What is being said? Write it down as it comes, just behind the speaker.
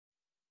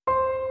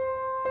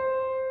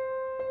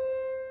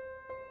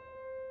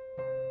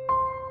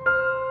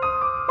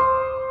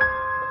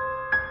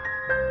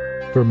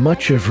For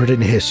much of written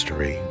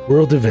history,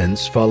 world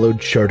events followed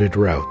charted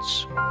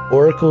routes.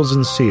 Oracles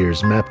and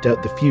seers mapped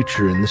out the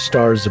future in the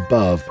stars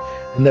above,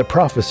 and their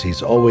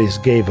prophecies always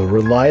gave a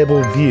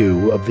reliable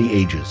view of the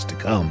ages to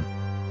come.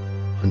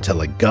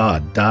 Until a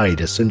god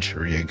died a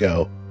century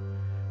ago.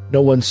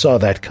 No one saw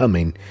that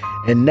coming,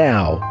 and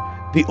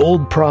now, the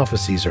old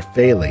prophecies are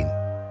failing.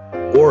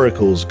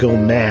 Oracles go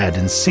mad,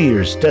 and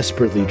seers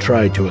desperately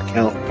try to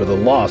account for the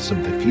loss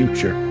of the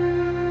future.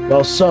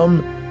 While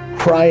some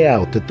cry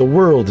out that the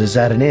world is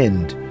at an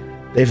end,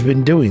 they've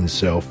been doing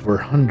so for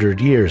 100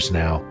 years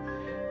now,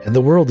 and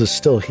the world is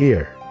still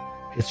here.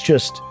 It's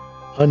just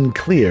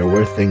unclear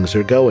where things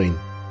are going.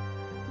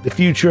 The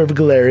future of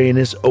Golarion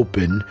is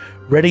open,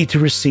 ready to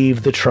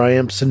receive the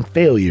triumphs and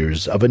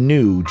failures of a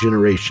new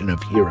generation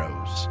of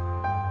heroes.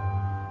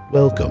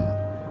 Welcome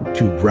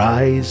to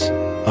Rise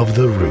of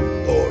the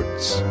Rune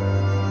Lords.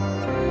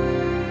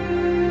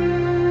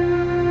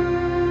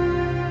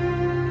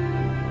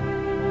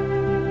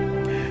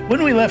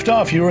 When we left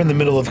off, you were in the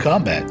middle of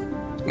combat.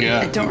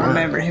 Yeah. I don't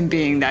remember him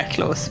being that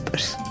close, but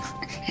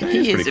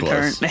he is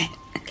apparently.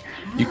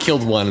 You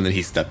killed one and then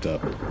he stepped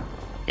up.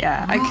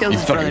 Yeah, I killed You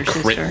his fucking brother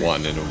crit sister.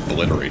 one and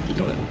obliterated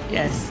it.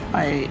 Yes,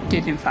 I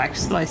did in fact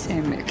slice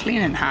him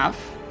clean in half.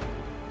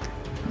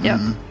 Yep.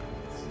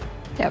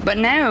 Yeah, but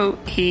now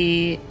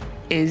he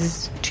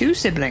is 2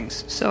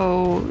 siblings,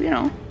 so, you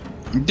know,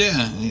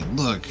 Yeah,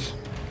 look.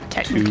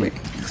 technically.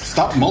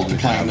 Stop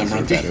multiplying them,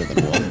 Runty. Better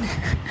than one.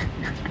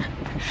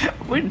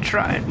 We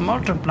tried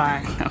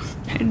multiplying them.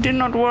 It did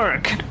not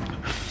work.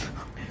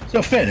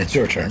 So, Finn, it's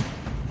your turn.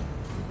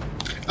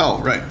 Oh,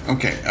 right.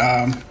 Okay.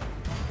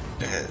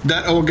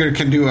 That ogre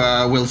can do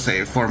a will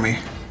save for me.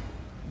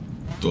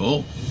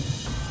 Oh.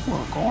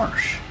 Well, of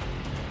course.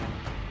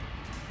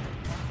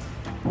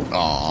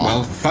 Aw.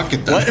 Well, fuck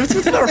it then. What? It's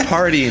within our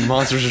party and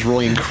monsters just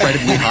rolling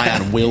incredibly high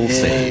on will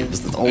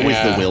saves. It's always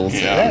the will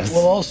That saves.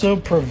 will also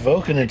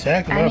provoke an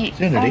attack of And he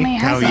opportunity. only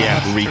has Oh a yeah,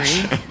 +3.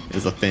 reach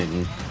is a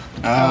thing.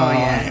 Oh,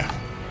 yeah.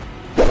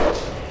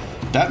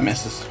 That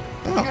misses.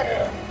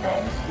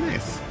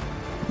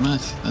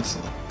 Nice.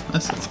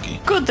 That's lucky.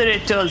 Good that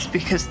it does,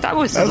 because that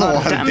was That was a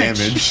lot of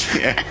damage.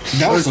 Yeah.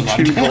 That was a lot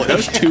of damage. That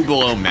was 2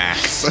 below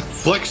max.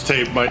 Flex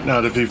tape might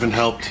not have even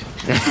helped.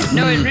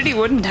 No, it really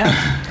wouldn't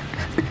have.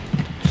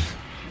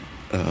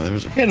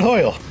 And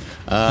Hoyle.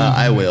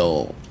 I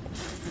will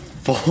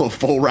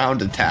full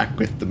round attack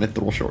with the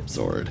mithril short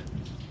sword.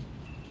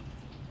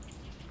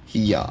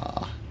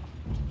 Yeah.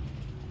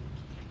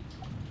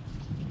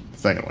 The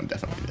second one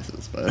definitely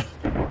misses, but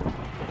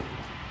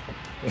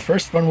The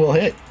first one will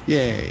hit.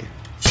 yay.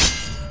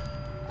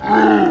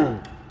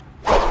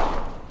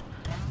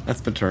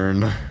 That's my turn.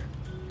 There's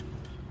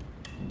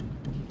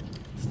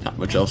not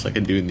much else I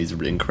can do in these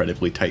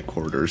incredibly tight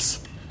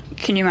quarters.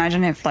 Can you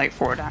imagine if, like,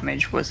 4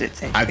 damage was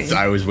its HP?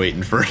 I was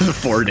waiting for the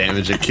 4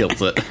 damage. It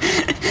kills it.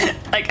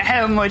 Like,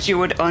 how much you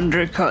would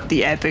undercut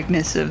the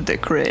epicness of the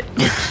crit.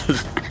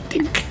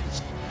 Dink.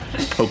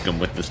 Poke him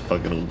with this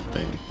fucking old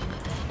thing.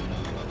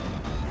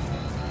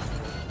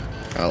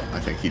 Oh, I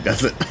think he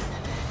does it.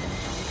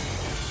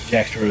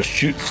 Jackdaros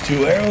shoots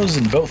 2 arrows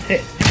and both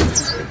hit.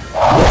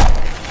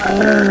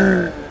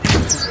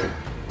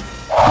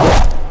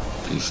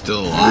 He's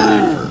still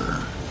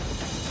alive.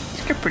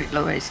 It's got pretty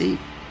low AC.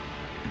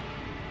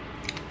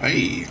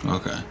 Hey,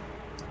 Okay.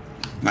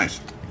 nice.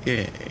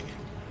 Yay.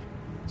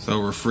 So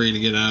we're free to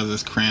get out of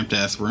this cramped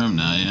ass room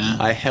now, yeah?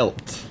 I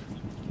helped.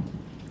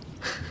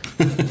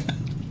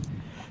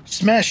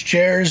 Smashed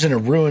chairs and a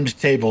ruined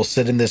table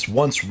sit in this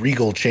once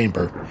regal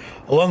chamber.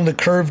 Along the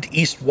curved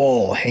east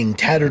wall hang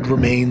tattered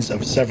remains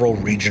of several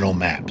regional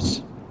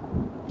maps.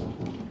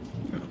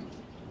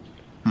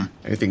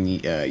 Anything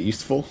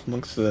useful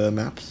amongst the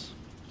maps?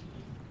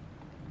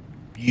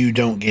 You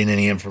don't gain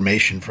any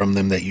information from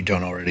them that you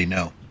don't already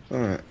know.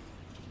 Alright.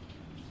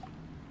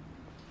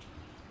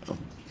 Oh.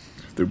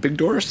 Through big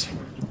doors?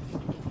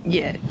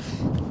 Yeah.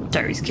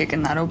 Terry's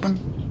kicking that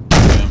open.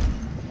 Okay.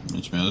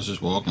 Which man was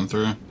just walking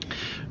through.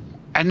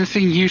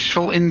 Anything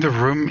useful in the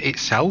room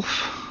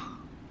itself?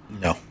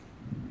 No.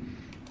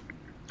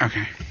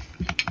 Okay.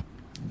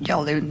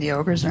 Y'all looting the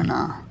ogres or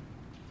not?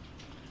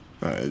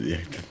 Yeah.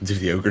 Do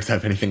the ogres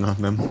have anything on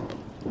them?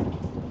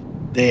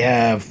 They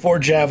have 4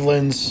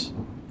 javelins,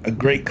 a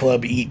great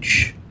club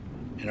each,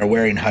 and are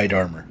wearing hide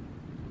armor.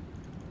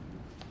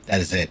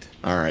 That is it.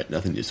 Alright,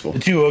 nothing useful. The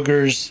 2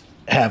 ogres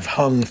have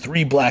hung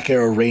 3 Black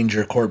Arrow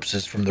Ranger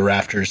corpses from the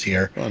rafters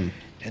here, Fun.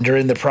 and are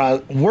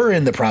were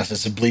in the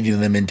process of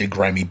bleeding them into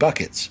grimy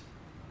buckets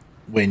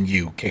when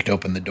you kicked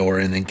open the door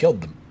and then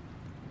killed them.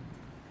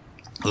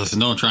 Listen,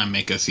 don't try and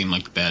make us seem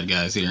like the bad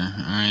guys here,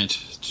 alright?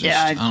 Just,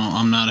 Yeah,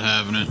 I'm not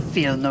having it.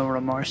 Feel no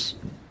remorse.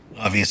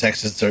 Obvious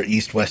exits are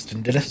east, west,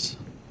 and Dennis.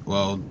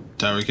 Well,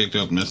 Tyra kicked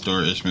open this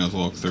door, Ishmael's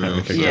walked through. Time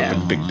to pick Yeah.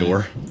 up a big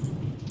door.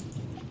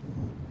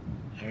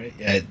 All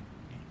right,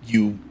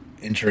 you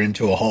enter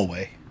into a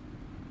hallway.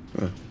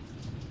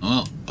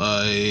 Well,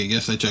 I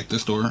guess I checked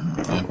this door.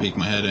 I peek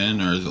my head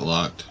in, or is it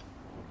locked?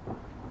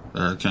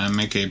 Or can I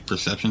make a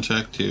perception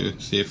check to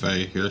see if I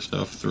hear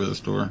stuff through this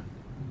door?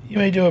 You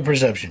may do a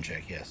perception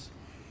check, yes.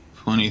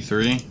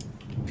 23.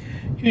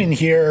 You can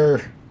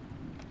hear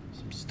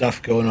some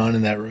stuff going on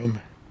in that room.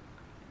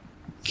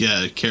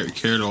 Yeah, care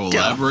to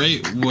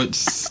elaborate? What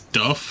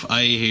stuff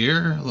I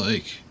hear?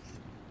 Like,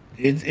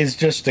 It's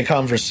just a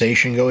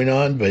conversation going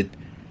on, but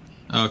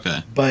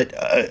okay. But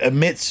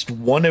amidst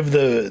one of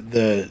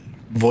the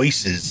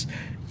voices,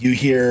 you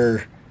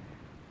hear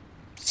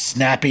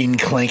snapping,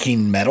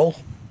 clanking metal,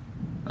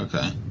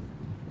 Okay.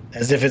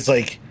 as if it's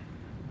like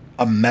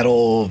a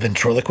metal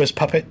ventriloquist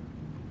puppet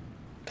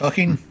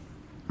talking.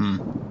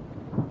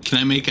 Can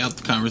I make out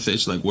the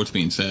conversation, like what's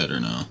being said or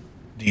no?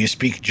 Do you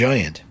speak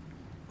giant?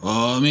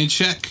 Let me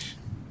check.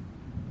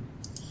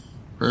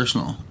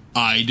 Personal.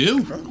 I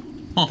do.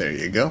 There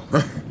you go.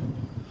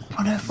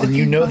 Then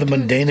you know the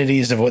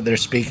mundanities of what they're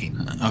speaking.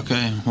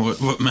 Okay.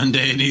 What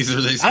mundanities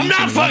are they speaking I'm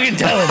not about? fucking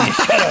telling you.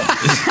 Shut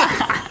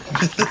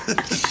up.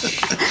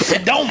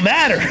 It don't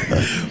matter.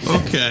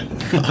 Okay.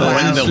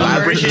 Going into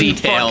elaborate Virgin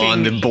detail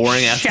on the fucking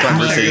boring ass shower.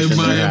 conversation.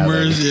 My they're having.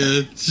 immersion,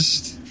 yeah,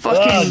 just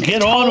Fucking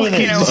get on with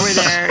it. over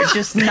there,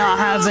 just not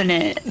having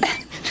it.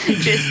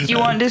 Just, you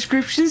want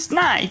descriptions?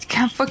 Nah, you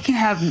can't fucking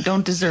have them.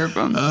 Don't deserve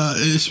them.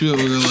 Ishmael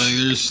was like,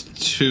 there's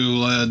 2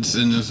 lads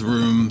in this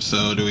room,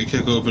 so do we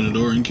kick open the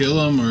door and kill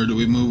them, or do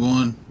we move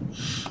on?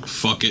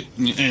 Fuck it.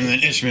 And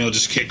then Ishmael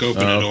just kick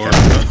open the door.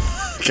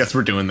 Guess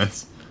we're doing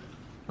this.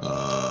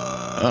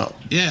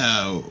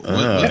 Yeah.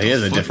 What He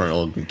has the a fuck? different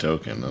old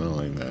token. I don't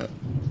like that.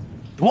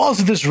 The walls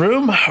of this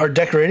room are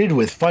decorated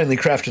with finely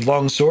crafted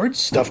long swords,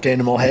 stuffed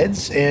animal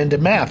heads, and a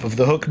map of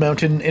the Hook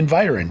Mountain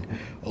environ.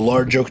 A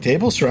large oak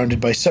table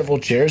surrounded by several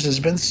chairs has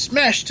been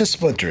smashed to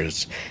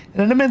splinters,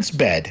 and an immense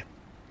bed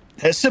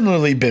has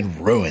similarly been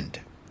ruined.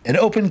 An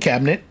open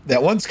cabinet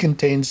that once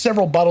contained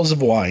several bottles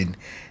of wine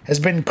has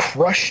been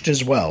crushed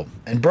as well,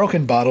 and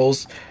broken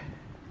bottles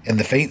and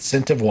the faint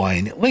scent of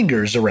wine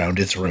lingers around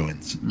its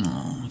ruins.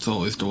 It's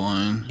always the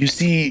wine. You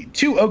see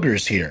 2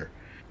 ogres here,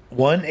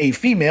 one a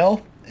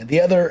female and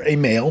the other a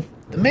male.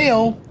 The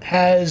male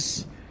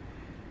has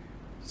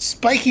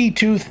spiky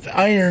toothed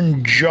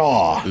iron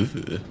jaw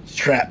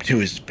strapped to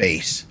his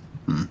face.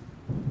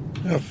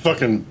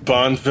 Fucking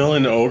Bond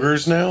villain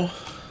ogres now?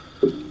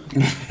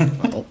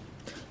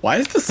 Why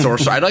is the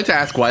sorcerer? I'd like to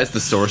ask, why is the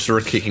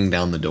sorcerer kicking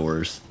down the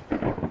doors?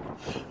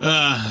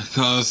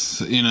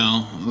 Cause, you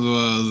know,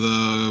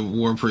 the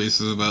war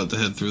priest is about to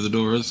head through the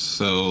doors,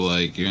 so,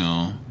 like, you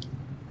know.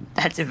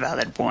 That's a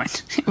valid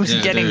point. It was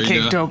Yeah, getting there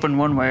you kicked go. open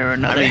one way or I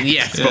another. mean,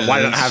 yes, but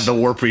why not have the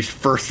war priest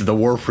first if the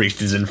war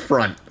priest is in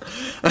front?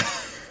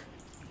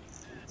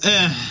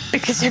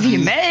 Because have you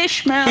met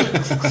Ishmael?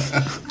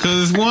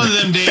 Cause one of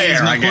them days,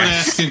 Fair, I I quit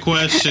guess. asking It's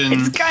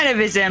questions. kind of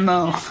his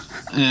MO.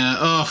 Yeah,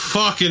 oh,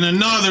 fucking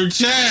another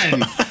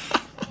 10!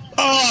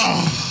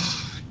 Oh!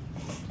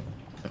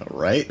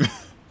 Right?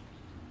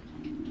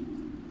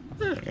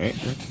 Alright.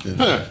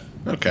 Huh.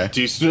 Okay.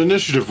 Decent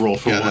initiative roll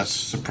for Yeah, once. that's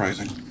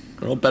surprising.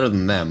 Well, better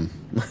than them.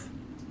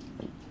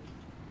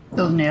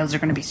 Those nails are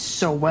going to be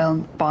so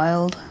well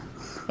filed.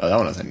 Oh, that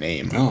one has a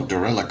name. Oh,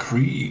 Dorella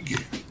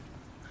Krieg.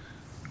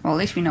 Well, at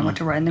least we know what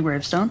to write in the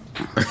gravestone.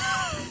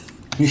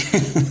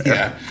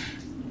 Yeah.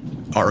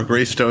 Our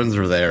gravestones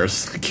are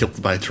theirs,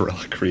 killed by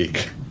Dorella Krieg.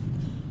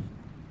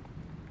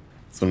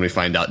 So when we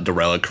find out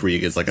Dorella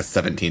Krieg is like a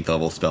 17th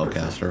level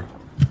spellcaster.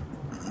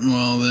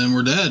 Well, then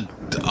we're dead,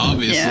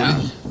 obviously. Yeah.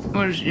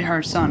 Where's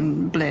her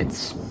son,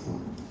 Blitz?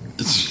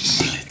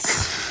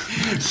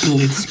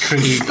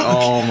 Blitzkrieg.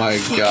 Oh my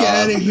Get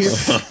out of here.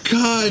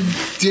 God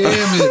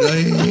damn it,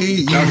 I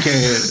hate you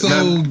Okay,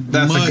 so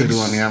that's much. a good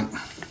one, yeah.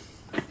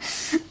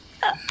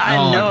 I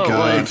Oh, know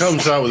God. it He was.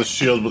 comes out with a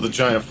shield with a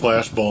giant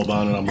flashbulb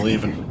on it. I'm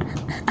leaving.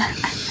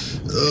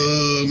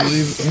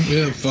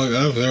 Yeah, fuck,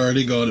 I've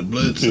already got it,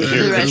 Blitz. You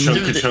hear rest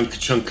ka-chunk, of it- ka-chunk,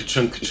 ka-chunk,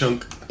 ka-chunk,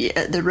 ka-chunk.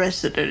 Yeah, the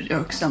rest of the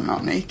jokes I'm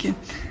not making.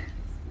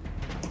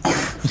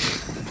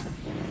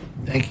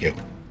 Thank you.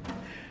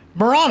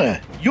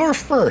 Marana, you're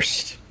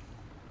first.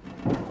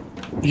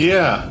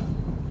 Yeah.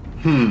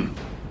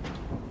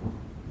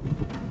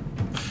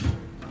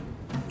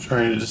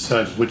 Trying to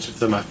decide which of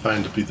them I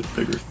find to be the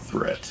bigger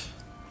threat.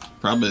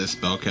 Probably a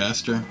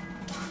spellcaster.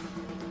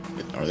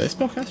 Are they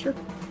spellcaster?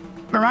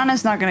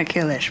 Marana's not going to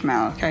kill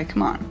Ishmael, okay?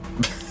 Come on.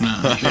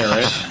 No, Yeah,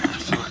 right?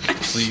 fuck,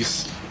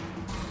 please.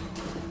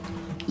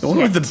 The one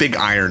with the big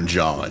iron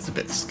jaw is a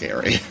bit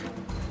scary.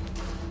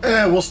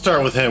 We'll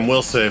start with him.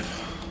 We'll save.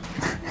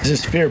 This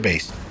is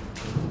fear-based.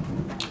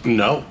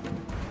 No.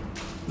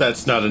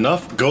 That's not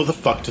enough. Go the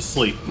fuck to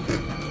sleep.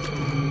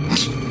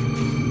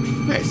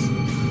 Nice.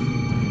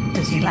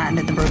 Does he land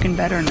at the broken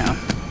bed or no?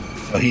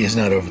 Oh, he is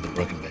not over the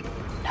broken bed.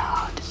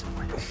 No,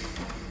 disappointing.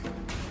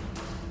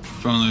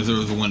 If only there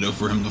was a window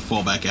for him to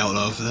fall back out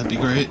of, that'd be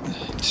great.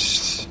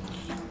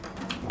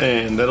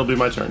 And that'll be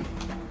my turn.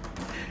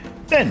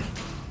 Ben.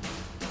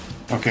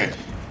 Okay.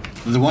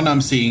 The one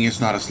I'm seeing is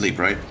not asleep,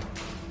 right?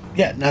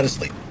 Yeah, not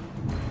asleep.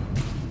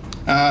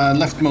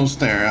 Leftmost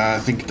there. I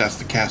think that's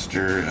the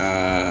caster,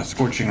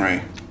 Scorching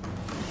Ray.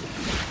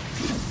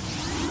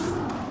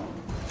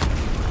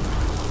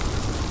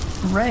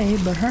 Ray,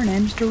 but her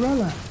name's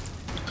Dorella.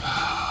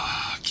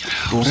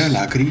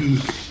 Dorella Krieg.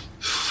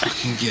 I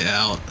can get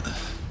out.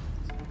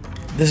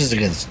 This is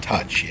against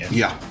touch, yeah.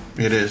 Yeah,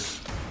 it is.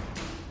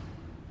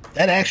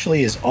 That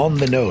actually is on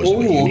the nose.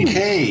 What you Oh, need.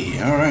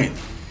 okay. All right.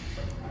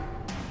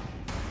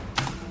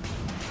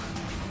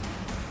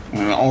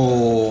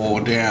 Oh,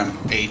 damn.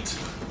 8.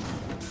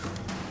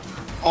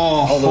 Oh,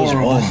 All those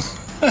horrible. ones.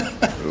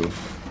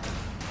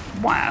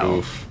 Wow.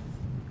 Oof.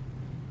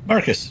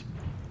 Marcus.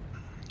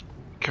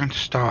 Going to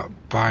start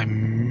by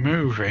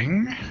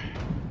moving.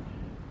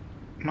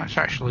 Let's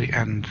actually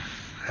end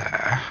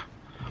there.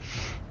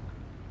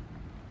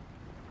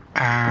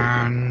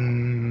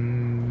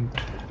 And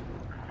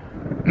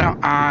no,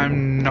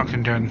 I'm not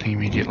going to do anything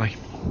immediately.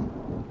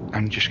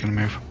 I'm just going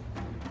to move.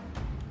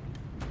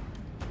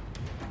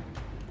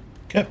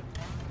 Okay.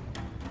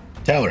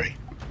 Tallery.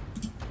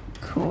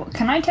 Cool.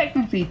 Can I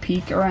technically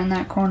peek around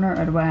that corner,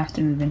 or do I have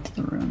to move into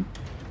the room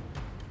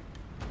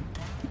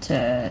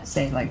to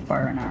say like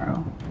fire an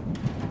arrow?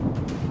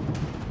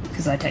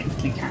 Because I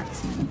technically can't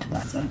see into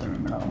that side of the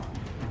room at all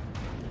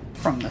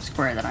from the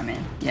square that I'm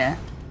in. Yeah.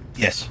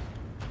 Yes.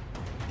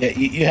 Yeah,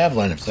 you have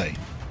line of sight.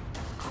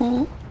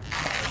 Cool.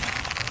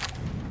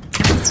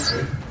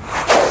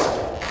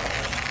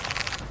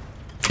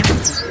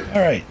 All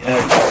right.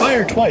 You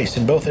fire twice,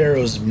 and both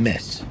arrows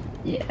miss.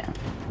 Yeah.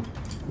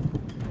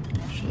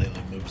 Shillelagh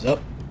moves up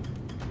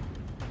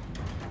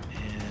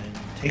and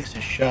takes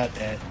a shot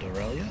at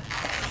Dorelia.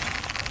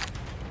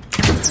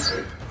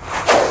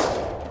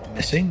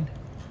 Missing.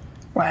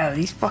 Wow,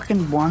 these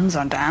fucking ones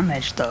on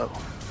damage though.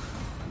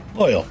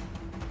 Loyal.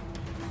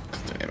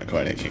 Dynamic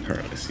light I can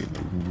currently see in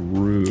the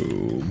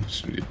room.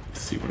 Just need to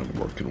see what I'm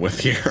working with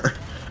here.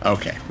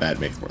 Okay, that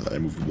makes more sense. I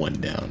moved one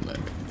down,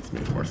 then this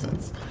makes more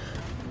sense.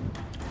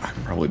 I'm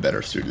probably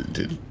better suited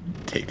to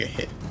take a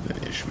hit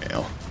than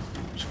Ishmael.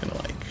 I'm just gonna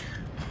like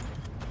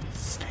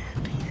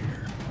stand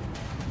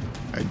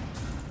here.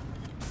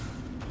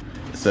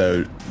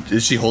 So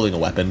is she holding a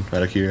weapon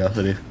out of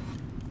curiosity?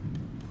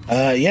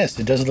 Yes,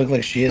 it does look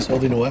like she is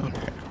holding a weapon.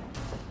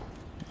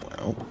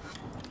 Well,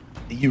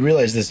 You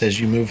realize this as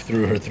you move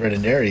through her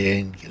threatened area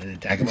and get an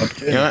attack of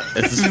opportunity. you know what?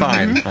 This is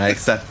fine. I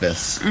accept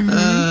this.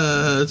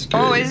 That's good.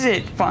 Oh, is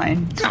it?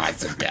 Fine. No,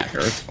 it's a dagger.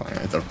 It's fine.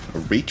 It's a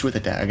reach with a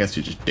dagger. I guess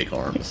you just big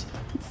arms.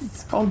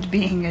 It's called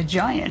being a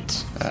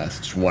giant. It's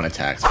just one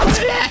attack.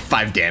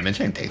 5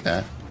 damage. I can take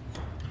that.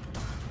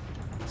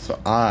 So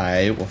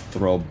I will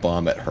throw a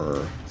bomb at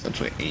her,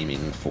 essentially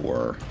aiming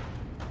for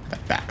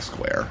that back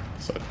square,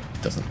 so it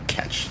doesn't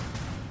catch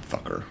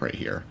fucker right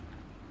here.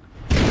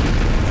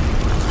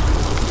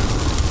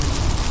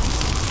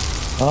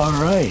 All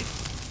right.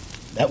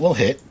 That will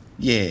hit.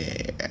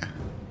 Yeah.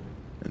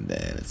 And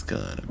then it's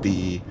gonna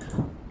be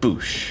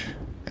boosh.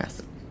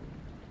 Acid.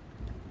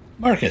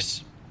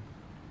 Marcus.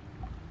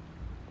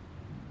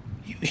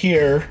 You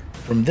hear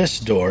from this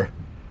door,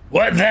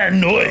 "What that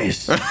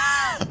noise?"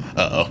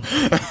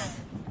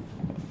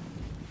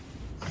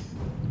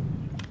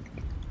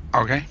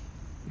 Okay.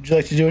 Would you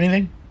like to do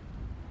anything?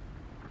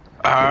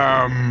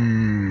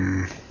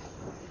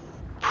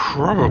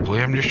 Probably.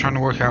 I'm just trying to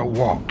work out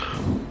what.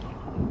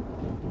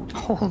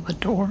 Hold the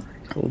door.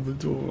 Hold the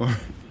door.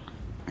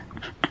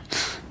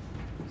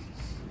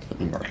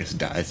 Marcus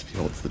dies if he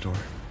holds the door.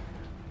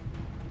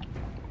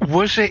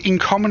 Was it in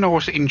common or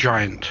was it in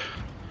giant?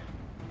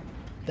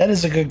 That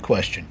is a good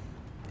question.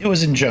 It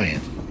was in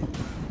giant.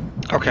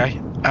 Okay.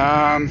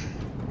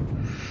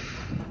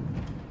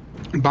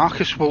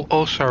 Marcus will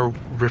also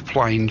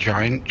reply in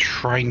giant,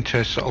 trying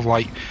to sort of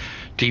like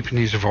deepen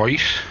his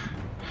voice.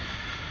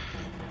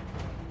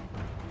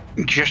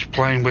 Just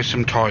playing with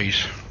some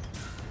toys.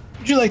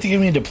 Would you like to give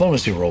me a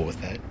diplomacy roll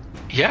with that?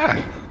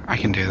 Yeah, I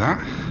can do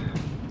that.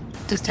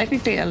 Does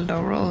technically a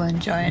low roll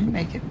and giant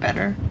make it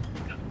better?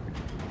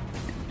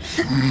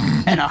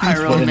 And a high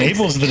roll What makes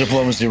enables the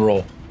diplomacy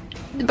roll?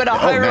 But a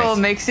high roll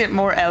nice. makes it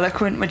more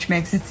eloquent, which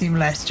makes it seem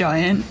less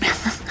giant.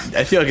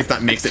 I feel like it's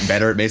not makes it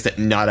better. It makes it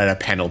not at a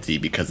penalty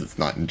because it's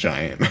not in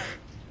giant.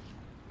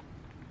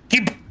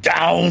 Keep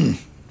down.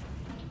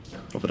 A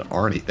little bit of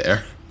Arnie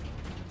there.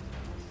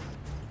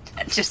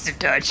 Just a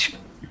touch.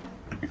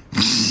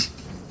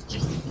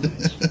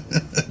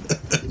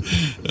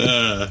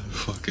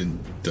 Fucking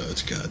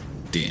Dutch, god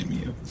damn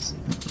you.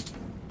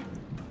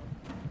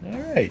 All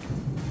right.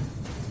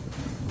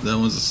 That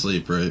one's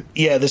asleep, right?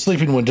 Yeah, the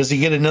sleeping one. Does he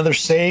get another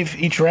save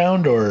each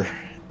round, or?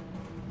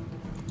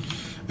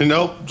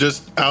 Nope,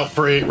 just out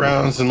for 8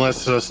 rounds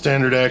unless a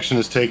standard action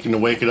is taken to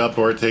wake it up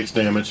or it takes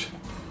damage.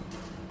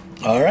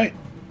 All right.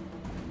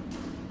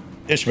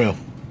 Ishmael.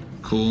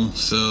 Cool.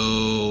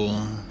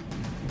 So,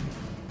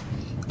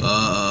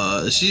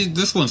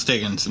 this one's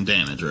taking some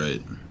damage,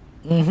 right?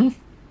 Mm-hmm.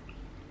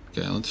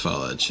 Okay, let's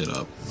follow that shit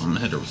up. I'm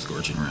gonna hit her with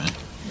Scorching Ray.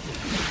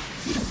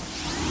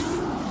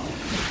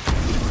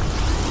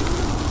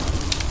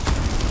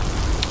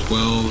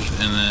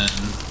 $12 and then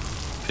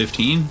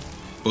 15.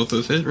 Both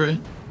those hit, right?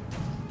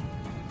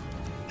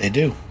 They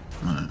do.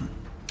 Alright.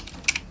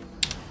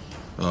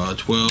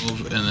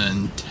 12 and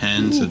then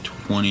 10, so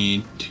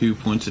 22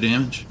 points of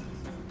damage.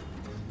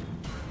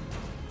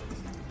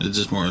 It's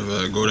just more of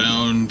a go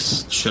down,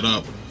 shut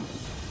up.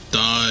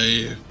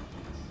 die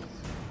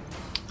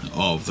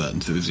all of that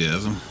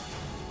enthusiasm.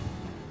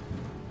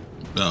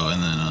 Oh,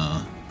 and then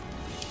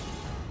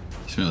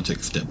Ishmael will take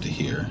a step to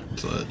here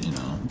so that,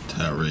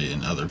 Tauri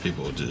and other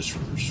people will just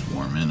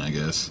swarm in, I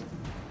guess.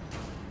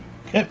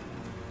 Okay.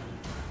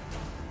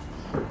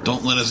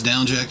 Don't let us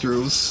down, Jack.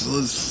 Let's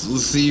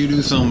see you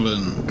do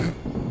something.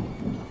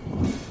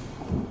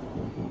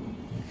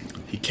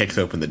 He kicks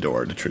open the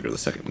door to trigger the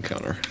second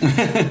encounter.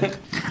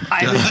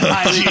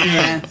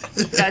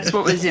 That's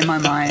what was in my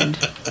mind.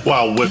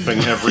 While whipping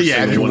every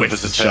single one of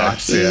his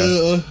attacks.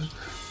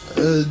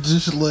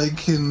 Just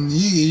like, you can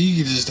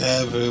just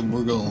have him.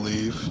 We're gonna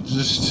leave.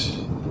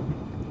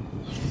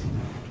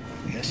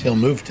 I guess he'll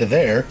move to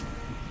there.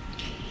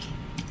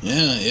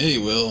 Yeah, he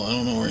will. I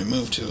don't know where he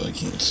moved to. I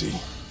can't see.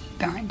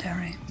 Behind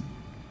Terry.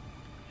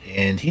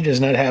 And he does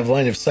not have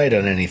line of sight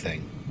on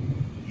anything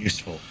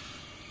useful.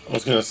 I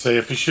was going to say,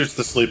 if he shoots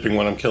the sleeping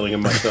one, I'm killing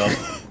him myself.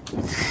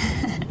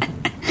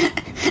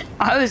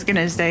 I was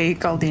gonna say he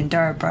called the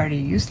entire party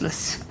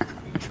useless.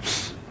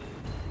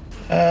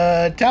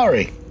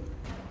 Tauri.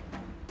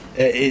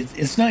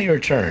 It's not your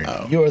turn.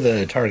 Oh. You're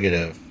the target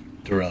of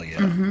Dorelia.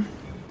 Mm-hmm.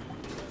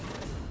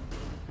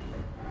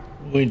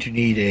 We're going to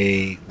need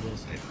a will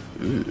save.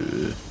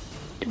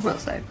 Will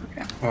save,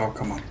 okay. Oh,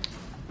 come on.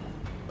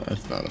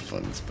 That's not a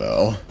fun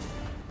spell.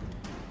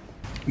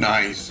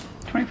 Nice.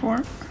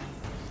 24.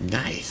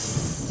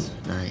 Nice.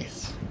 Yeah,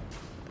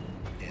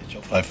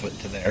 she'll 5 foot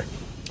to there.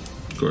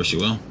 Of course you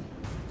will.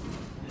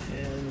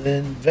 And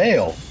then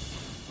Vale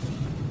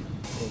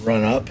will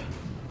run up,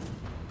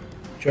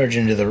 charge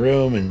into the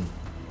room, and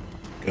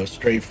go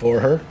straight for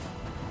her.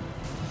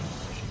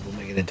 She will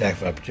make an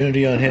attack of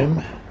opportunity on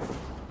him.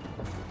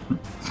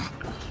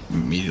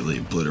 Immediately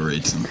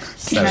obliterates him.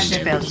 Imagine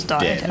if Vale damage just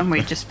died, dead. and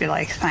we'd just be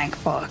like, thank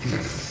fuck.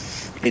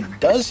 It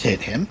does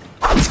hit him.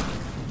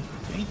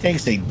 He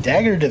takes a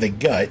dagger to the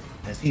gut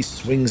as he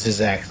swings his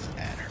axe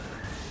at her.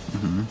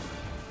 Mm-hmm.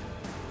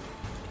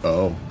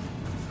 Oh.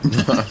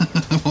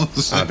 What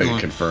was the I second think it one?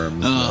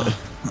 confirms. Oh,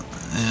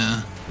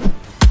 yeah.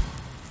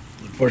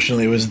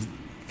 Unfortunately, it was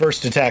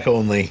first attack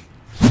only.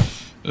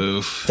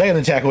 Oof. Second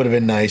attack would have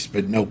been nice,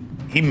 but nope.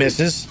 He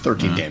misses.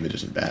 13 damage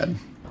isn't bad.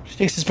 Which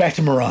takes us back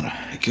to Marana.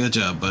 Good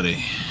job,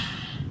 buddy.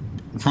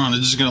 Ron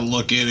is just gonna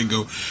look in and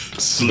go, Real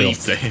sleep.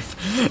 safe.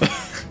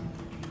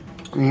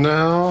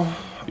 No.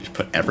 We just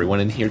put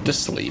everyone in here to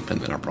sleep, and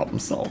then our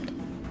problem's solved.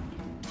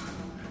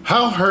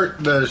 How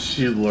hurt does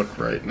she look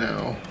right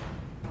now?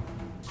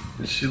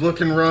 Is she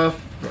looking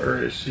rough,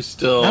 or is she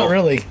still... Not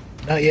really.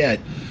 Not yet.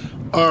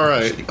 All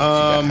right. She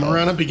got health.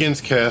 Marana begins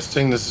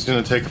casting. This is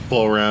going to take a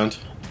full round.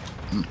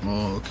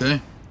 Oh,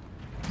 okay.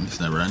 This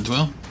never ends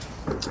well.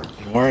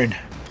 Warren.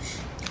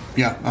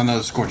 Yeah,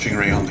 another scorching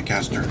ray on the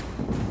caster.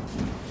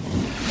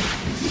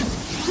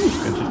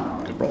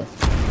 Good roll.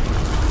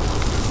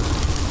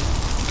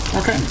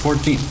 Okay,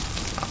 14.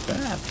 Not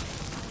bad.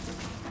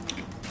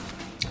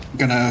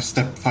 Gonna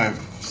step 5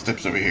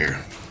 steps over here.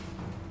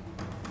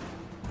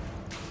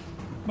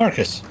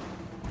 Marcus.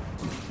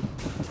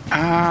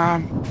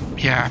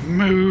 Yeah,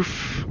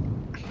 move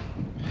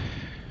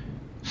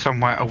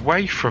somewhere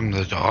away from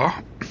the door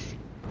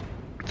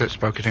that's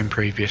spoken in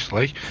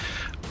previously,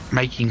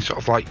 making sort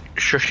of like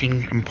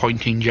shushing and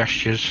pointing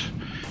gestures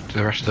to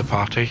the rest of the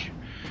party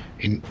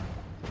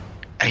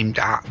aimed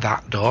at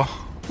that door.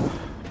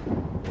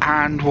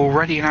 And we'll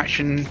ready an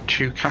action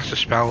to cast a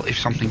spell if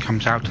something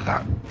comes out of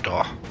that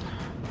door.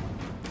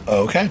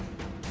 Okay.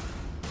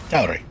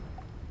 Tauri.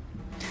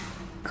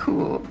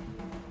 Cool.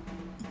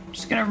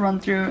 Just gonna run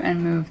through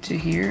and move to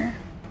here.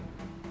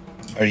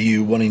 Are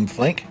you wanting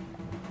flank?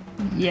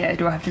 Yeah,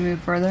 do I have to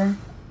move further?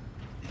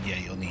 Yeah,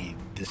 you'll need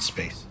this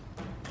space.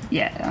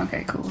 Yeah,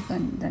 okay, cool.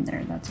 Then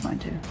there, that's fine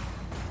too.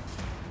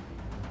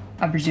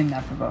 I presume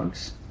that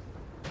provokes.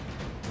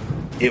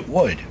 It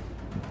would.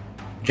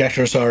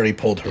 Jackstra's already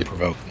pulled her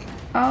provoke.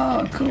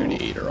 Oh, cool.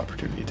 Opportunity 8 or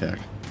opportunity attack.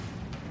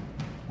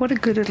 What a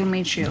good little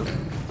meat shield.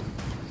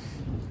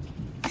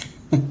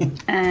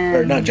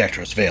 Or not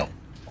Jackstra's, Vale.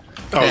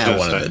 I was Yeah, going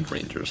one to of say. the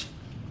rangers.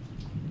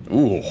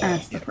 Ooh.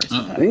 That's the first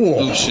attack.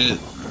 Oh, shit.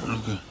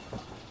 Okay.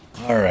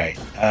 Alright.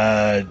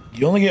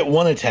 You only get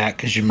one attack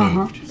because you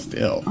moved,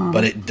 Still.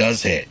 but it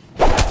does hit.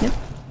 Yep.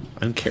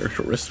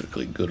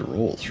 Uncharacteristically good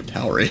rolls for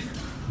Tauri.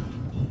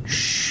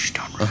 Shh,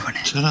 don't ruin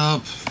it. Shut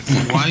up.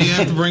 Why do you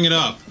have to bring it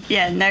up?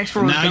 Yeah, next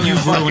roll. Now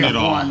you've ruined it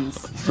all.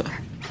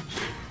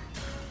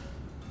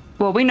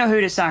 Well, we know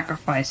who to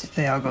sacrifice if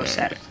they all go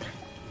set.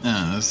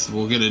 Yeah,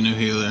 we'll get a new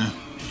healer.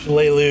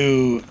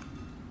 Shalelu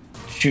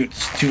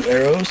shoots 2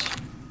 arrows.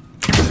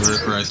 For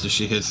Christ, if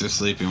she hits the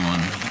sleeping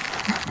one.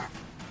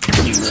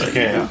 She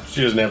can't.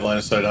 She doesn't have line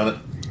of sight on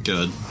it.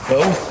 Good.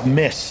 Both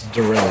miss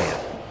Dorelia.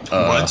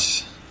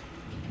 What?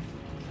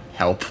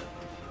 Help.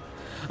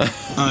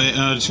 Oh,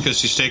 yeah, it's because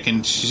she's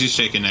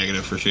taking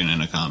negative for shooting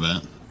into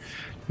combat.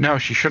 No,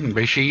 she shouldn't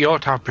be. She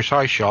ought to have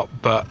precise shot,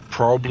 but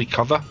probably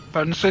cover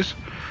bonuses.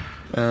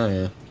 Oh,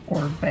 yeah.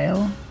 Or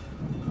Vale.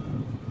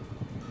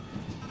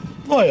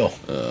 Loyal.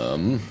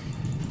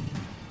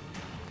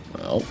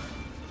 Well.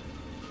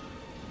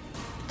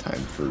 Time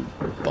for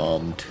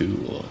Bomb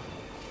 2.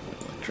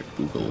 Electric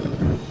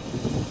Boogaloo.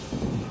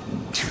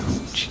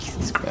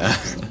 Jesus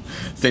Christ.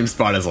 Same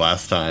spot as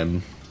last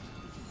time.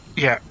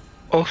 Yeah.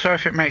 Also,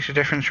 if it makes a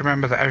difference,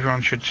 remember that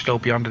everyone should still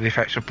be under the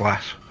effects of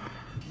blast.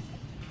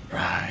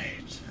 Right.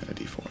 A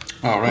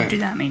D4. All What did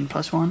right. that mean?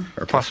 +1?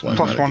 Or Plus not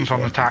a one's on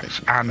D4,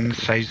 attacks and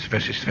saves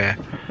versus sphere.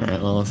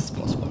 Alright, well, this is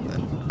 +1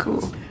 then. Cool.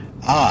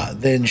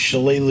 Then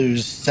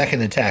Shalalu's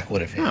second attack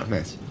would have hit. Oh,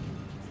 nice.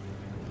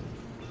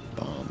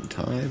 Bomb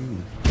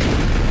time.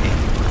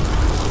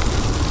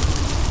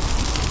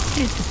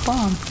 It's a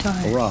bomb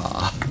time.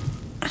 Hurrah.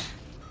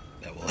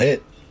 That will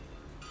hit.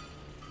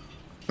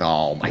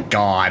 Oh my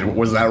god, what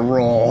was that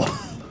roll?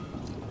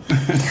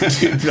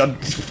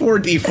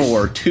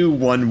 4d4, 2,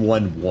 1,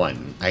 1,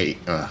 1.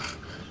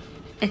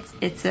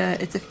 It's a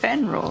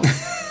fen roll.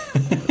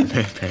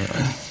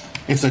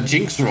 It's a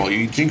jinx roll.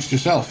 You jinxed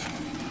yourself.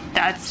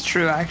 That's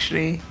true,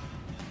 actually.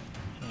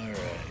 All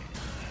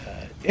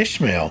right.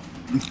 Ishmael.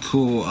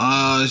 Cool.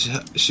 Is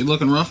she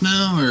looking rough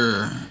now,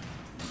 or?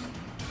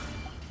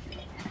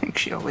 I think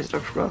she always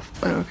looks rough,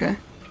 but okay.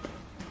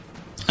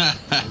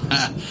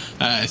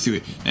 I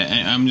see.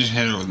 I'm just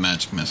headed with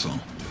magic missile.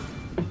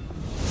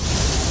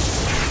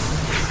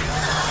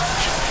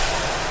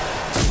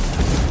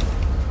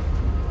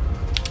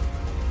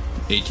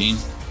 $18.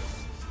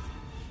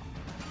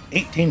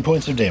 18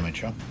 points of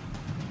damage, huh?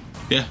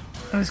 Yeah.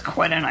 That was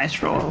quite a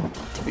nice roll,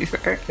 to be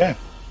fair. Okay.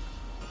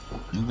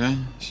 Okay.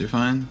 She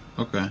fine?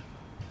 Okay.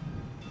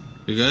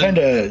 You good? Kind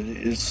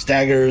of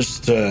staggers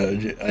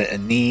to a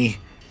knee,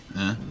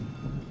 Yeah.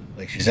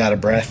 like she's out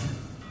of breath.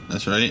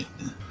 That's right.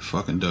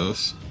 Fucking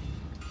dose.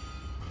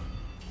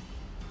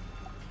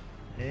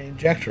 And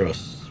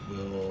Jactros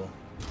will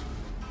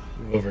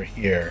move over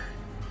here.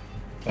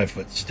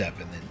 5-foot step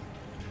and then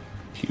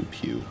Pew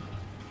pew.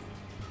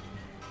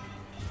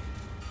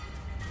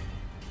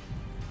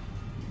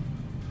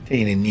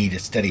 taking a knee to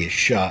steady a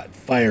shot.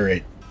 Fire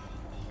it.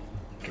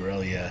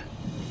 Dorelia.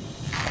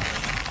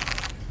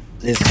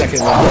 His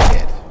second one will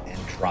hit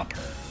and drop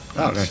her.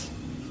 Oh, nice.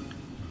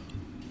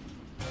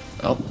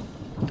 Well,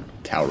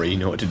 Tauri, you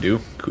know what to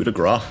do. Coup de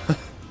grace.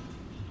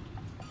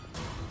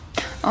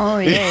 Oh,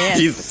 yeah.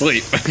 He's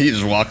asleep. You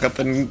just walk up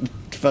and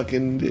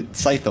fucking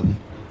scythe him.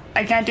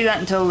 I can't do that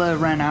until the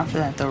round after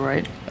that, though,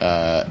 right?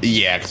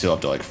 Yeah, because you'll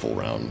have to, like, full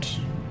round.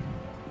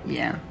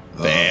 Yeah.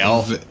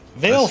 Veil.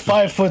 Vale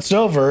 5 foot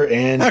over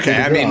and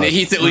Okay, I mean, he's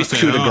he's at least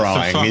Okay, coup de oh, for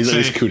grace. fuck's He's at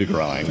least sake. coup de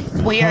grace.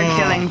 We are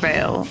killing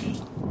Vale.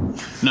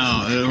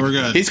 No, we're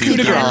good. He's coup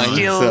de Yeah, grace,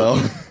 steal-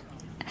 so...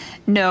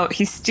 No,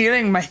 he's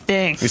stealing my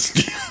thing, He's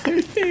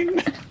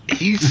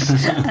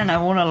and I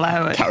won't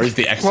allow it. Tauri's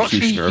the what's he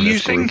executioner of this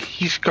using? group.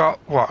 He's got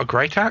what, a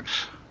great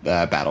axe?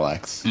 Battle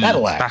axe.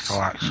 battle axe.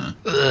 Battle axe.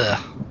 Ugh.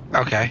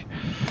 Okay.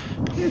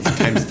 It's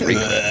times 3,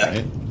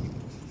 right?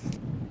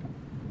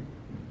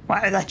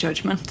 Wow, that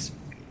judgment.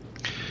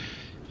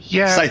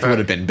 Yeah, Scythe but would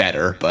have been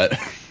better, but...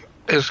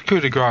 as coup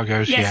de grace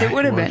goes, Yes, yeah, it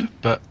would have been.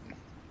 But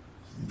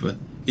But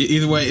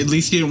either way, at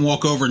least he didn't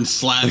walk over and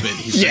slab it.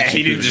 He's Yeah,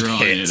 he didn't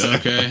actually just drawing hit. it,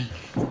 okay?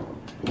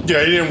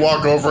 Yeah, he didn't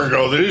walk over and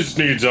go, this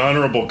needs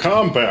honorable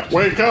combat.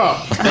 Wake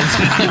up.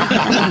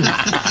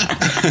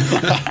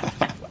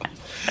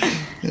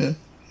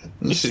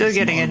 He's still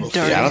getting a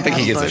dirty. Yeah, I don't think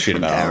he gives a ass shit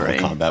look about from honorable Tauri.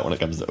 combat when it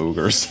comes to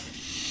ogres.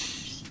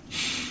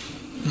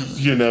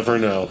 You never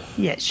know.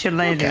 Yeah,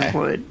 Shalalu Okay.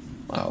 would.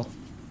 Wow.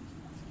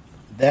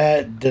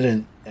 That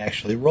didn't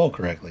actually roll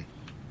correctly.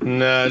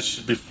 Nah, it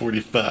should be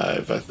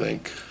 45, I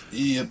think.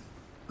 Yep.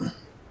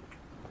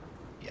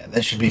 Yeah,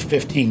 that should be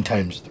 15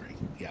 times 3.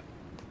 Yeah.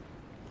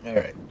 All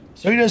right.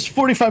 So he does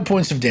 45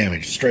 points of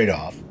damage straight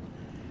off,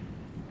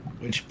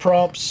 which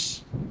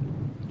prompts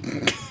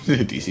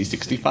DC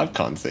 65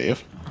 con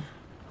save.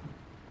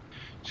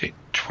 is it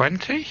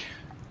 20?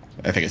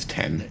 I think it's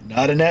 10.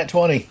 not a nat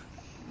 20.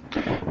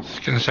 I was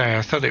going to say,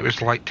 I thought it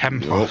was like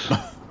 10 plus.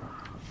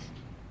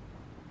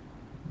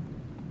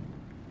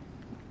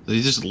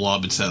 He just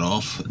lob its head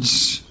off.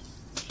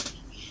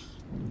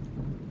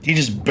 He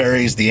just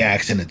buries the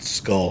axe in its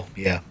skull.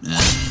 Yeah.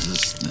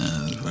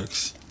 That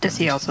works. Does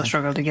he also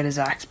struggle to get his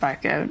axe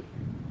back out?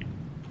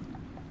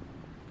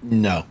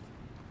 No.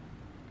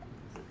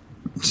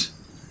 The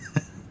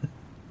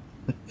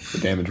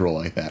damage roll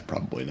like that,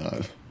 probably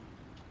not.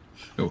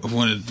 I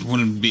wanted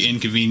to be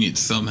inconvenient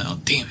somehow.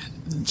 Damn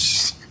it.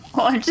 It's-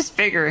 Well, I'm just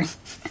figuring.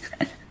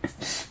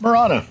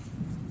 Marana,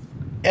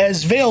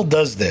 as Vale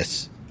does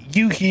this,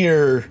 you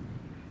hear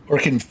or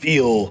can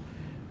feel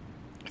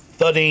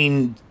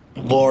thudding,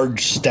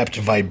 large stepped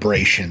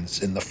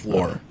vibrations in the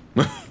floor.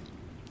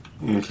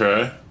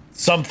 Okay.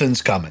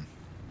 Something's coming.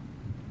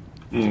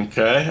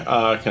 Okay.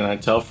 Can I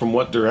tell from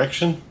what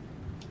direction?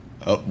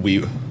 Oh,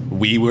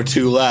 we were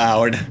too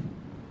loud.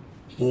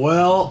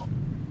 Well,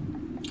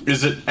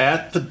 is it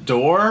at the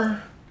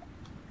door?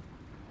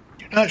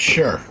 You're not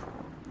sure.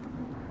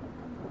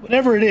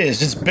 Whatever it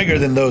is, it's bigger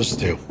than those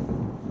two.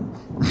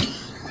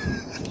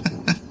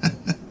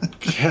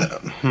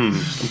 I'm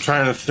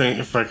trying to think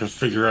if I can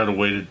figure out a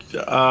way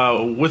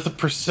to... with a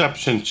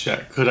perception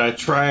check, could I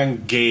try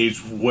and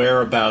gauge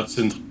whereabouts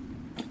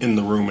in in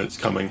the room it's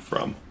coming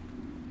from?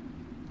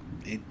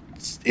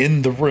 It's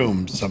in the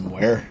room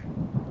somewhere.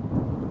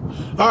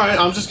 All right,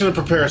 I'm just going to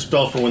prepare a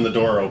spell for when the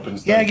door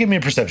opens. Yeah, then. give me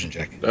a perception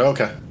check.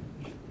 Okay.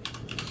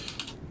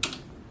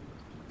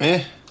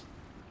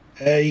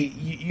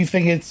 You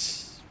think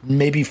it's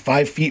maybe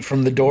 5 feet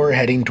from the door,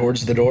 heading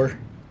towards the door?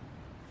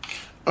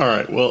 All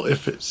right, well,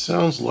 if it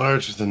sounds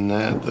larger than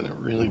that, then it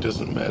really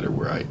doesn't matter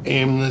where I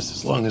aim this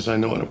as long as I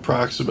know an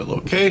approximate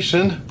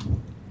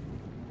location.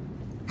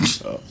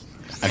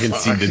 I can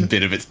see the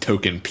bit of its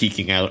token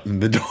peeking out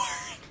in the door.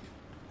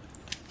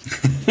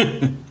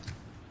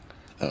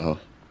 Uh-oh.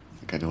 I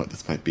think I know what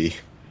this might be.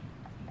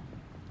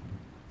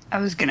 I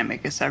was gonna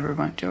make a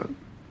cyberpunk joke.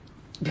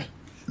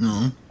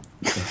 No.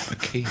 A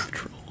cave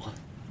troll.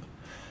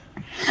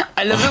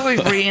 I love that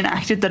we've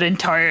reenacted that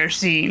entire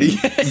scene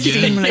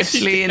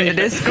seamlessly in the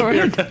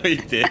Discord. We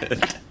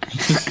did.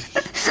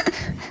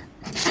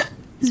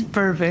 It's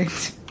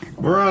perfect.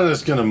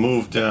 Murata's going to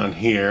move down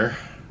here,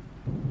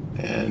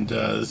 and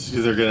this is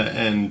either going to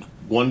end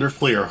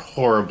wonderfully or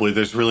horribly.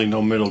 There's really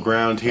no middle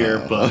ground here,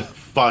 but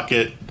fuck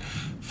it.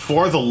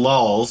 For the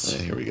lulls,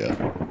 Here we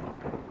go.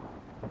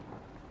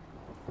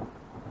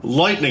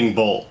 lightning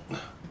bolt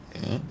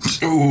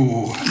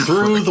Ooh.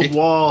 through the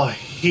wall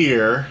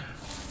here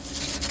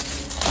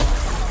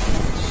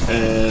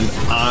and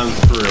on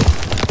through.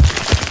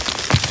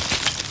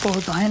 For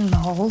thy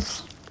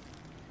lols.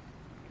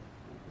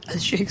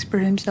 As Shakespeare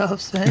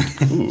himself said.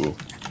 Ooh,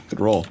 good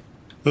roll.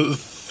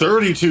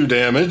 32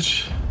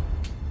 damage.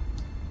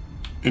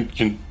 And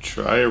can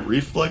try a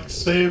reflex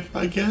save,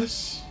 I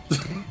guess. So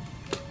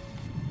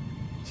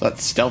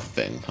that's stealth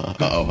thing, huh?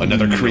 Uh-oh,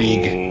 another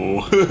Krieg.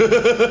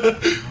 Oh.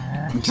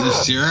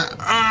 Just your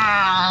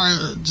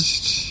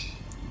just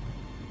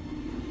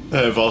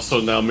I've also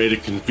now made a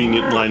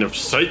convenient line of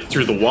sight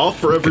through the wall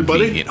for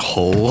everybody. Convenient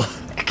hole.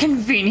 A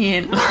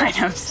convenient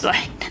line of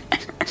sight.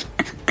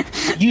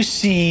 You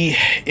see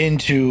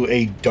into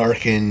a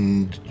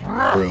darkened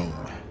room,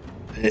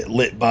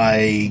 lit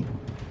by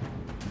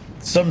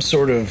some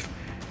sort of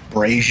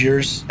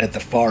braziers at the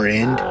far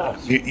end.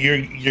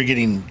 You're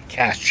getting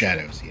cast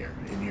shadows here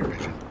in your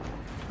vision.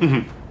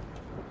 Mm-hmm.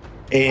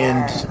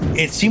 And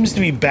it seems to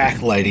be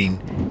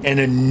backlighting an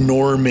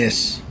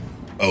enormous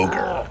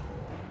ogre.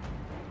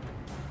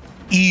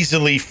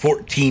 Easily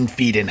 14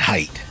 feet in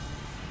height.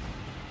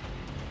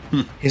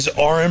 His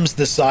arms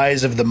the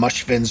size of the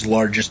Mushfin's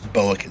largest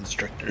boa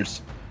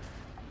constrictors.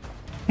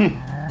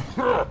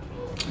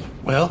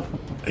 Well,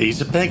 he's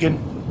a pagan.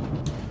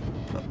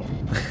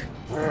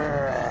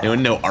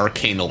 Anyone know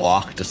arcane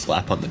lock to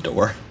slap on the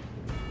door?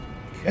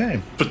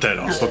 Okay. But that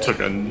also took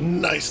a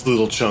nice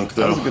little chunk,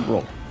 That though. was a good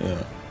roll.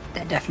 Yeah.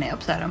 That definitely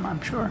upset him,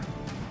 I'm sure.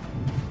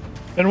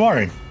 And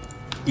Warren,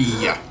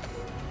 Yeah.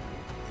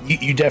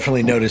 you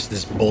definitely noticed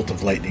this bolt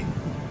of lightning.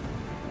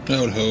 I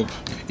would hope.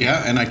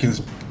 Yeah, and I can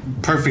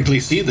perfectly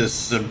see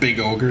this big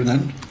ogre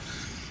then,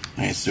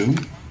 I assume.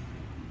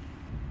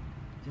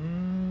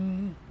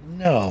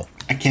 No.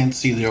 I can't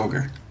see the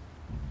ogre.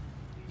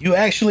 You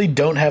actually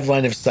don't have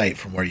line of sight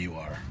from where you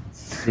are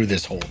through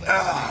this hole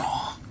there.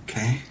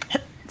 Okay.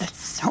 That's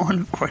so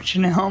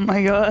unfortunate. Oh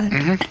my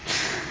god.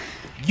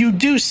 You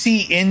do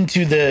see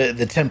into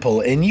the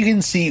temple, and you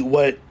can see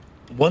what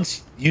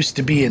once used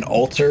to be an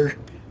altar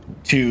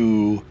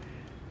to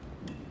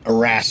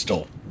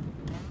Erastil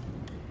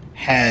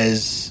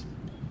has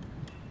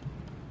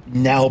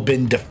now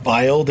been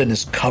defiled and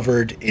is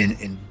covered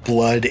in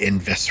blood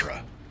and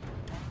viscera.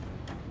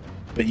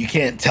 But you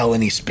can't tell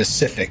any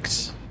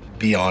specifics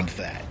beyond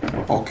that.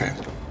 Okay.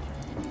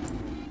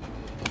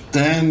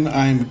 Then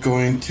I'm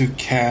going to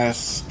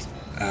cast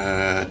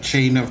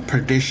Chain of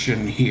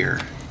Perdition here.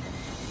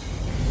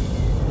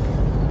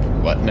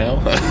 What now?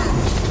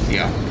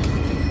 Yeah.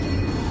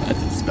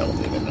 That's a spell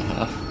save and a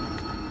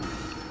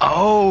half.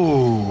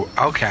 Oh,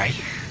 okay.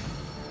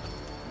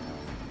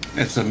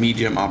 It's a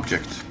medium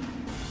object.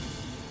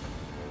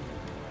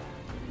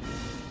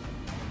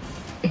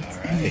 It's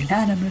an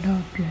inanimate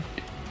object.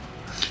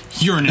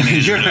 You're an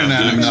You're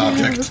inanimate an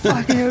object. inanimate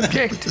Inanimate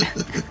object. fucking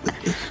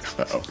object.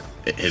 Uh-oh.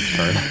 His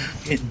turn.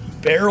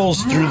 It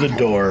barrels through the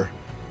door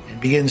and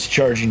begins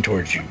charging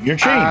towards you. Your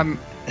chain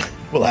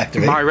will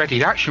activate. My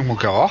ready action will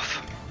go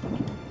off.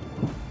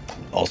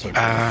 Also,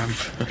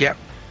 Yep.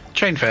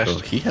 Chain Oh,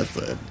 first. he has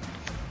a...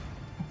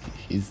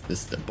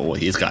 the boy.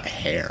 He's got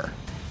hair.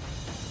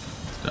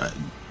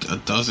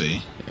 Does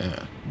he?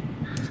 Yeah.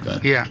 He's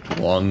got Yeah.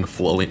 long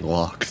flowing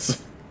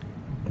locks.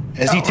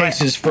 as he takes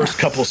his first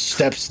couple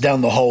steps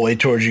down the hallway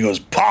towards you, he goes,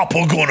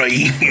 "Papa gonna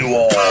eat you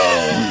all.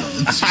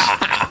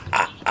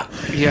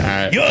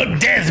 Yeah. Your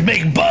death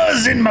make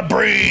buzz in my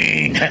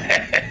brain."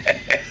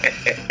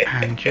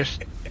 And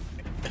just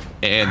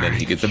And then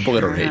he gets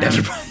obliterated.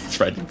 That's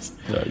right.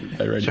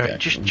 so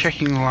just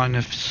checking the line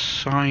of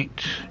sight.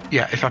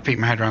 Yeah, if I peek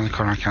my head around the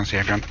corner, I can see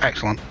everyone.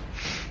 Excellent.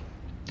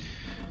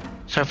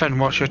 So then,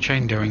 what's your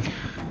chain doing?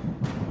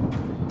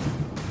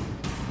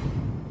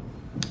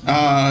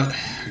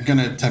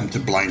 Gonna attempt to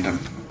blind him.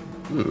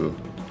 Ooh.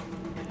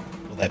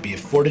 Will that be a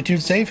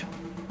fortitude save?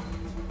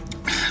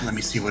 Let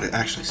me see what it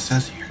actually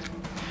says here.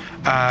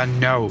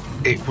 No,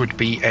 it would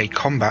be a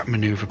combat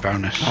maneuver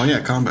bonus. Oh yeah,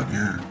 combat.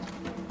 Yeah.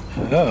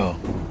 Oh.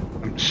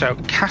 So,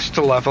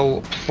 caster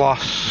level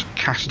plus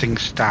casting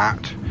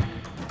stat.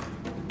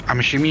 I'm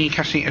assuming you're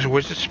casting it as a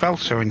wizard spell,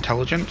 so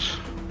intelligence?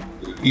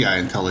 Yeah,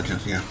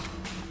 intelligence. Yeah.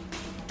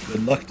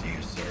 Good luck to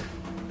you,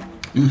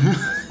 sir.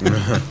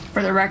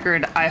 For the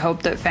record, I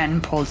hope that Fen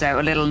pulls out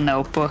a little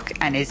notebook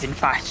and is in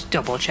fact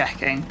double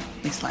checking.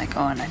 He's like,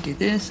 oh, and I do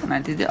this, and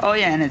I do that. Oh,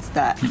 yeah, and it's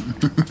that.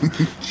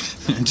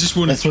 Just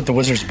want That's what the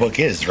wizard's book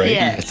is, right?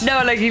 Yeah. It's-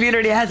 No, like he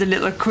literally has a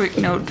little quick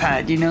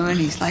notepad, you know, and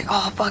he's like,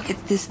 oh, fuck,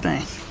 it's this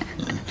thing.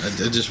 I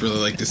just really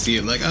like to see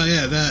it, like, oh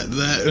yeah,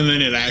 that, and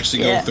then it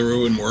actually Yeah. go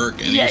through and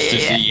work, and Yeah, it's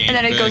just a yank And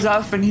then it goes back.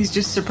 off, and he's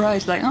just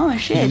surprised, like, oh,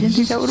 shit, I didn't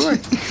think that would work.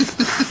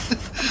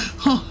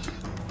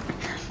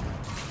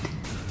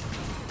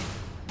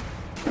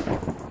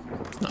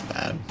 It's not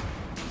bad.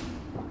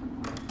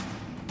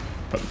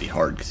 Probably be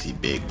hard because he's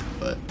big,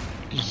 but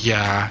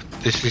Yeah,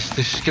 this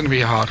is going to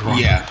be a hard one.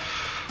 Yeah.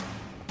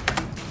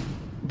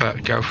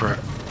 But go for it.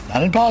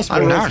 Not impossible.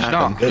 high rolls no, it's happen.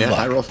 not. Good Yeah, luck.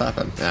 high rolls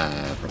happen.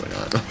 Probably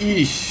not.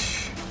 Eesh.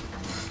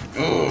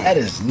 That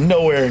is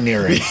nowhere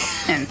near it.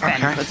 And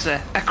Fen Okay. puts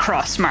a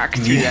cross mark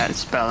through that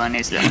spell on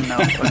his little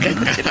notebook and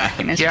puts it back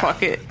in his Yeah.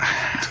 pocket.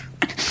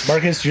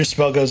 Marcus, your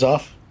spell goes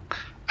off.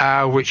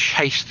 Which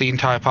hastes the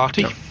entire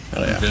party.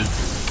 Oh yeah. Okay.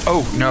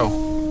 Oh,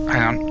 no.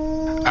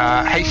 Hang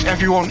on. Haste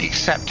everyone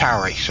except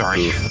Tauri,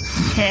 sorry.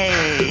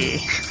 Hey,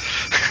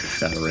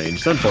 It's out of range.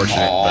 It's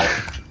unfortunate,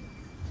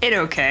 it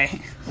okay.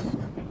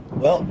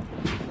 Well,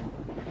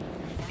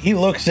 he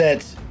looks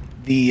at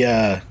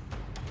the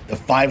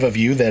five of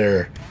you that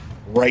are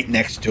right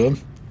next to him.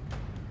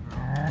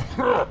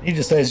 He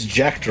decides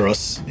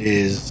Jackdros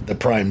is the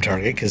prime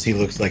target because he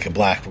looks like a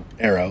black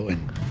arrow,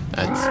 and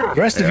but that's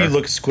the rest of fair. you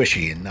look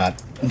squishy and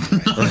not.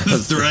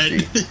 Threat.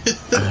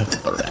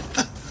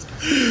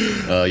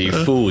 You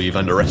fool! You've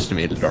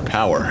underestimated our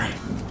power.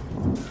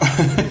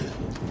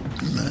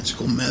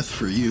 Magical meth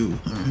for you,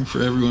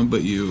 for everyone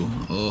but you.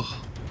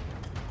 Oh,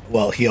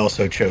 Well, he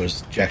also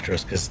chose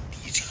Jackdros because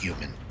he's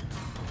human.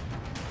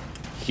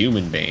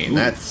 Human Bane.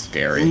 That's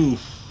scary.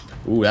 oof,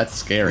 Ooh, that's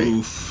scary.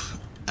 oof,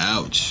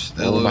 ouch.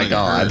 That Oh looked my like it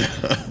god.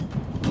 hurt.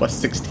 Plus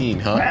 16,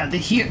 huh? Wow, the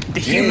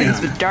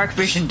humans with dark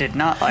vision did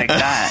not like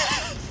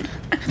that.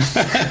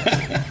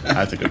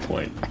 That's a good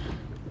point.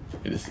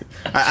 It is.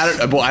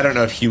 I don't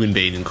know if Human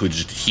Bane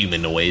includes just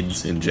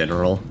humanoids in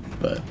general,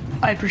 but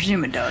I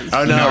presume it does.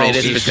 oh no, No, it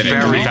is it's specific.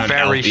 very, we found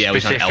very elf, yeah, we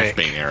found specific. elf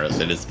Bane arrows.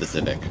 It is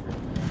specific.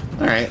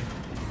 All right.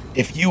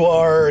 If you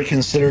are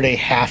considered a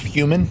half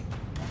human,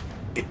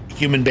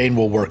 Human Bane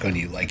will work on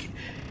you. Like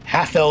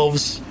half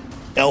elves,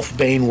 Elf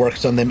Bane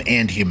works on them,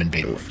 and Human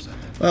Bane works on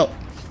them.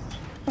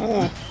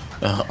 Well,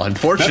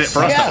 unfortunate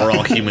for us that we're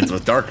all humans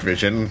with dark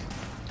vision.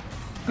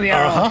 We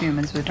are all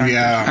humans with dark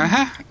vision. Yeah.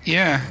 Uh-huh,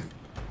 yeah.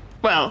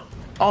 Well,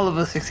 all of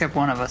us except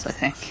one of us, I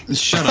think.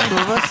 Shut Two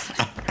up. of us?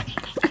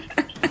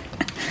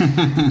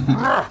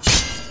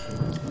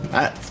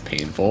 That's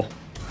painful.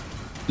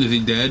 Is he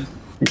dead?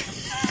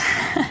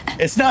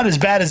 It's not as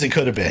bad as it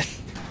could have been.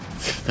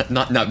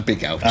 Not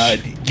big ouch.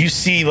 You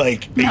see,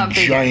 like a Not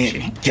big, giant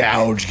actually.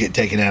 gouge get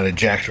taken out of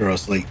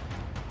Jackdros. Like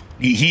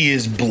he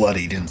is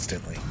bloodied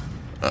instantly.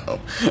 Uh-oh.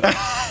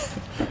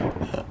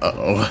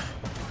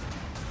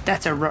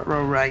 That's a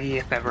rut-row raggy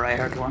if ever I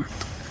heard one.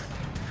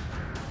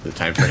 The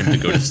time for him to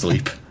go to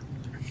sleep.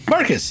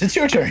 Marcus, it's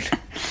your turn.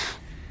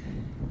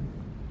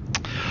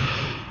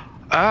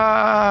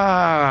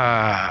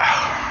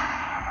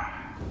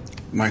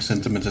 My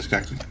sentiment is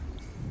exactly.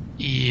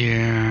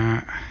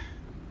 Yeah.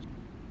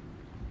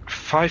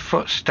 5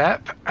 foot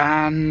step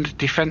and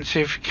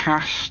defensive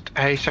cast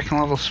a second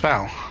level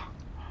spell.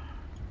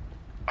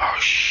 Oh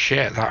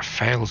shit, that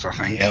fails, I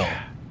think. Hell.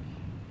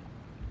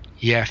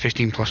 Yeah,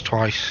 15 plus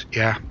twice,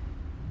 yeah.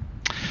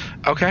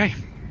 Okay.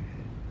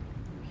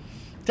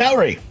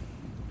 Dowry.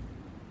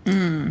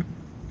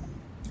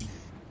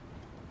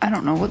 I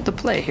don't know what the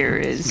play here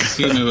is. If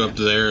you move up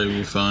to there, it'll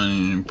be fine,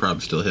 and you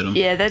probably still hit him.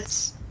 Yeah,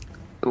 that's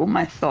what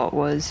my thought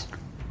was.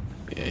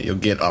 Yeah, you'll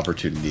get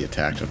opportunity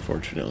attacked,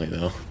 unfortunately,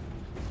 though.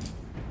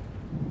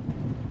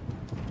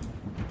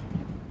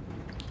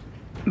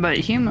 But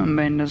Human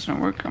Bane doesn't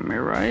work on me,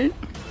 right?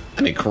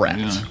 I mean, correct.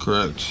 Yeah,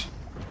 correct.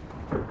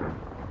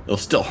 It'll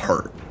still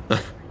hurt.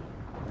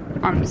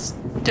 I'm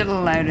still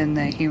allowed in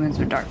the Humans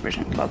with Dark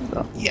Vision Club,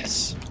 though.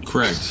 Yes.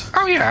 Correct.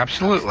 Oh yeah,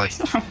 absolutely.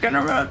 I'm gonna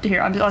run up to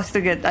here. I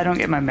don't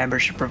get my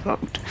membership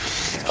revoked,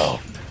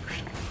 Oh.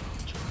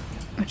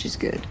 which is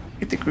good.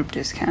 Get the group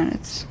discount.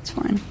 It's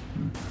fine.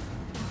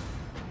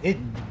 It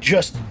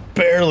just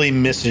barely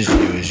misses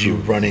you as you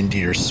run into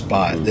your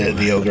spot,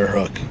 the ogre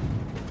hook.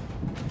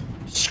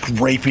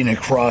 Scraping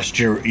across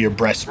your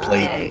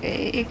breastplate.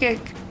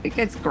 It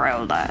gets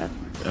growled at.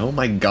 Oh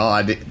my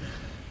god.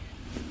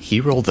 He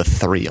rolled a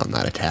 3 on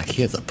that attack.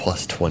 He has a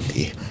plus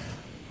 20.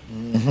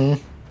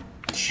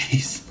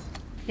 Jeez.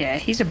 Yeah,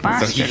 he's a So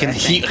bastard. he I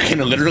think. can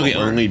literally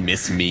only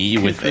miss me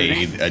with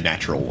a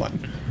natural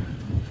 1.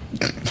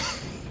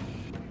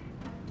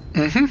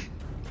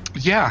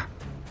 Yeah.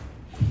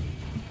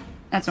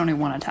 That's only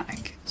one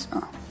attack.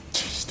 So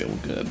still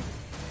good.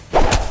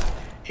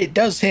 It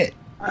does hit.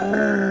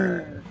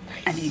 And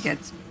he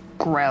gets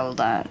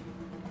growled at.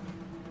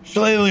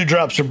 Shillelagh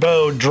drops her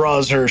bow,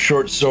 draws her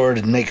short sword,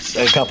 and makes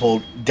a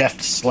couple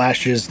deft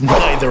slashes,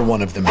 neither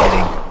one of them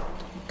hitting.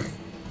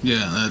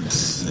 Yeah,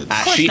 that's...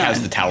 She not.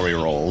 has the towery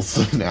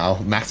rolls now.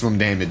 Maximum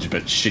damage,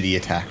 but shitty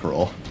attack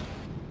roll.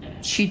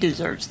 She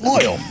deserves them.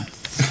 Loyal.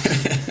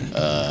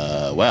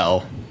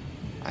 Well,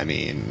 I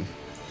mean,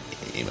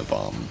 aim a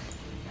bomb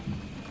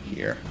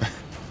here.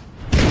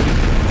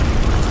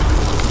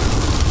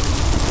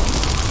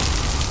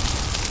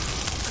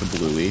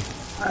 Kablooey.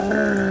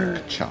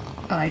 Cha.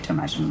 I like to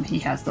imagine he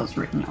has those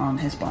written on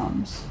his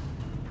bombs.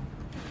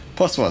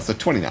 Plus one, so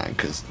 29,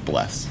 because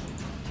bless.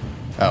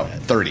 Oh,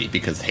 30,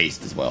 because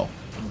haste as well.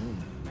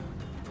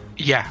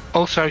 Yeah.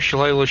 Also,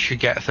 Shillelagh should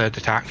get a third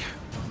attack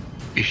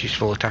if she's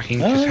full attacking,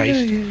 because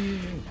haste.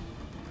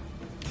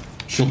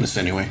 She'll miss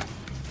anyway.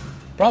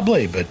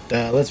 Probably, but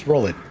let's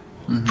roll it.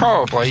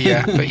 Probably,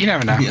 yeah, but you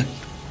never know. Yeah.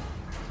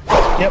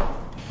 Yep.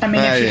 I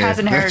mean, if she yeah. has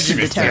She inherited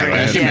the missed anyway.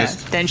 terror, She yeah,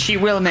 missed. then she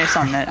will miss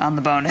on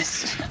the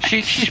bonus.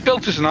 She's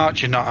built as an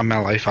archer, not a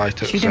melee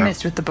fighter. She'd so. have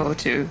missed with the bow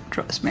too,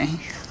 trust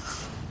me.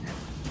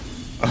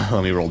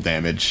 Let me roll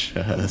damage,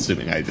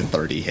 assuming I did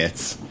 30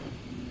 hits.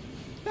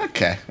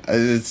 Okay.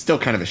 It's still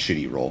kind of a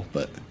shitty roll,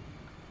 but...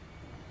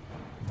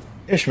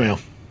 Ishmael.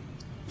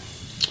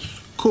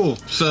 Cool.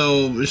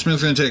 So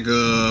Ishmael's gonna take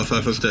a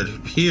 5-foot step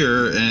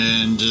here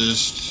and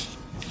just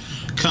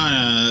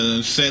kind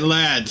of say,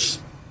 "Lads,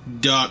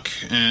 duck,"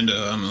 and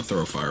I'm gonna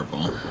throw a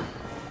fireball.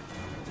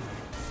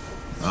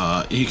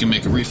 He can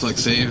make a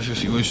reflex save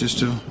if he wishes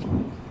to.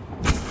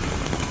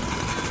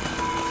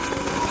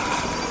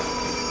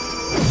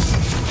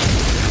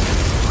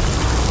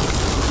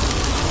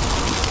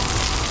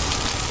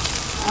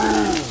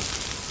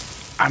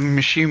 I'm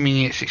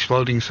assuming it's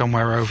exploding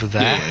somewhere over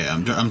there. Yeah.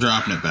 I'm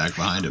dropping it back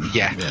behind him.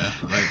 Yeah.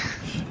 Like,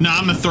 no,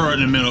 I'm gonna throw it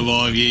in the middle of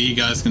all of you. You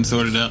guys can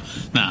sort it out.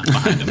 Nah,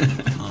 behind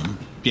him.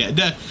 Yeah,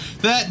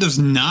 that does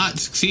not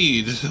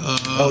succeed. It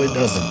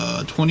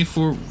doesn't.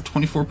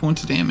 24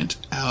 points of damage.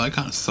 Ow, that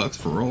kind of sucks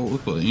for rolls,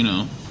 but you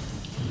know.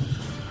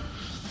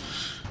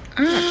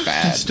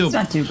 Bad. It's still It's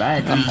not too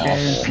bad.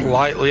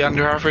 Slightly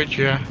under average,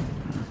 yeah.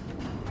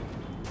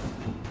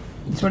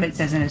 That's what it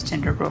says in his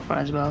Tinder profile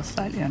as well,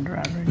 slightly under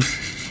average.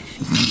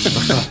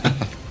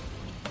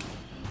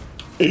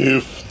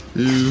 Oof.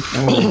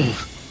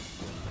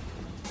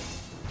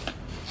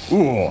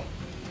 Ooh.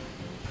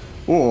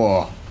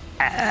 Ooh.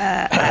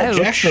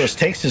 Jackros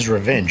takes his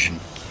revenge and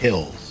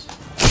kills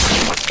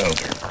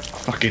Ogre.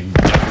 Fucking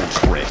double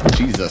crit.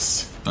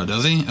 Jesus. Oh,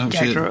 does he? Oh,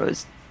 Jack shit.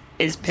 Rose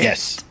is pissed.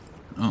 Yes.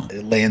 Oh.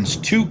 It lands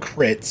 2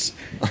 crits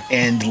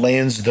and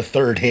lands the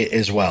third hit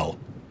as well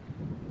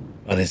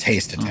on his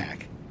haste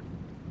attack.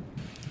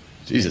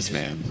 Jesus,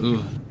 man.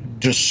 Ooh.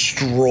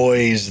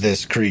 Destroys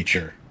this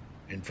creature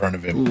in front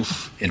of him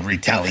Oof. in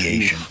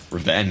retaliation.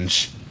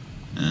 Revenge.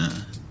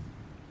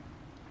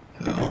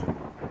 So.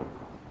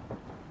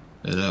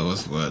 Yeah, that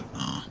was what?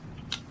 Oh.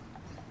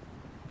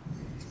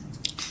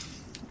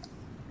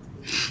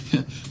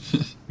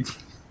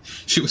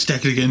 She was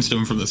stacked against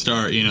him from the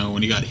start, you know,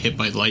 when he got hit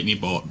by lightning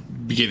bolt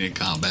beginning of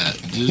combat.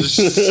 Just,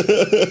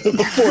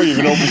 Before he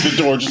even opens the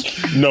door,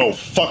 just, no,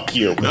 fuck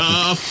you.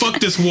 fuck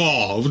this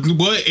wall.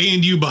 What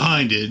aimed you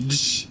behind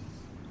it?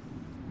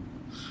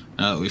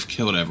 We've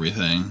killed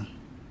everything.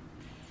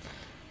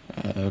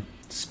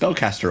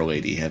 Spellcaster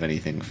lady have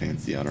anything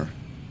fancy on her?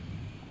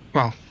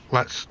 Well,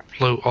 let's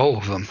loot all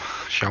of them,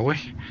 shall we?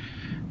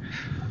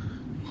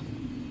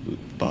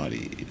 Loot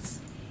bodies.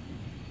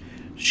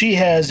 She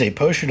has a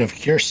potion of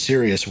cure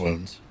serious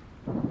wounds,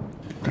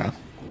 Okay.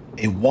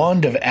 a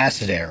wand of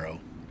acid arrow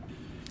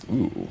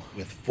Ooh.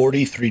 with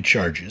 43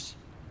 charges,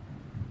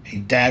 a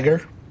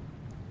dagger,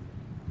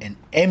 an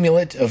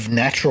amulet of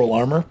natural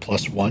armor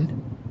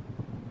 +1,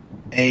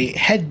 a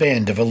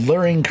headband of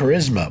alluring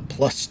charisma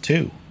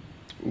 +2.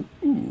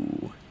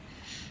 Ooh.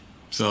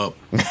 So,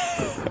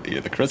 Yeah,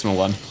 the charisma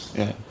one.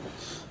 Yeah.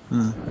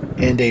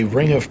 And a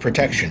ring of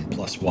protection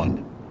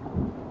 +1.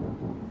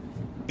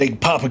 Big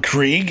Papa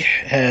Krieg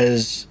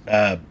has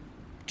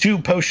 2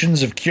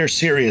 potions of cure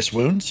serious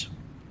wounds,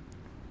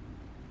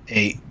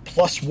 a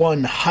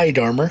 +1 hide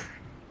armor,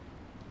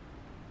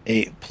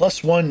 a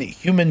 +1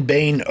 human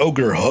bane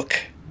ogre hook,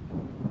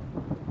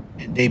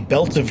 and a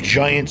belt of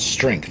giant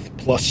strength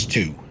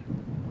 +2.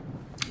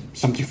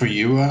 Something for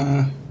you,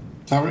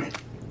 Towery?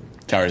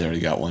 Tower's already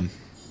got one.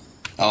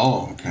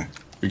 Oh, okay.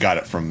 We got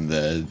it from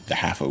the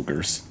half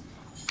ogres.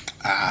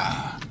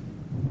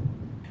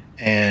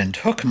 And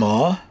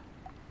Hookmaw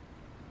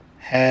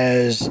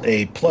has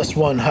a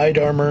 +1 hide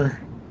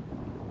armor,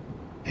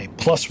 a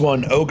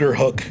 +1 ogre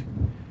hook,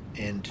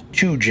 and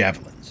 2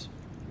 javelins.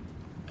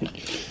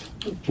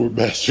 Poor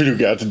bastard who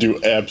got to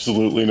do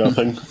absolutely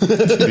nothing.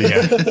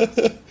 Yeah.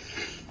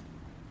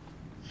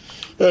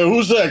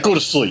 Who's that? Go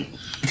to sleep.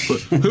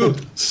 who?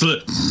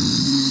 Slip.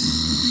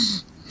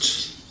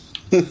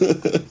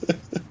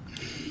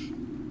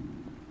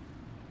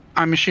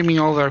 I'm assuming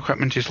all their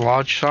equipment is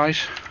large size.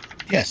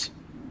 Yes.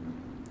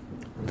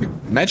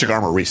 Magic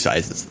armor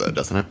resizes, though,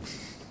 doesn't it?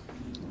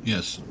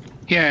 Yes.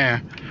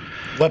 Yeah.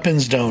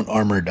 Weapons don't,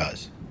 armor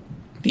does.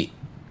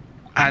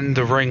 And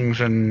the rings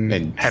and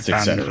And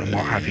headbands et cetera, and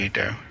what have yeah. you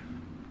do.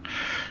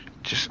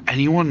 Does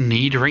anyone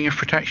need a ring of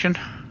protection?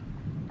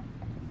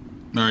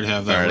 I already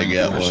have I that already ring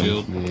got for one.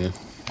 shield. Yeah.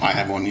 I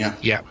have one, yeah.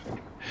 Yep.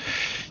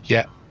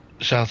 Yep.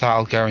 So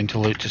that'll go into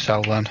loot to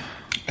sell then.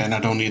 And I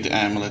don't need the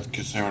amulet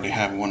because I already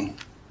have one.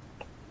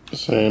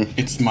 Same.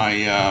 It's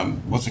my,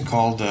 what's it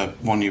called? The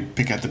one you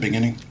pick at the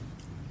beginning?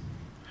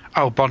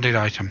 Oh, bonded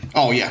item.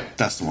 Oh, yeah,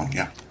 that's the one,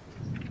 yeah.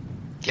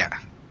 Yeah.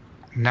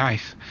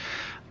 Nice.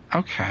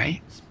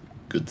 Okay.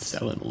 Good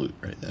selling loot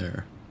right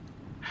there.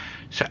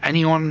 So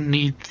anyone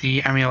need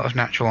the Amulet of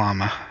Natural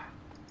Armor?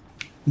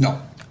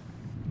 No.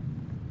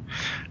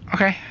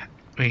 Okay.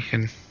 We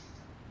can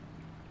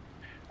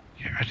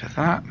get rid of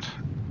that.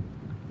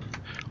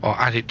 Or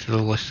add it to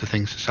the list of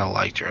things to sell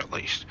later at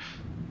least.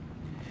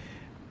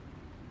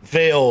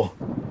 Vale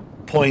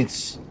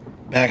points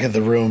back at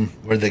the room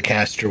where the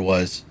caster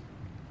was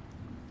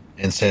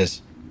and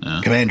says,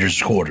 Commander's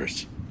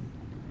quarters.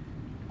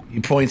 He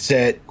points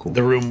at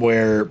the room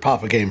where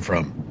Papa came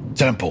from,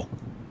 Temple.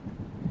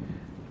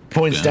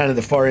 Points down at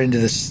the far end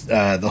of this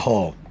the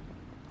hall,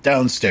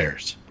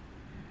 downstairs.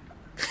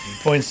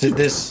 He points at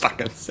this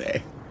Fucking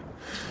say.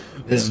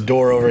 this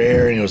door over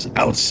here, and he goes,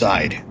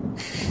 outside.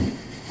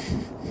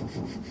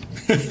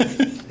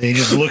 And he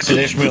just looks at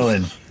Ishmael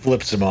and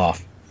flips him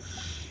off.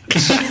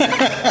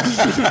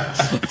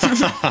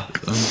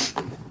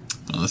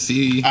 Let's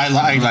see.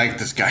 I like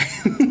this guy.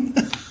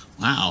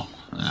 Wow.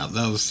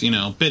 That was,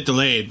 a bit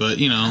delayed, but,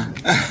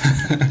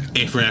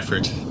 A for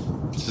effort.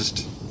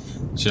 Just,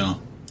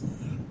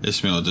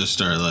 Ishmael just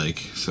started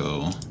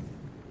so.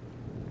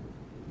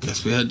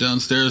 Guess we head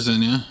downstairs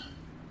then, yeah?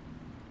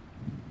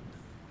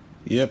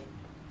 Yep.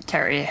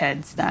 Terry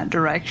heads that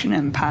direction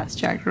and pats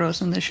Jack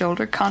Rose on the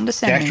shoulder Jack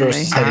condescendingly. Rose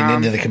is heading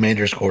into the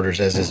commander's quarters,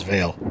 as is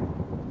Vale.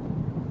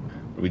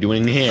 What are we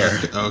doing here?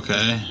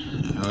 Okay.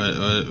 What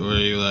are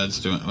you lads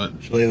doing? What?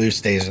 Shalelu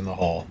stays in the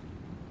hall.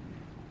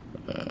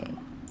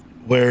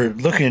 We're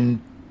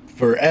looking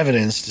for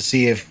evidence to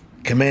see if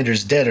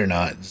Commander's dead or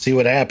not. See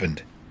what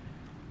happened.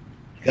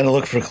 Gotta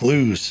look for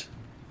clues.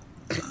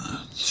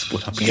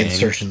 Split up Begin gang.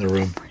 searching the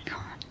room.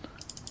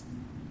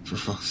 For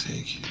fuck's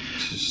sake.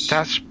 Just,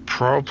 That's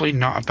probably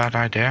not a bad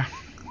idea.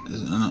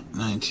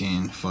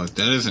 19. Fuck,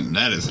 that isn't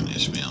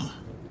Ishmael.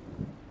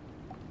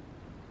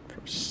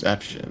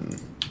 Perception.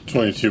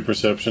 22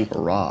 perception.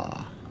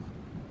 Hurrah.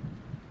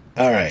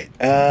 Alright,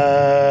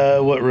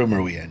 what room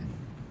are we in?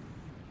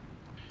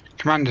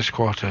 Commander's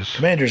quarters.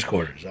 Commander's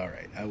quarters.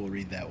 Alright, I will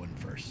read that one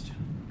first.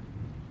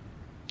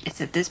 It's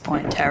at this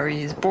point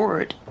Terry is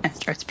bored and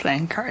starts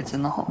playing cards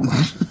in the hall.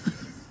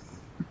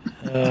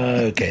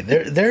 Okay,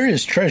 there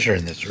is treasure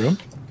in this room.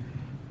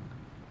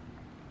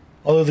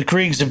 Although the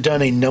Kriegs have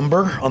done a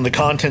number on the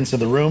contents of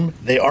the room,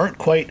 they aren't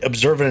quite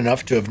observant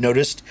enough to have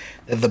noticed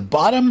that the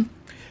bottom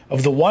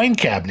of the wine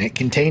cabinet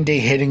contained a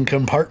hidden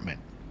compartment.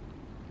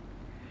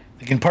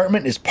 The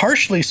compartment is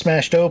partially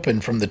smashed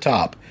open from the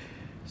top,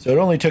 so it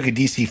only took a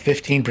DC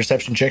 15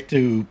 perception check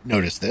to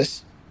notice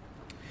this.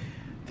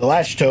 The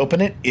latch to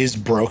open it is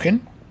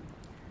broken,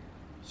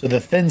 so the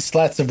thin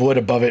slats of wood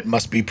above it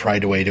must be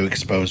pried away to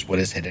expose what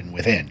is hidden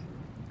within.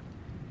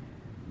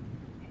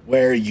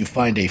 Where you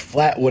find a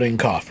flat wooden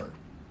coffer,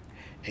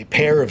 a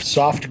pair of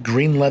soft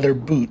green leather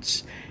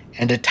boots,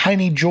 and a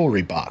tiny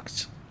jewelry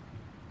box.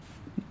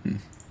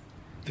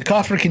 The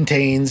coffer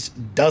contains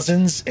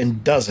dozens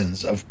and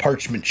dozens of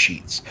parchment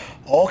sheets,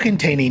 all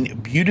containing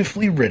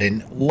beautifully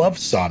written love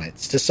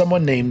sonnets to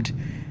someone named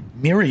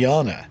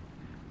Miriana,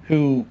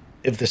 who,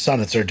 if the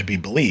sonnets are to be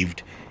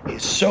believed,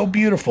 is so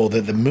beautiful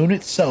that the moon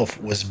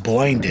itself was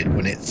blinded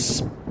when it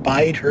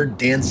spied her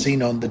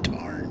dancing on the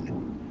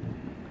tarn,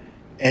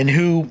 and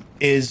who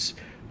is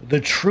the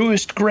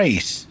truest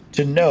grace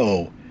to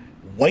know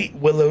White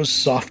Willow's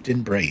soft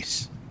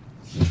embrace.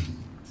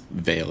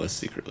 Vale is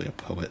secretly a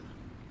poet.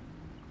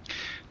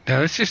 Now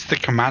this is the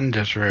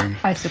commander's room.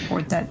 I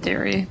support that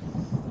theory.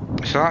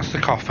 So that's the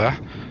coffer.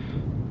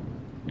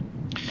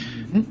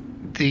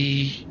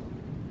 The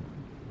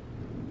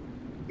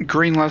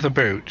green leather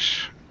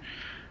boots.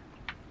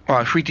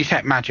 Well, if we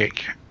detect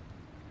magic,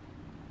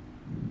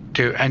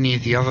 do any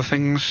of the other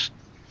things,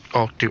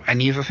 or do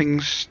any of the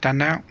things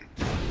stand out?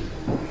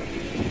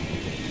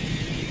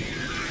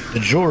 The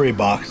jewelry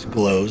box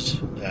glows.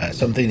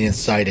 Something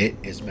inside it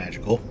is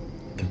magical.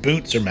 The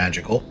boots are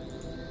magical.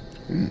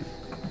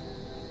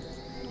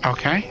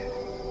 Okay.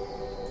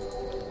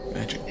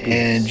 Magic.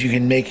 And you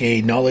can make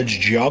a knowledge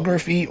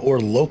geography or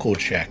local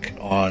check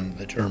on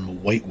the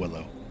term White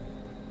Willow.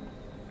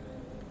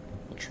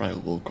 I'll try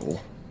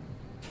local.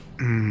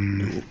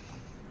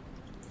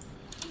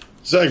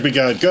 Zagby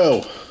guide,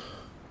 go.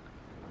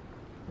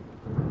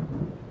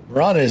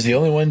 Rana is the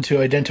only one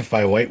to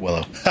identify White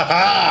Willow.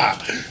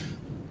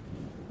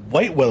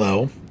 White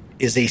Willow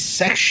is a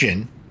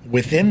section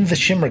within the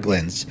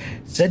Shimmerglens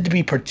said to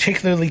be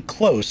particularly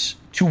close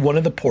to one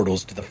of the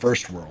portals to the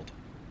First World.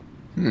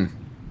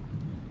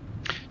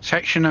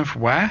 Section of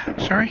where?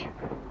 Sorry?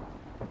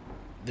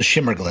 The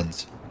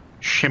Shimmerglens.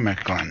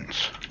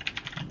 Shimmerglens.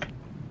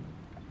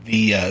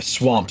 The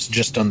swamps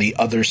just on the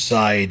other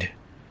side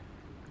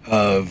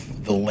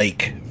of the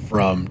lake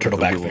from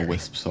Turtleback Will Ferry.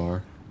 wisps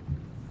are.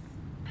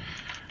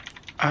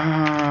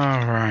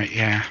 Right,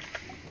 yeah.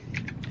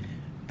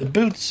 The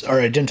boots are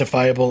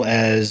identifiable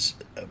as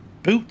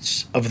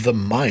boots of the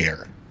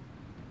mire.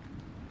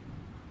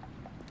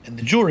 And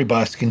the jewelry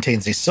box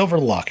contains a silver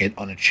locket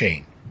on a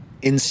chain.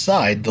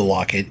 Inside the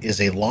locket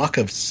is a lock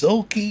of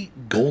silky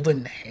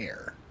golden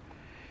hair.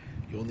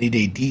 You'll need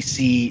a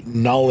DC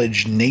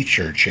Knowledge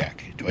Nature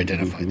check to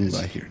identify this.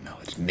 I hear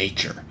knowledge.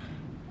 Nature.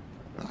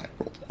 I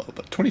rolled low,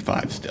 but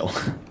 25 still.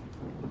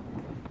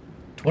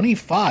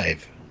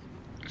 25.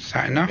 Is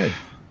that enough? Good.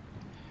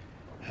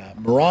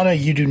 Marana,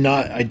 you do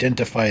not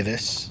identify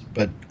this,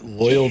 but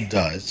Loyal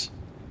does.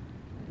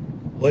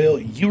 Loyal,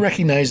 you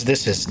recognize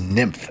this as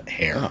nymph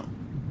hair. Oh.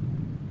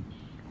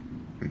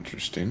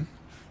 Interesting.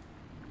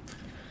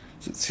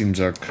 So it seems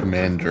our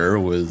commander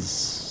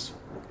was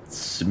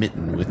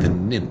smitten with a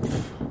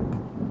nymph.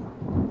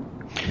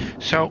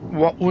 So,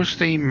 what was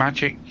the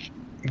magic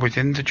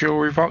within the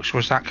jewelry box?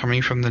 Was that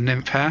coming from the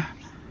nymph hair?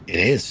 It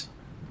is.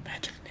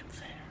 Magic nymph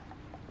hair.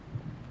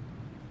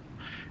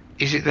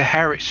 Is it the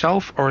hair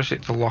itself, or is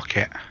it the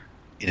locket?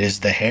 It is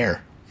the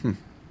hair.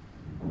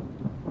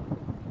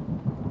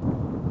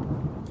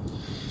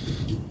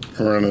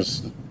 Running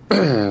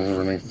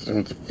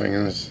through the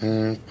fingers.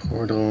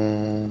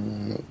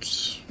 Portal.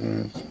 Oops.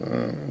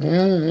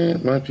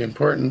 It might be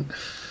important.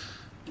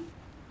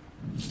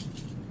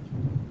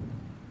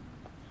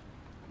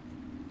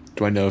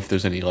 Do I know if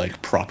there's any,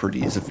 like,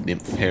 properties of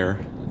nymph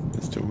hair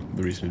as to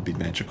the reason it'd be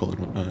magical and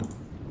whatnot?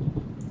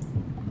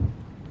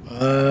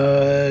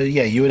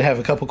 Yeah, you would have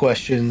a couple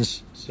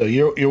questions. So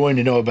you're wanting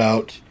to know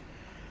about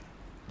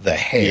the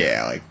hair.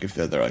 Yeah, like, if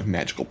there are, like,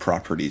 magical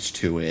properties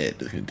to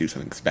it, it's gonna do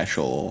something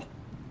special.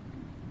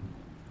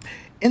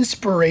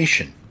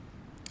 Inspiration.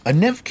 A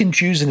nymph can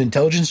choose an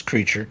intelligence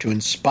creature to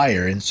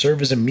inspire and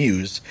serve as a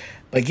muse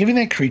by giving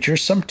that creature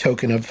some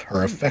token of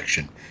her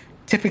affection,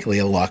 typically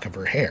a lock of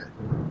her hair.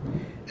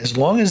 As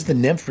long as the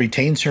nymph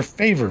retains her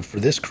favor for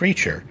this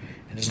creature,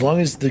 and as long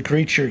as the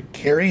creature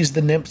carries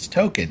the nymph's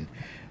token,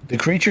 the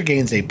creature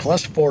gains a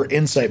 +4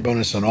 insight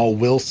bonus on all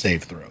will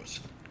save throws,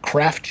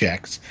 craft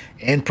checks,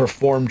 and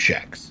perform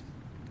checks.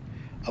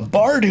 A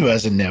bard who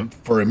has a nymph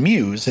for a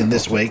muse in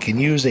this way can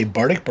use a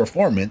bardic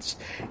performance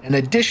an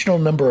additional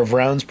number of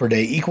rounds per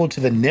day equal to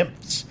the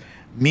nymph's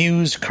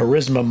muse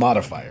charisma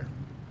modifier.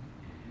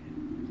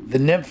 The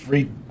nymph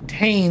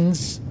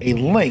retains a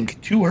link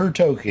to her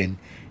token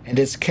and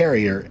its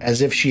carrier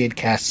as if she had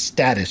cast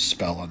status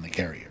spell on the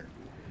carrier.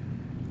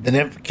 The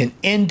nymph can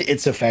end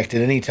its effect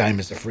at any time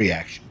as a free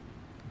action.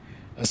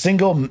 A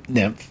single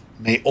nymph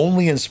may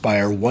only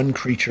inspire one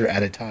creature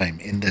at a time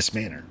in this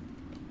manner.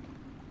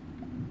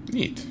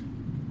 Neat.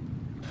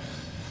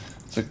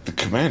 It's like the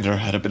commander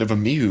had a bit of a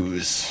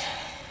muse.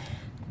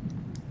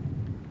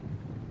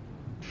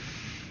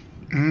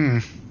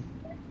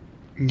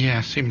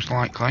 Yeah, seems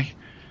likely.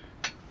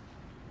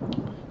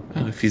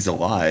 Well, if he's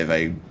alive,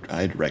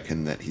 I'd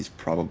reckon that he's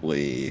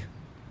probably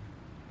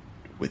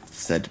with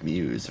said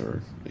muse,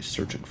 or at least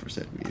searching for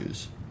said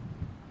muse.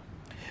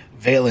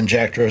 Vale and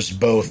Jackdros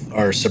both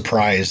are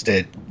surprised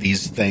at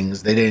these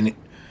things. They didn't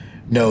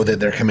know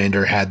that their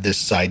commander had this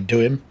side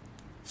to him,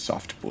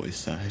 Soft boy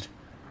side.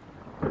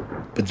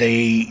 but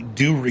they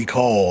do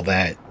recall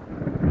that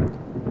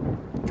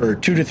for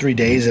 2 to 3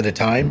 days at a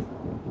time,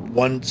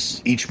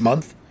 once each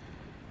month,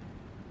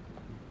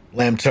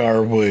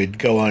 Lamtar would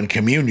go on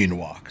communion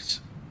walks.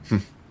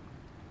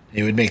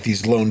 He would make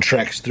these lone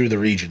treks through the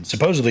region,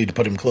 supposedly to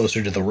put him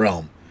closer to the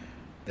realm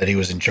that he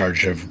was in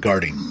charge of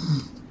guarding.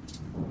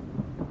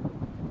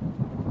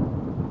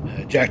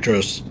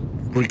 Jackdros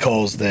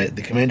recalls that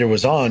the commander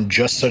was on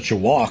just such a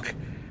walk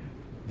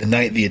the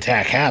night the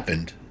attack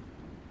happened.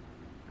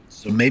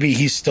 So maybe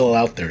he's still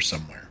out there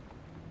somewhere.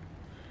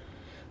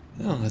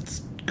 Oh,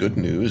 that's good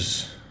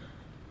news.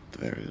 At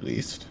the very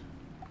least.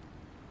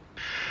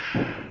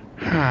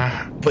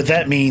 But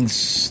that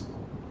means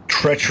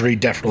treachery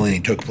definitely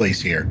took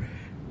place here.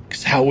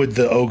 Because how would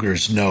the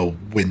ogres know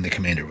when the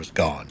commander was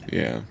gone?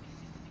 Yeah.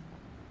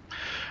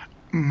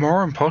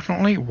 More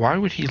importantly, why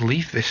would he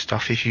leave this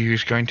stuff if he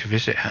was going to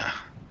visit her?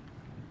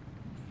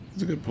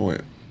 That's a good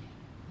point.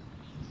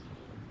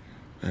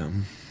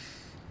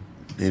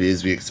 Maybe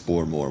as we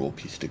explore more, we'll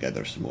piece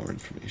together some more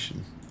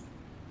information.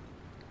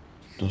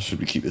 So should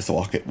we keep this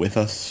locket with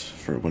us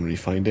for when we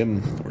find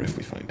him, or if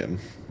we find him?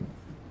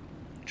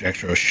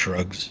 Jackdros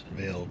shrugs.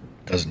 Vale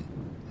doesn't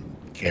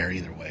care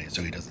either way,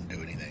 so he doesn't do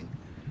anything.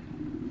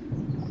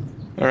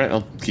 Alright,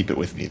 I'll keep it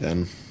with me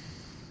then.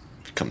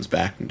 If he comes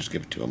back, and just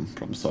give it to him.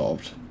 Problem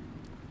solved.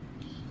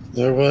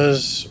 There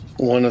was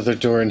one other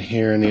door in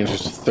here. In the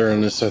interest of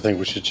thoroughness, I think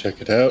we should check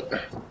it out.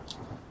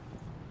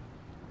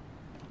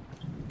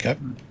 Okay.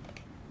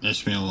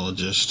 Ishmael will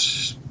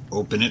just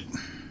open it.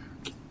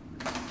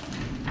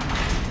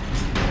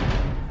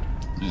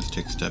 Just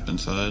take a step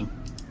inside.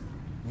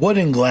 Wood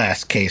and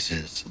glass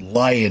cases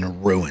lie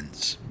in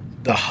ruins.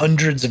 The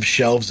hundreds of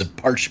shelves of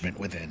parchment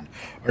within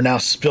are now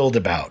spilled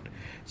about,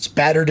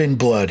 spattered in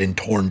blood and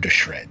torn to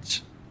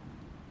shreds.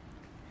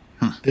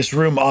 This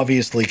room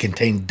obviously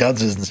contained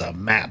dozens of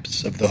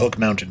maps of the Hook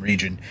Mountain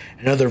region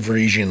and other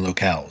Varisian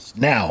locales.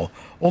 Now,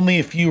 only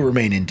a few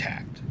remain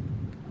intact.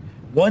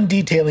 One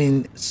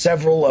detailing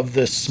several of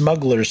the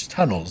smugglers'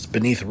 tunnels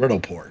beneath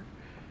Riddleport,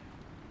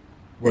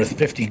 worth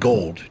 50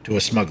 gold to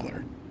a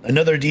smuggler.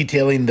 Another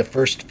detailing the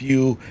first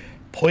few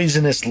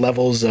poisonous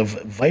levels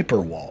of Viper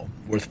Wall,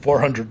 worth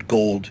 400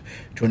 gold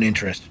to an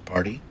interested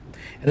party.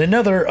 And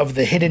another of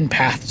the hidden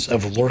paths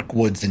of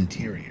Lurkwood's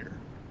interior,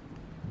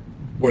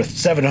 worth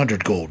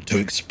 700 gold to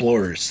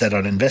explorers set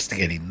on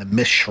investigating the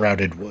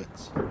mist-shrouded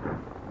woods.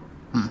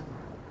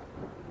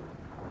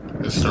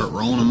 Just start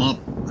rolling them up.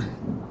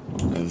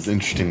 As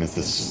interesting as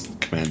this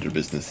commander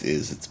business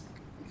is, it's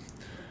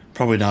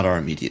probably not our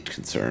immediate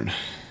concern.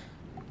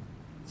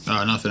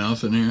 Nothing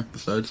else in here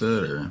besides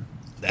that, or?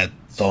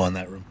 That's all in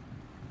that room.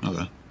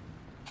 Okay.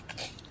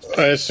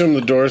 I assume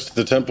the doors to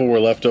the temple were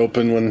left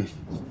open when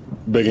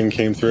Biggin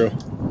came through.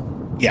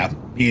 Yeah,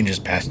 you can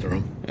just pass the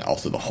room. And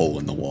also the hole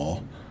in the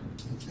wall.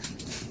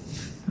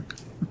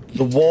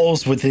 The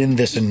walls within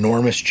this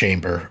enormous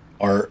chamber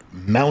are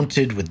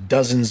mounted with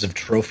dozens of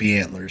trophy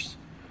antlers.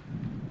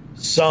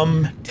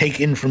 Some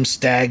taken from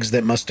stags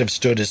that must have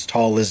stood as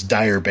tall as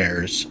dire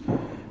bears.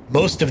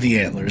 Most of the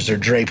antlers are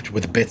draped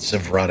with bits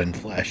of rotten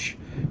flesh,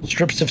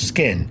 strips of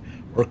skin,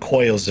 or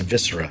coils of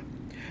viscera.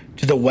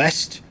 To the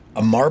west,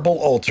 a marble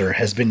altar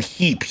has been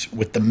heaped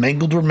with the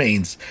mangled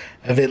remains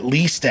of at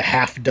least a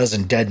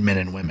half-dozen dead men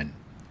and women.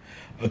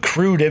 A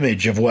crude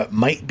image of what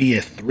might be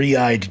a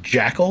three-eyed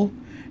jackal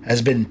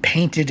has been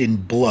painted in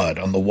blood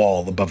on the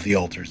wall above the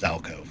altar's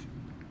alcove.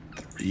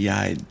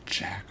 Three-eyed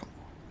jackal.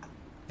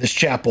 This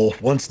chapel,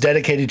 once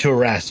dedicated to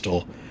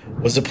Erastil,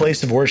 was a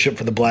place of worship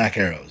for the Black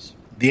Arrows,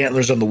 the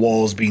antlers on the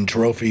walls being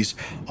trophies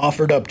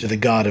offered up to the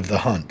god of the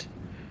hunt.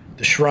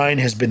 The shrine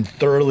has been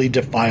thoroughly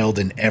defiled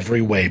in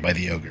every way by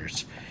the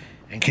ogres,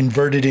 and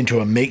converted into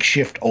a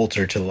makeshift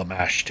altar to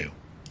Lamashtu.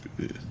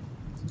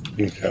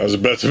 Okay, I was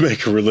about to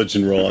make a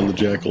religion roll on the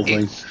jackal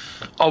thing. It's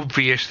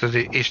obvious that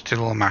it is to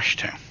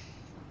Lamashtu.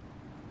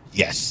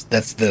 Yes,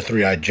 that's the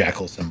three-eyed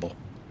jackal symbol.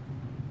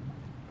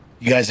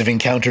 You guys have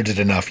encountered it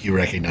enough, you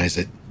recognize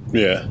it.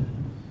 Yeah.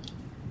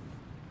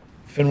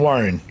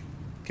 Finwarren,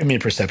 give me a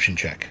perception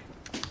check.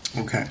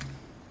 Okay.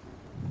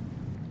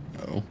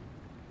 Oh.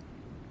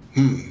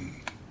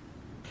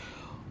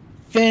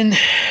 Finn,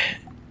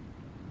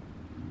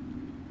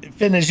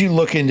 as you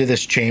look into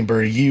this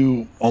chamber,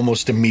 you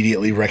almost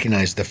immediately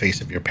recognize the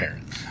face of your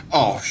parents.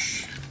 Oh,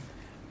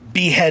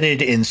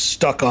 Beheaded and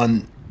stuck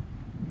on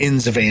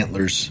ends of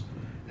antlers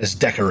as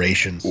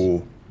decorations.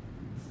 Ooh.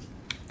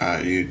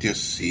 You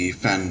just see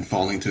Fen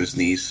falling to his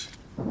knees.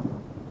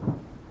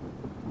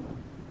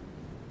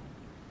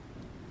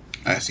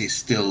 As he's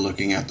still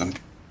looking at them.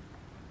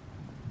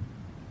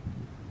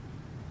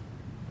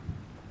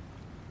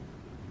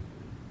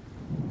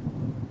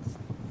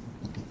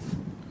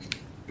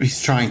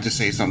 He's trying to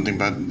say something,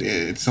 but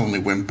it's only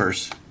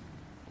whimpers.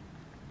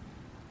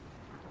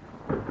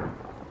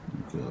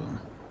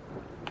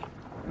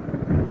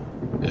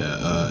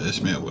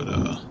 Ishmael would,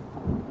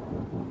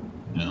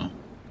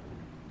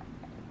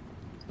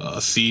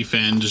 see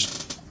Fen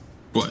just,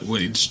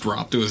 he just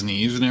dropped to his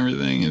knees and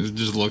everything? It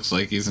just looks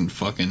like he's in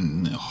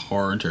fucking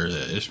horror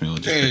that Ishmael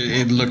would just...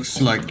 It looks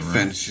like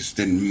Fen's just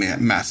in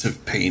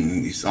massive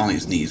pain. He's on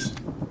his knees.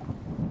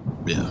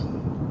 Yeah.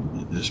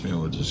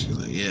 Ishmael would just be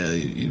like, yeah,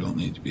 you don't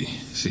need to be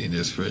seeing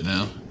this right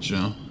now,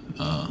 Joe.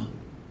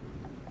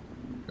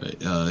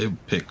 He'll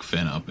pick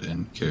Fen up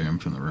and carry him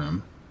from the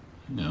room,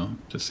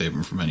 to save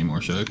him from any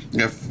more shock.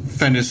 Yeah,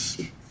 Fen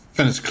is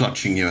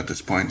clutching you at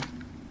this point.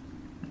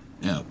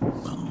 Yeah,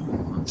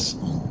 well, that's...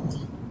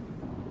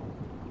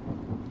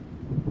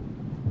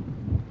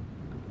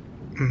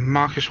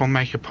 Marcus will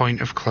make a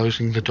point of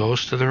closing the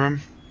doors to the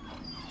room.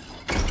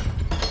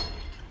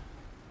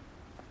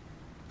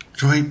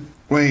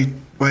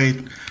 Wait.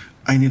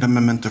 I need a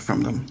memento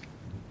from them.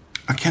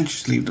 I can't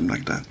just leave them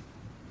like that.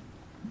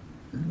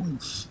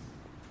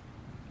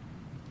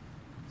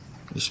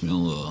 Ishmael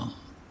will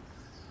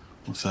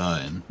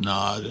sigh and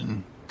nod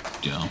and,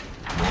 walk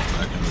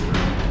back into the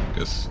room.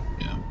 Guess,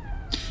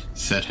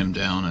 set him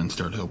down and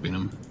start helping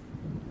him.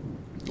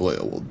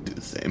 Loyal will do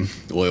the same.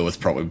 Loyal was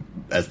probably,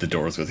 as the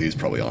doors go, he's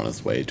probably on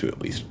his way to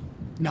at least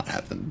not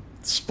have them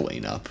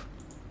spleen up.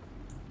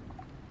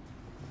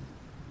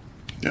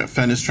 Yeah,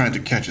 Fen is trying to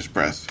catch his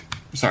breath.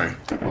 Sorry.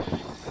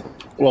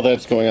 While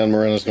that's going on,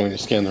 Morena's going to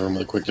scan the room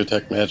with a quick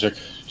detect magic,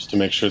 just to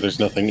make sure there's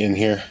nothing in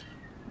here.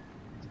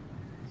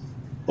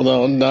 Well,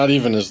 no, not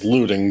even as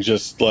looting,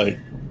 just, to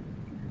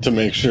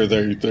make sure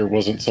there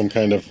wasn't some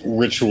kind of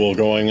ritual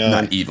going on.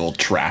 Not evil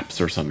traps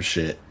or some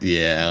shit.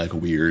 Yeah, like a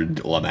weird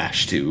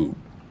Lamashtu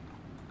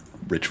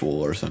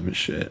ritual or some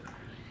shit.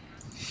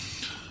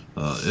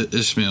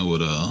 Ishmael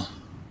would,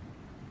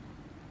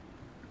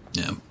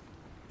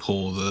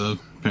 pull the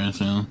parents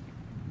down.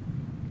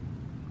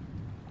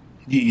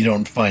 You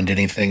don't find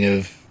anything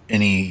of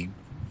any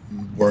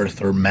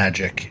worth or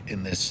magic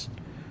in this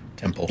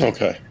temple.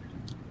 Okay.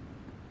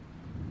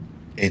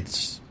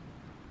 It's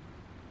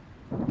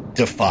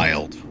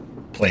defiled,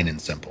 plain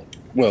and simple.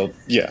 Well,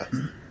 yeah.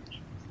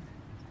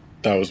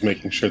 I was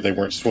making sure they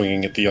weren't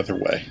swinging it the other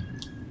way.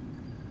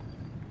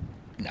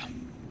 No.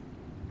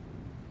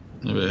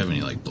 Anybody have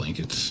any, like,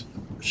 blankets,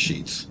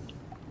 sheets?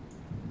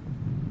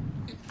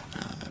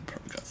 I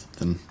probably got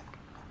something.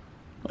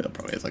 Well,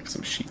 probably has like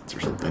some sheets or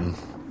something.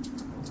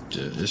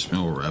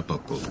 Ishmael will wrap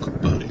up both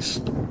bodies.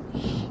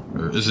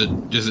 Or is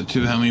it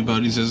two? How many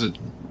bodies is it?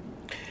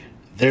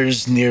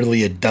 There's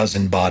nearly a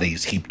dozen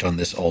bodies heaped on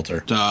this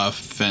altar.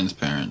 Fenn's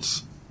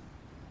parents.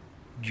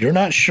 You're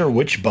not sure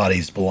which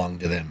bodies belong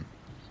to them.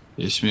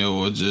 Ishmael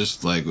will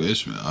just, like,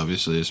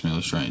 obviously Ishmael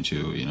is trying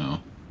to,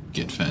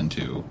 get Fenn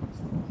to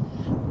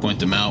point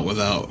them out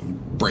without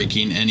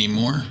breaking any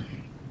more.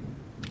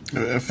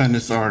 Fenn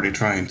is already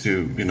trying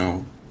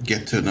to,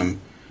 get to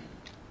them.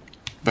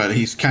 But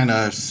he's kind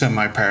of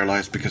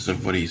semi-paralyzed because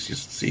of what he's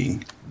just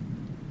seeing.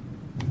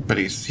 But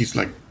he's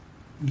like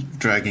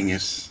dragging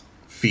his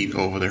feet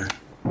over there.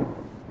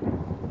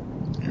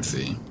 Let's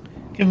see.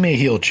 Give me a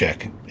heal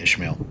check,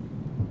 Ishmael.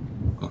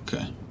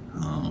 Okay.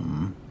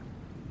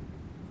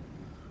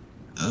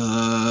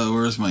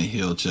 Where's my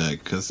heal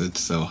check? Because it's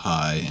so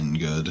high and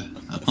good.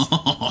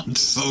 Oh,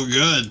 it's so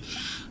good.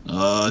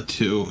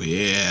 2,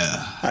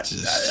 yeah.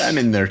 I'm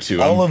in there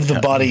too. All of the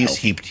bodies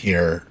heaped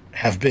here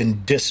have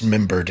been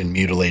dismembered and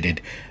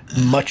mutilated.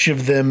 Much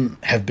of them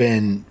have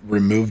been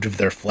removed of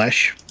their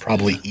flesh,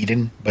 probably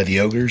eaten by the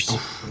ogres.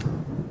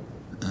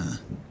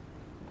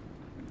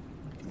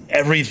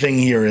 Everything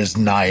here is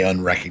nigh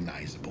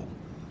unrecognizable.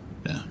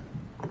 Yeah.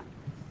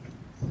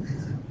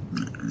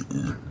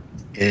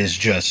 It is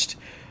just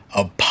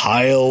a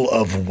pile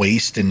of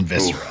waste and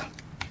viscera.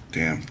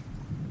 Damn.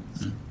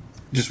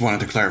 Just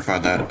wanted to clarify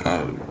that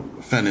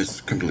Fenn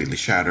is completely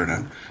shattered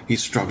and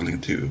he's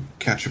struggling to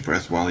catch a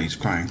breath while he's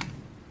crying.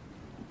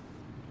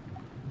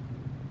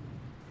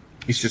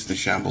 He's just in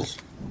shambles.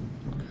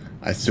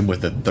 I assume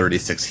with a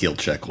 36 heal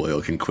check,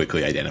 Loyal can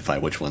quickly identify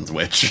which one's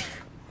which.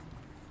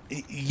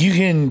 You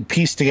can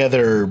piece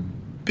together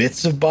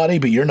bits of body,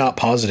 but you're not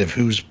positive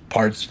whose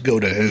parts go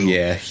to who.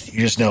 Yeah. You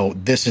just know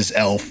this is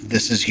elf,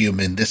 this is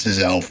human, this is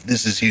elf,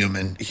 this is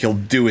human. He'll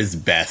do his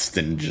best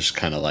and just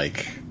kind of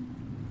like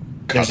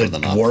There's cover a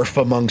them up.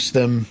 dwarf amongst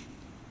them.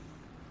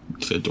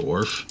 It's a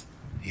dwarf.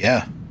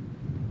 Yeah.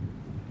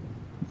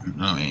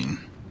 I mean,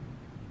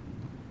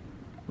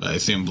 I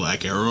assume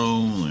Black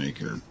Arrow,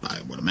 or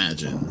I would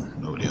imagine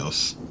nobody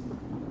else.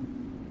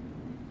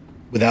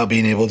 Without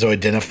being able to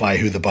identify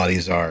who the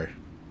bodies are,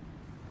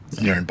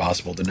 it's near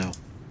impossible to know.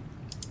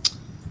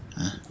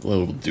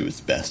 Loyal will do his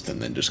best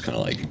and then just kind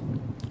of like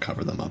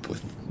cover them up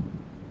with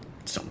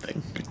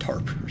something, a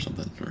tarp or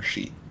something, or a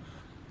sheet.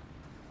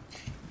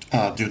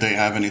 Do they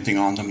have anything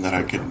on them that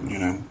I could,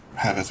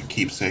 have as a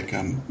keepsake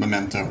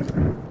memento?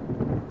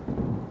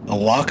 A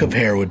lock of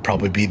hair would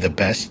probably be the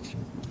best.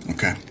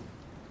 Okay.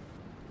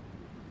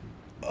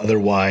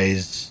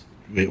 Otherwise,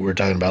 we're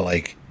talking about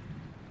like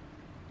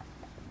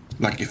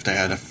Like if they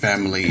had a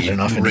family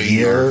enough in ring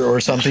here or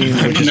something,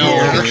 which is No.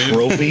 more of a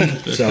trophy.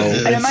 So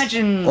I'd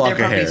imagine Lock they're of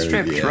probably hair,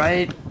 stripped, yeah.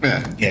 right?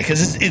 Yeah. yeah,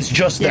 because it's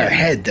just their Yeah.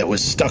 head that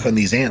was stuck on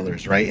these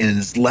antlers, right? And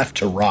it's left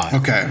to rot.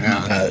 Okay,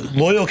 yeah.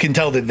 Loyal can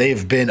tell that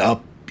they've been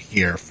up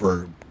here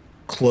for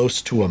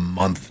close to a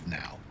month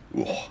now,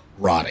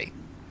 rotting.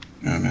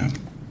 Yeah, man.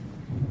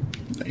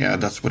 Yeah,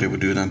 that's what it would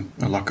do then.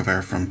 A lock of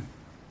hair from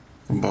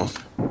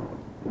both.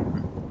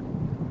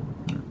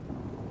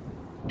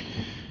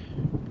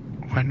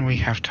 When we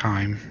have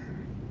time,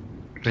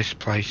 this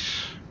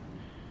place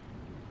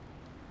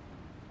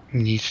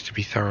needs to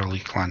be thoroughly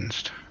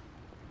cleansed.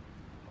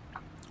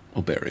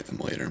 We'll bury them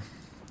later.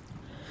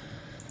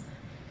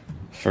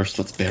 First,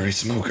 let's bury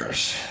some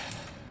ogres.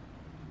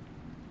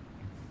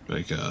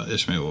 Like,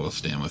 Ishmael will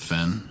stand with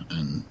Fenn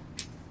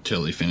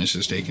until he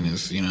finishes taking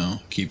his,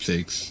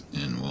 keepsakes,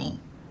 and will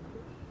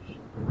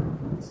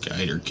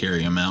guide or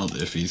carry him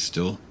out if he's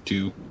still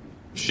too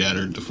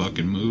shattered to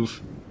fucking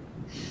move.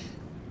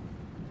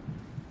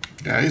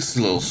 Yeah, it's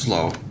a little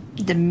slow.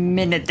 The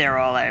minute they're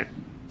all out,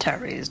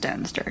 Terry is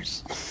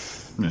downstairs.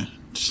 Yeah.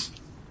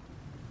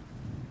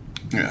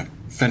 Yeah.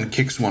 Fenn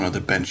kicks one of the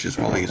benches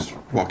while he's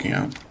walking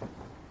out.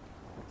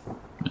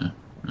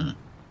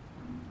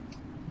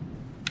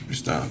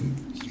 Just,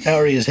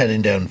 Tauri is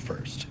heading down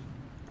first.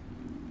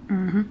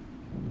 Mm-hmm.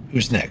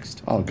 Who's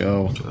next? I'll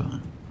go.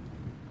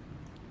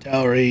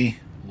 Tauri,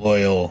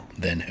 Loyal,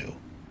 then who?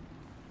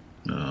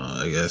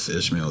 I guess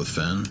Ishmael with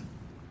Fenn.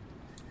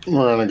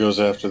 Marana goes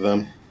after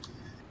them.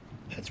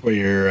 That's where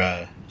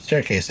your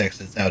staircase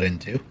exits out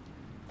into.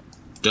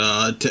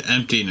 To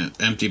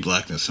empty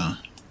blackness, huh?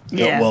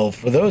 Yeah. Well,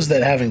 for those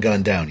that haven't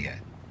gone down yet,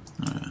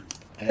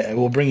 I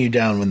will bring you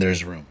down when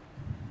there's room.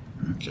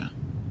 Okay.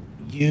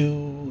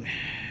 You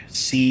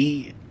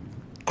see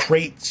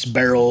crates,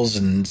 barrels,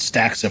 and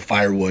stacks of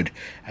firewood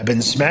have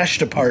been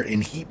smashed apart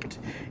and heaped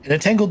in a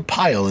tangled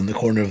pile in the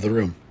corner of the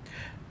room.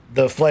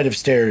 The flight of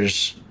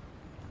stairs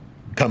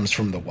comes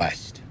from the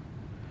west.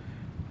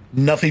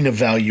 Nothing of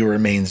value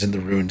remains in the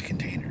ruined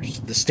containers.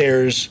 The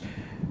stairs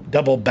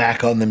double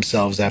back on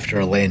themselves after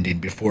a landing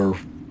before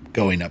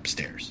going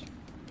upstairs.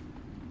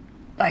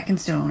 I can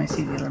still only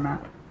see the other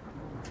map.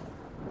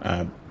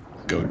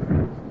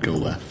 Go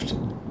left.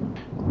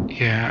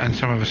 Yeah, and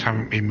some of us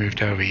haven't been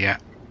moved over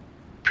yet,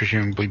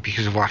 presumably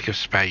because of lack of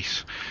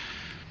space.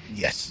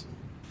 Yes.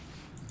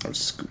 I was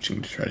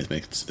scooching to try to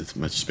make as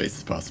much space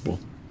as possible.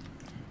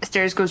 The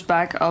stairs goes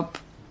back up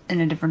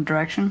in a different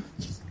direction.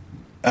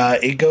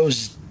 It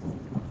goes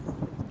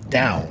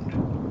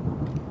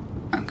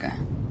down. Okay.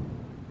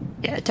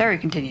 Yeah, Terry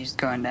continues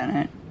going down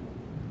it.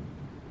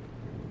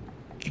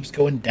 Keeps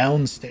going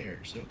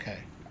downstairs. Okay.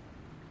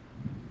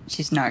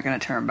 She's not gonna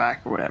turn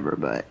back or whatever,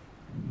 but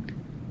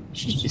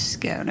she's just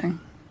scouting.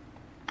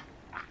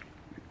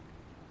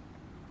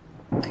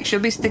 Like, she'll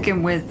be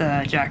sticking with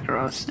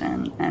Jackaros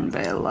and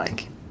Vale,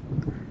 like.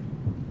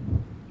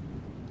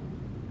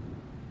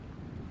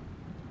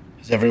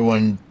 Is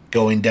everyone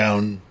going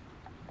down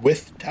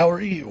with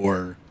Towery,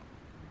 or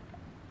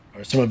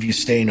are some of you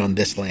staying on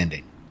this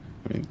landing?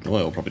 I mean,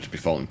 Loyal will probably just be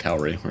following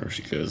Towery wherever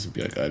she goes and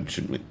be like,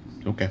 shouldn't we?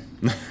 Okay.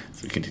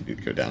 So we continue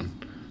to go down.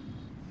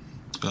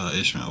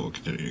 Ishmael will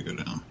continue to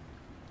go down.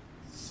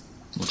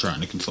 We're trying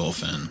to console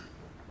Finn.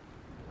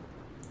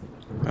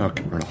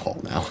 Okay, we're in a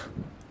hall now.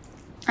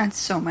 And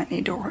so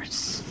many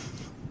doors.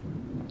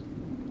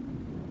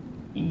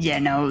 Yeah,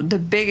 no, the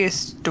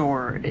biggest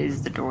door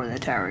is the door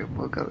that Terry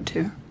will go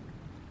to.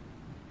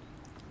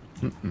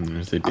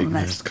 There's a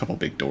couple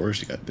big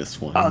doors. You got this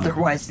one.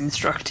 Otherwise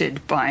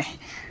instructed by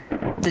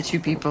the two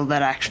people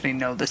that actually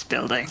know this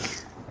building.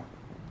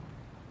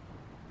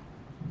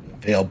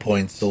 Vale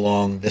points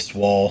along this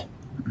wall.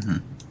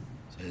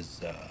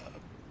 Says,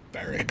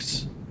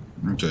 barracks.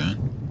 Okay.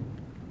 And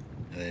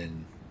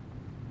then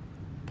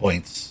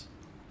points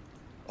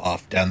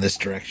off down this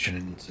direction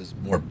and says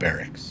more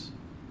barracks.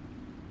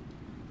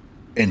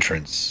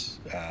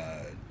 Entrance.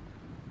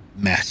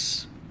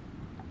 Mess.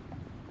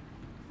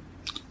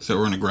 So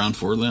we're on the ground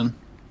floor then?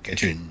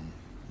 Kitchen.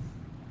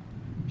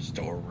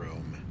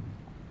 Storeroom.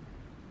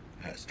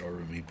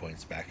 Storeroom, he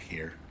points back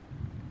here.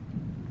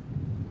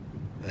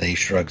 And he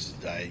shrugs.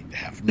 I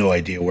have no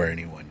idea where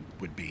anyone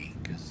would be,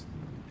 because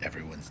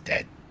everyone's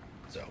dead.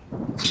 So.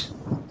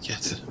 Yeah,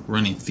 it's a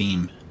running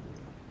theme.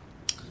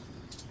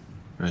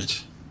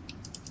 Right.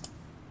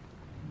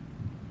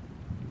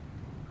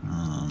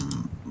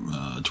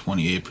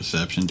 28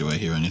 perception. Do I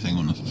hear anything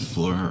on the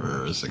floor,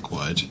 or is it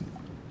quiet?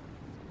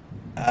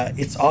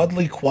 It's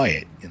oddly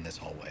quiet in this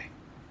hallway.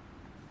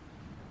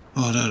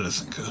 Oh, that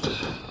isn't good.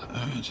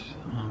 Alright.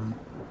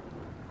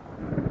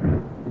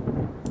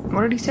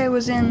 What did he say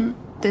was in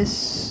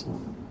this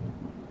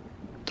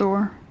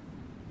door?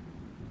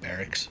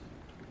 Barracks.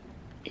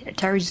 Yeah,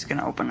 Terry's just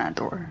gonna open that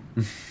door.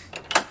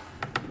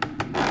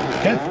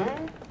 Okay.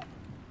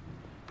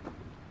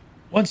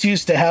 Once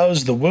used to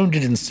house the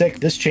wounded and sick,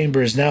 this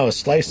chamber is now a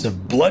slice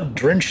of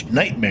blood-drenched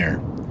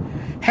nightmare.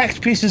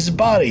 Hacked pieces of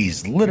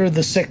bodies litter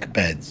the sick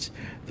beds.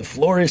 The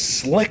floor is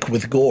slick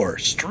with gore,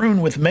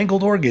 strewn with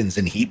mangled organs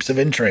and heaps of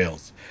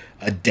entrails.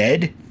 A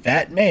dead,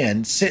 fat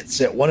man sits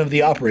at one of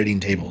the operating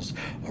tables,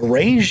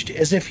 arranged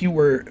as if he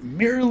were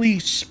merely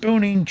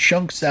spooning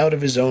chunks out of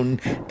his own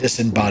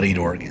disembodied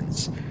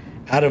organs.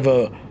 Out of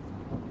a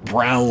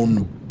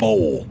brown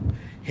bowl,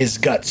 his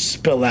guts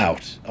spill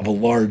out of a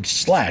large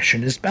slash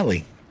in his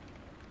belly.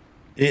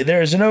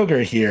 There is an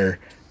ogre here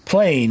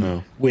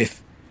playing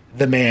with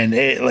the man,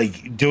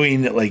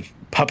 doing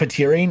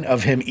puppeteering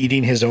of him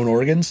eating his own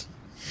organs.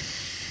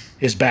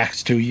 His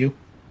back's to you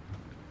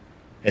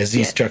as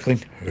he's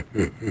chuckling.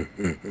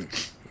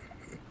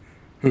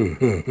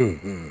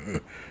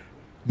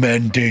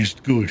 Man tastes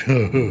good.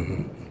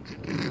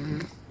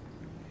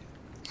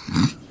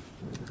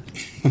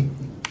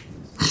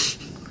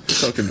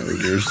 Fucking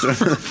ogres.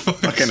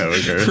 Fucking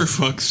ogres. For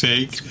fuck's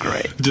sake.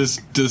 Great.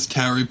 Does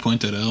Terry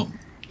point it out?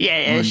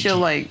 Yeah,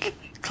 she'll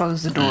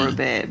close the door a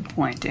bit,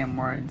 point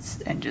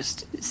inwards, and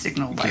just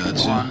signal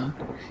Gotcha. one,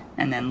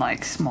 and then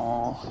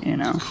small,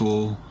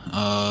 Cool.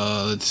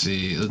 Let's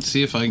see. Let's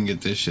see if I can get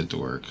this shit to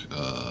work.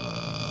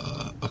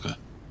 Okay.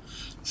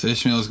 So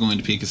Ishmael is going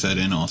to peek his head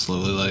in all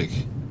slowly,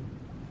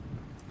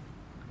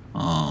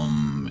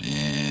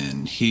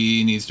 and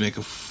he needs to make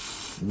a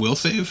will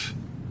save.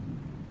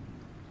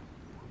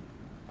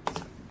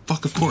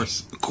 Fuck, of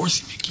course. Of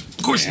course you make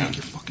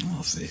your fucking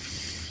will save.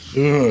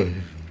 Ugh,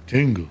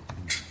 tingle.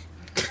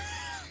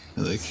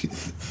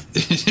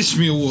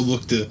 Ishmael will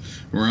look to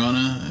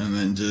Rana and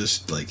then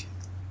just,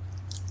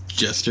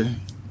 gesture.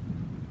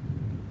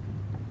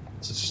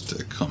 Just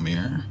to come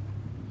here.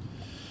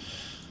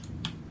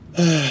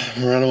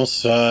 Rana will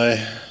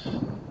sigh,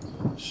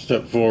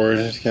 step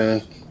forward,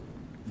 kind of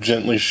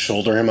gently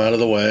shoulder him out of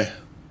the way.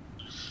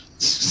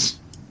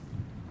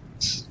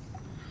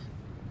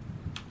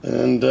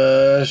 And,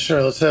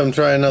 sure, let's have him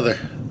try another.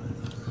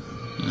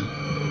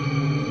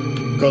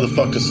 Go the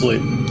fuck to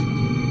sleep.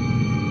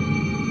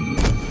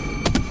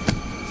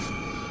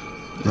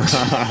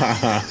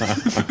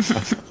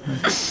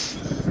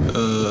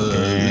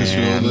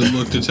 Ishmael then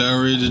looked at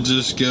Towery to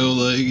just go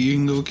like, you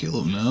can go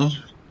kill him now.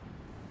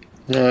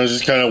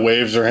 Just kind of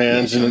waves her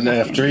hands and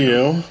after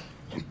you.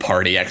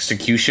 Party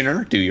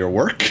executioner, do your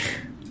work.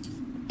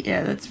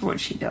 Yeah, that's what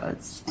she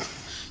does.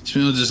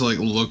 Ishmael just like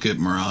look at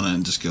Marana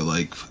and just go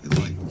like,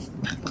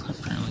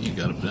 apparently you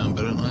got it down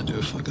better than I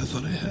do. Fuck, I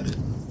thought I had it.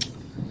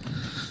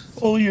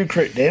 Roll your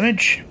crit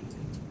damage,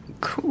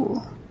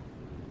 Cool.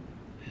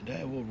 and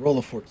I will roll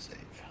a fort save.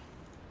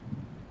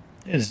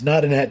 It is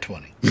not an at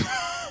 20.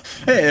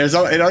 Hey, it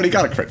already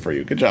got a crit for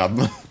you. Good job.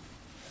 Yeah.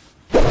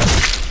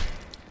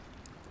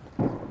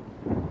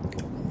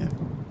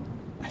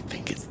 I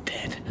think it's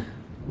dead.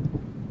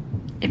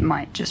 It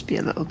might just be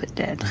a little bit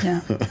dead,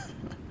 yeah.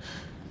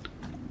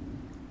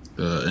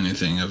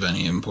 Anything of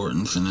any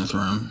importance in this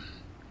room?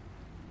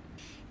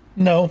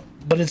 No,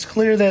 but it's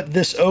clear that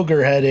this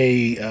ogre had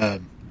a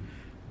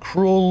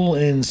cruel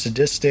and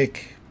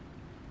sadistic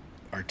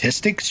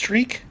artistic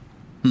streak.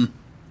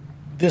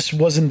 This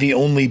wasn't the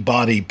only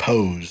body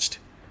posed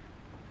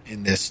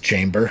in this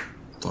chamber.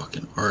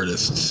 Fucking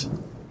artists.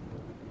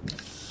 God,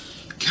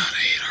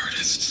 I hate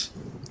artists.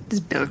 This is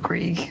Bill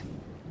Krieg.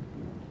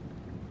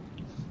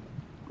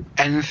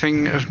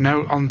 Anything of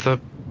note on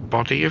the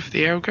body of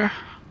the ogre?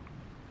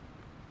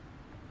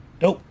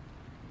 Nope.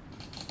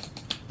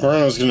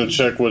 I was going to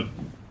check what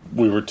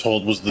we were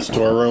told was the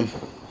storeroom.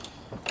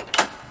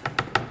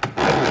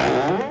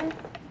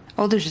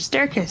 Oh, there's a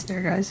staircase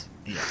there, guys.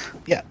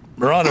 Yeah.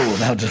 Marana will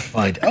now just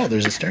find,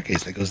 there's a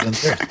staircase that goes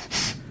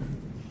downstairs.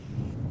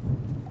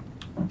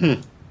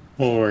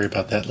 We'll worry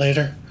about that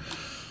later.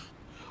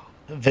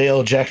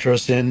 Vale,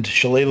 Jaktros, and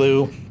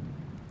Shalelu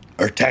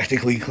are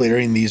tactically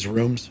clearing these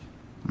rooms.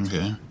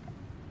 Okay.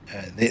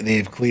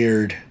 They've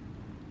cleared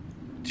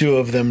 2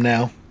 of them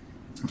now.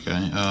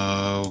 Okay.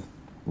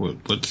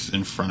 What's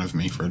in front of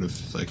me for the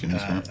second?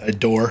 A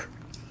door.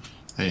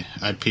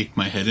 I peeked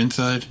my head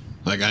inside.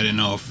 Like, I didn't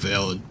know if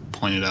Vale had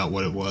pointed out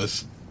what it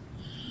was.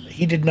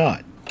 He did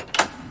not.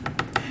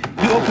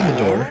 You open the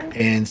door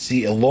and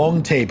see a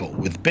long table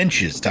with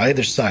benches to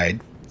either side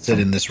set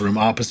in this room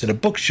opposite a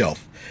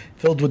bookshelf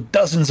filled with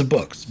dozens of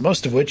books,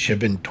 most of which have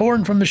been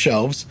torn from the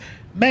shelves,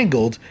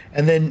 mangled,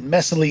 and then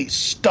messily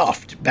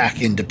stuffed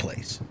back into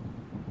place.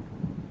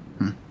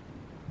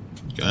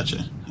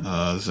 Gotcha.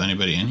 Is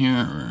anybody in here,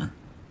 or?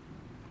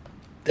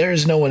 There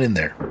is no one in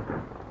there.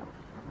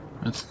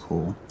 That's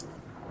cool.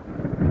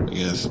 I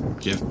guess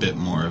give a bit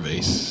more of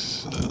a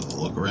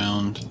look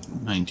around.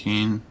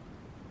 19.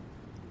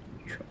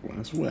 Trouble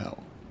as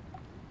well.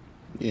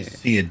 Yeah.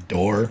 See a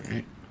door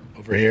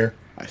over here.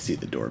 I see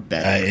the door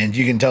better. And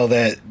you can tell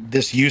that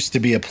this used to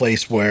be a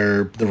place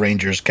where the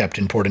Rangers kept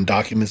important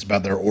documents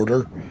about their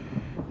order,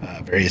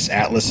 various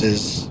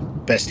atlases,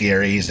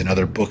 bestiaries, and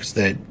other books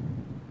that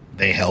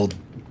they held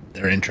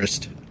their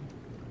interest.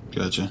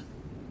 Gotcha.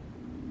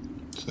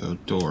 So,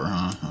 door,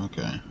 huh?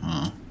 Okay.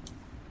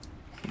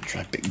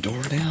 Try big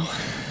door now.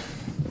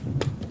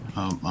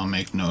 I'll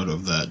make note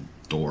of that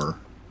door.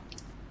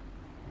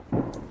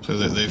 So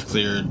that they've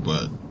cleared,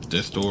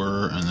 this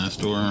door and this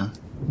door?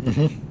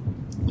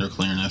 Mm-hmm. They're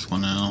clearing this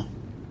one now?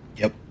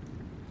 Yep.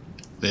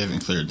 They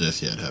haven't cleared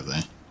this yet, have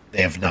they?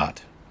 They have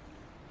not.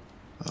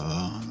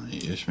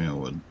 Ishmael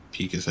would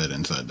peek his head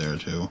inside there,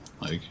 too.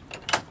 Like...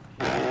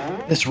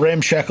 This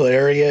ramshackle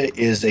area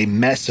is a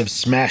mess of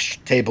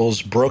smashed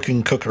tables,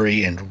 broken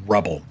cookery, and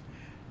rubble.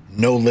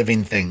 No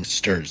living thing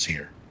stirs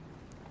here.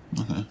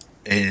 Okay.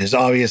 It is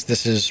obvious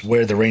this is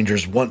where the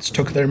Rangers once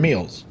took their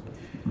meals.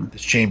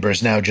 This chamber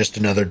is now just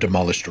another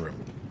demolished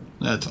room.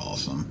 That's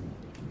awesome.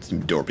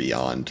 Some door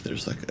beyond.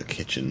 There's like a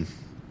kitchen.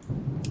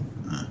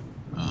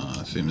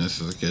 I assume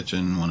this is a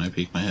kitchen when I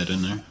peek my head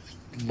in there.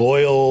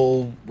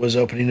 Loyal was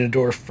opening a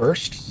door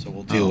first, so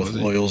we'll deal with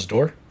Loyal's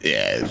door.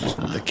 Yeah, it's just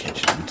the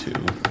kitchen too.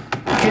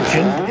 The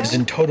kitchen is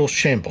in total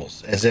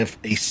shambles, as if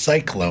a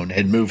cyclone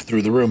had moved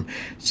through the room,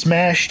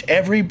 smashed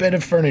every bit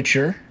of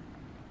furniture,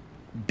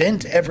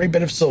 bent every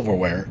bit of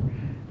silverware,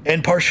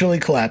 and partially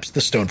collapsed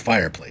the stone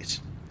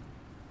fireplace.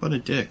 What a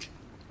dick.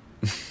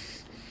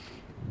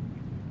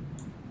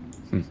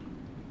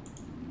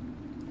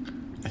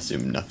 I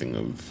assume nothing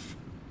of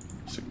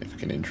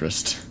significant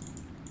interest.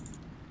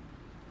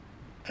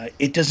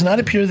 It does not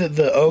appear that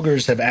the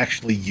ogres have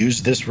actually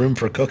used this room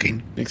for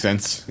cooking. Makes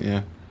sense,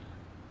 yeah.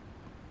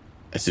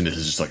 I assume this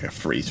is just like a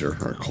freezer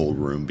or a cold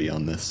room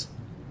beyond this.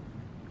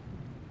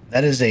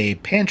 That is a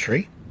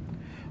pantry.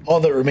 All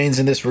that remains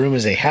in this room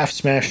is a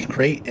half-smashed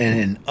crate and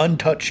an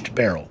untouched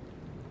barrel.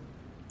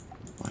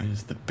 Why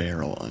is the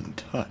barrel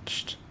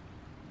untouched?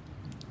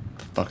 What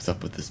the fuck's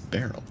up with this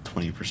barrel?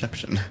 20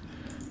 perception.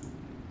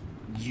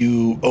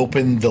 You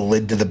open the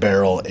lid to the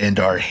barrel and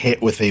are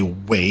hit with a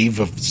wave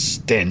of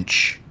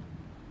stench.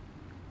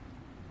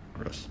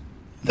 Gross.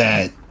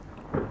 That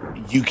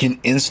you can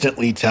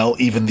instantly tell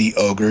even the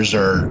ogres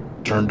are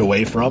turned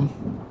away from.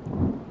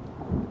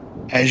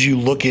 As you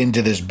look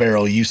into this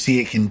barrel, you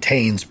see it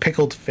contains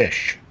pickled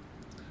fish.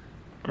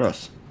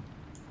 Gross.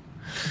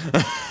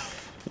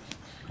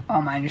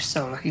 Oh man, you're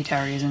so lucky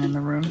Terry isn't in the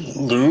room.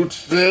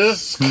 Loot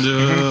this?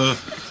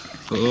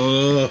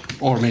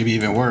 Or maybe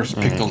even worse,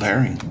 pickled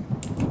herring.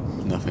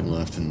 Nothing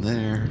left in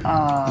there.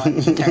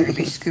 Terry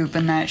be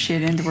scooping that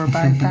shit into her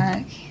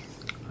backpack.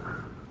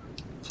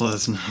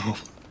 Plus, no.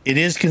 It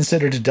is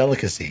considered a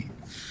delicacy.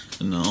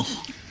 No.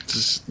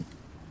 Just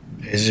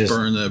It's just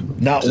burn the...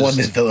 not just one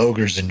that the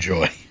ogres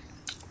enjoy.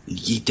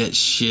 Eat that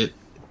shit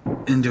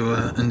into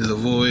the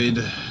void.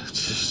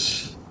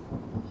 Just...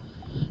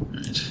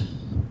 Right.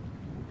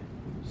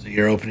 So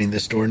you're opening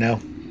this door now?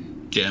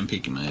 Yeah, I'm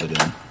peeking my head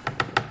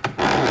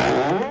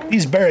in.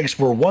 These barracks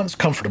were once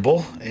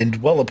comfortable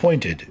and well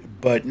appointed,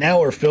 but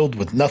now are filled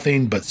with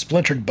nothing but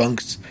splintered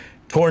bunks,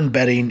 torn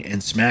bedding,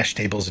 and smashed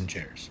tables and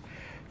chairs.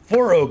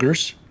 4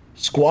 ogres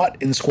squat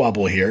and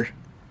squabble here,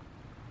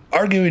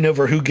 arguing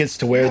over who gets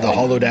to wear the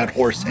hollowed-out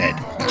horse head,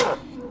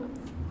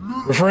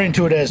 referring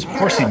to it as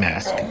horsey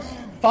mask.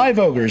 5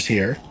 ogres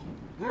here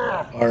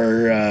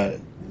are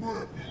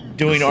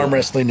doing arm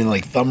wrestling and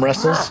like thumb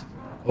wrestles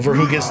over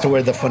who gets to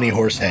wear the funny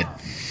horse head,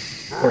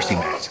 horsey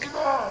mask.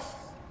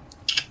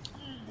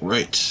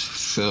 Right,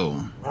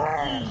 so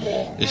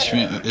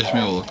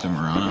Ishmael will look to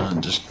Marana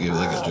and just give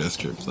like a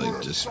gesture of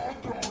like just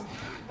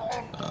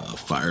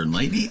fire and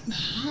lightning.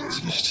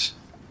 Just...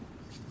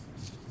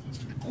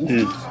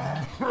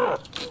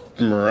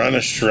 Marana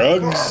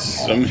shrugs.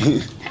 I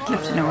mean, I'd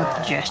love to know what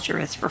the gesture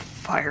is for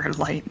fire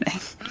lightning.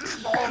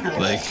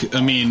 Like, I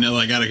mean,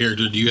 like out of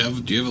character, do you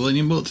have a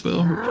lightning bolt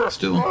spell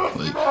still?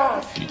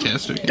 Like, do you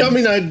cast it? I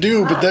mean, I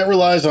do, but that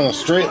relies on a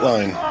straight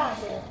line.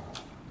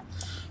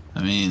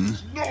 I mean,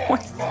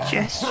 What's the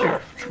gesture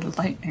for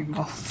lightning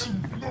bolts?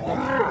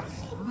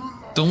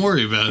 don't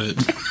worry about it.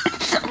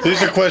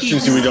 These are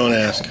questions that we don't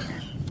ask.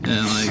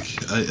 And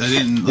like, I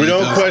didn't. We like,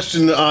 don't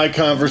question the eye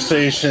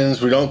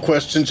conversations. We don't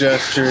question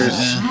gestures.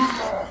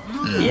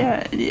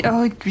 Yeah,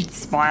 oh, he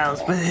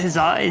smiles with his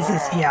eyes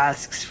as he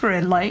asks for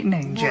a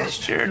lightning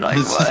gesture. Like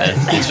what?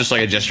 It's just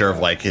like a gesture of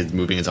like his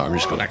moving his arm,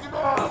 just go like.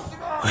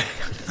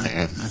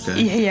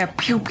 Okay. Yeah,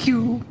 pew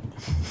pew.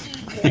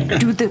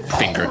 Do the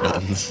Finger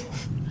guns.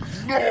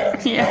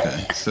 Yeah.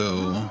 Okay,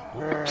 so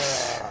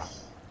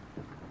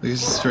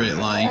this is a straight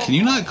line. Can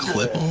you not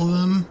clip all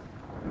of them?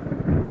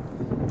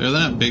 They're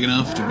not big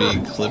enough to be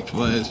clipped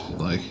by it.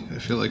 Like, I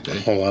feel like they.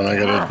 Hold on, I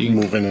gotta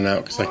move in and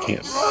out because I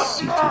can't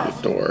see through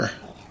the door.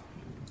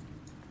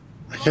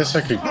 I guess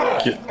I could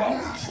get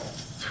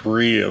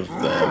 3 of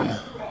them.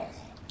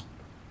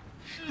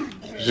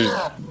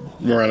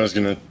 Morana's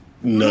gonna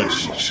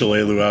nudge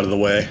Shalelu out of the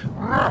way.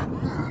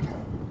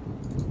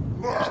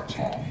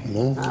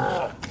 Move.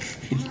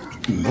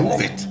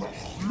 Move it.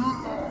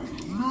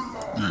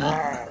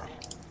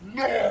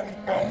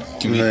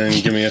 And then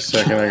give me a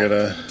second, I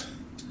gotta...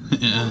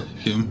 Yeah,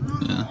 him.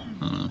 Yeah,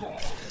 I don't know.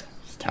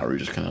 Tower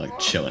just kind of like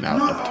chilling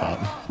out up top.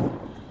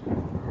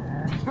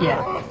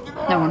 Yeah.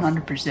 No,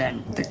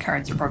 100%. The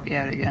cards are probably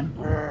out again.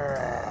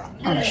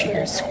 Unless she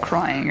hears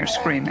crying or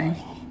screaming.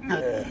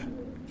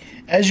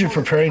 As you're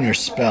preparing your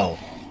spell,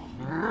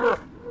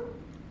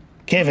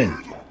 Kevin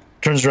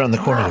turns around the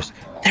corner and goes,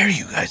 "There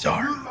you guys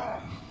are.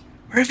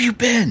 Where have you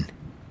been?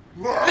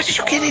 How did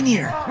you get in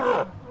here?"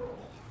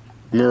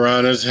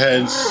 Morana's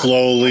head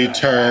slowly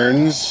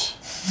turns.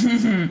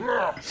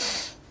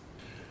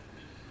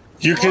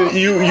 You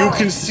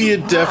can see a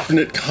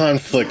definite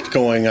conflict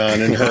going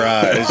on in her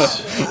eyes.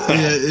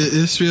 Yeah,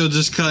 Ishmael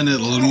just kind of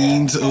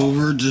leans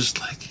over, just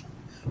like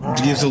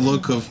gives a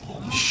look of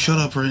 "Shut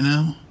up right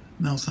now.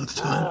 Now's not the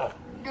time."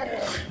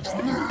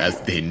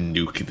 As they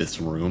nuke this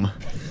room.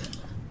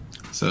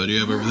 So, do you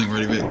have everything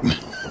ready, Vic?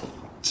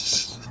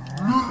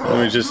 Let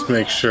me just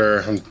make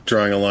sure. I'm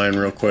drawing a line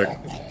real quick.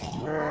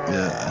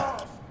 Yeah.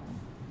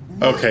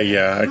 Okay,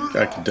 yeah,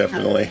 I can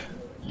definitely.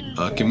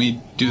 Can we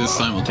do this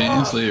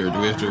simultaneously, or do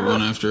we have to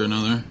one after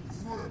another?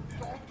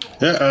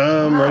 Yeah,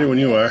 I'm ready when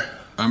you are.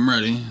 I'm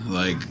ready.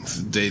 Like,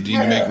 they need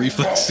to make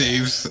reflex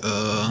saves.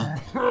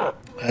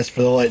 As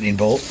for the lightning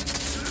bolt,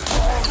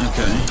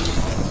 Okay.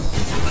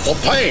 Well,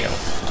 bam!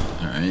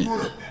 Alright.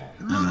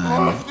 And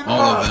then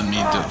all of them need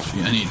to...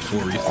 I need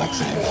 4 reflex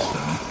saves, so...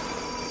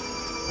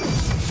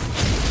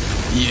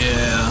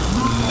 Yeah,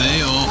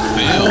 they all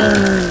fail.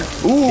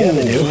 yeah,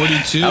 they do.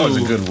 42. That was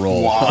a good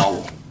roll.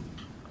 Wow.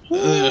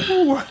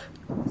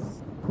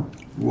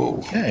 Whoa.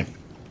 Okay.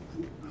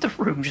 The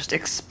room just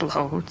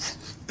explodes.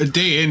 A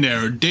day in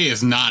there, Day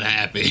is not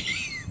happy.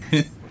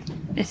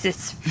 Is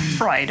this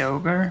fried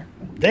ogre?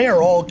 They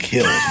are all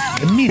killed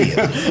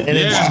immediately and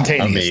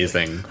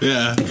instantaneously. Amazing.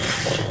 Yeah.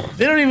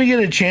 They don't even get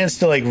a chance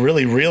to like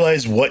really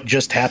realize what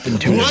just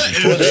happened to them. What?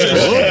 before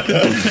they're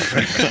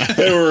dead.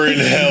 They were in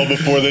hell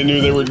before they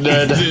knew they were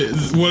dead.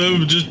 One of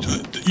them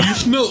just... You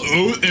smell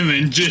oat and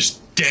then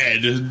just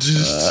dead.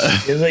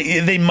 Just...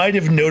 They might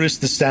have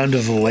noticed the sound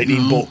of the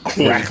lightning bolt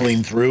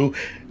crackling through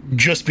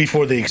just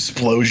before the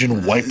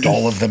explosion wiped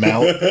all of them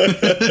out.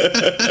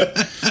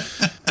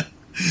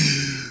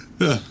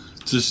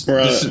 just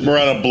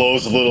Morana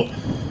blows a little.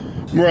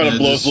 Morana Yeah,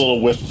 blows just- a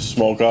little whiff of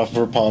smoke off of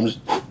her palms.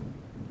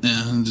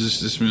 yeah,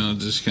 just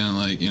kind of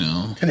like,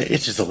 Kind of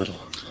itches a little.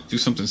 do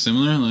something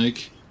similar,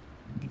 like...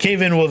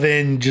 Kaven will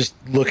then just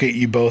look at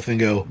you both and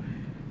go,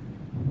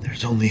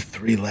 There's only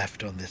 3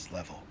 left on this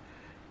level.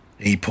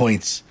 And he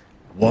points.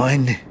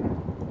 1,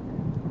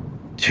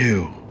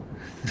 2.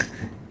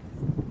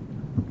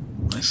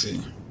 I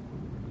see.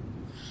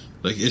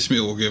 Like,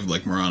 Ishmael will give,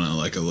 like, Marana,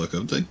 like, a look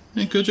of, like,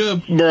 hey, good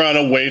job.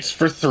 Marana waits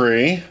for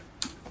 3.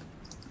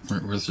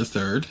 Where's the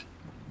third?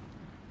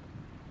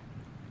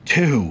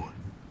 2.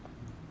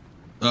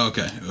 Oh,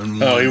 okay.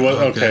 And Oh, he was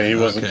one. okay. He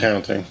wasn't okay.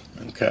 counting.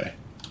 Okay.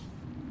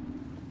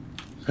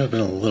 Could have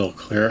been a little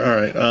clearer. All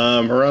right.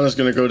 Marana's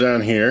going to go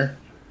down here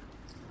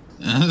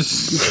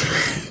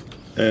Yes.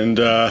 and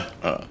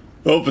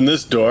open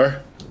this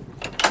door.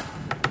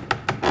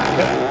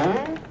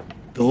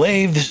 The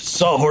lathes,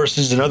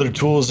 sawhorses, and other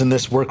tools in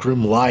this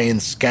workroom lie in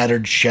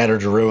scattered,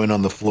 shattered ruin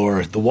on the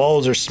floor. The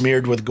walls are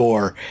smeared with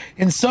gore,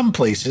 in some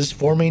places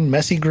forming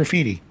messy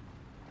graffiti.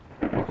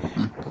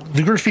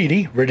 The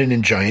graffiti, written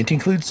in giant,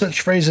 includes such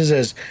phrases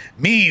as,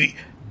 "Me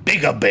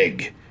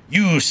big,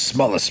 you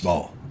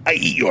small, I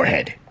eat your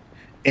head,"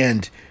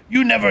 and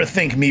 "You never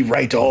think me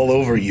right all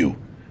over you.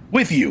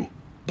 With you,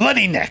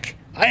 bloody neck,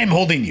 I am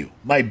holding you,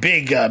 my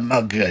big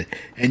mug,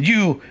 and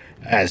you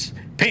as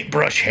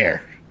paintbrush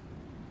hair.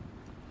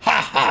 Ha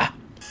ha!"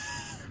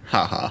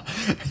 Haha.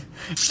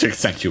 Just to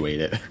accentuate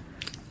it.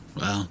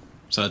 Wow.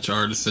 Such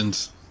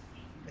artisans.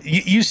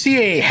 You see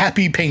a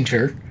happy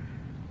painter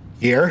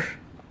here,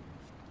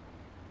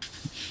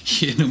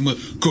 Yeah, no,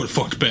 go to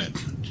fuck to bed.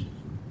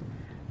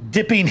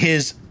 dipping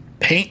his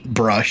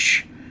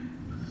paintbrush.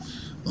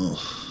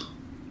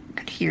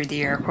 Could hear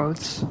the air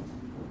quotes.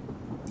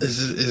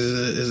 Is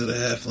it a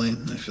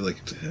halfling? I feel like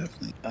it's a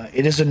halfling.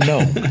 It is a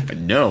gnome. A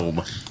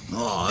gnome.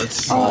 Oh,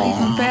 it's Oh,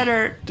 even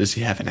better. Does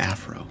he have an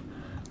afro?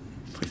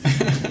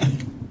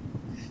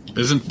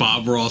 isn't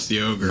Bob Ross the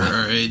ogre? All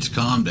right,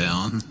 calm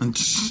down.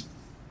 It's,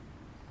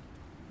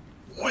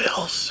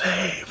 Will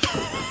save.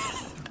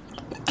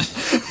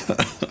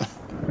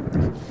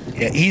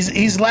 Yeah,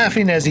 he's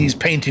laughing as he's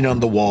painting on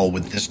the wall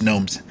with this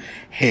gnome's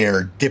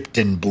hair dipped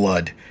in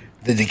blood,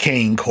 the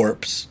decaying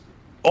corpse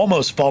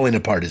almost falling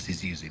apart as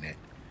he's using it.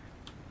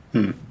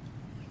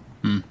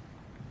 And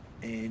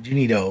you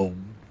need a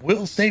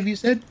will save, you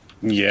said?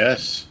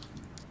 Yes.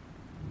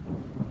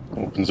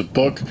 Opens a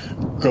book.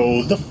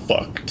 Go the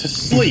fuck to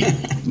sleep.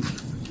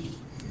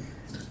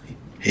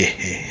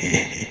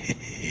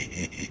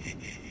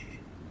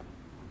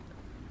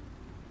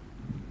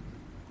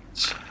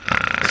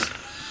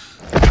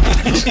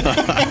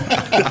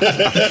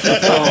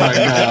 oh my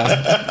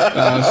god,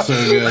 that was so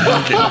good.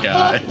 Fucking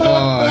guy.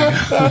 Oh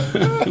my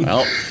god. Well,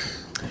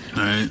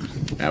 All right,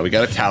 now we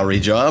got a Towery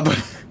job.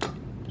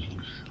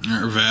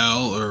 or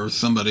Val or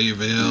somebody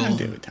Val.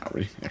 Do a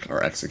Towery.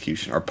 Our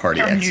execution. Our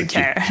party Our new,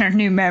 execution. our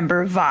new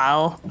member,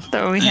 Val.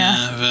 So,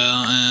 yeah.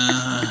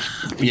 Val.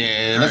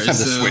 Yeah, let's Alright, have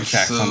the so- switch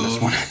axe on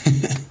this one.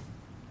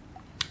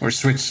 Or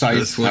switch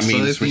sides. Switch I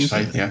mean, sides, switch you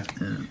side. Yeah.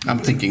 I'm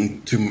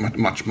thinking too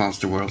much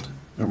Monster World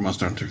or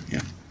Monster Hunter. Yeah.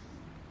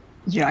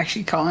 You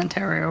actually calling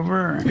Terry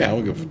over? Or? Yeah,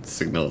 we'll give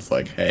signals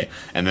like, hey.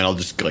 And then I'll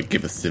just like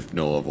give a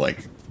signal of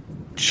like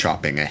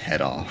chopping a head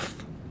off.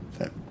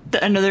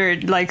 That, Another,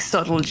 like,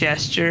 subtle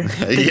gesture.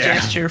 The Yeah.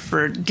 gesture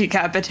for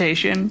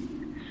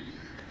decapitation.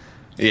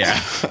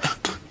 yeah.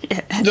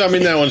 I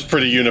mean, that one's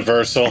pretty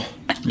universal.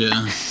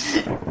 Yeah.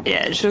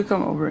 Yeah, she'll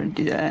come over and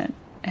do that.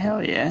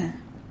 Hell yeah.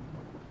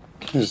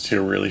 You just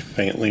hear really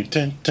faintly.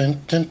 Dun,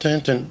 dun, dun, dun,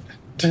 dun,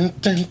 dun,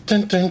 dun,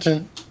 dun, dun,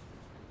 dun.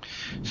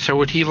 So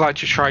would he like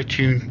to try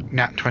to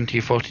nat 20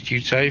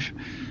 fortitude save?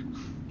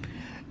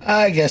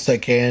 I guess I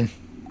can.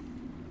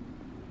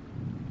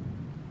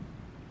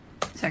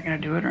 Is that gonna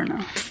do it or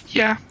no?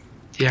 Yeah.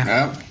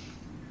 Yeah.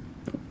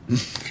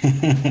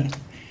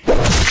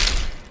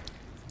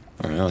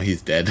 Well,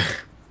 he's dead.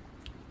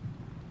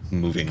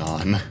 Moving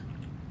on.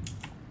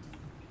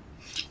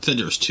 Said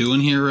there was 2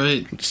 in here,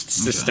 right? Just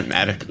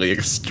systematically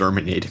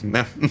exterminating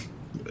them.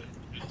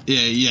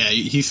 Yeah.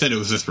 He said it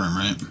was this room,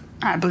 right?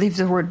 I believe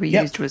the word we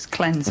Yep. used was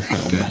cleansing.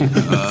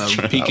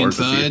 Peek Or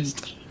inside.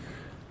 confused.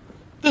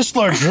 This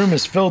large room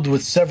is filled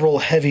with several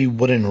heavy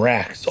wooden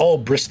racks, all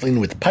bristling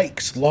with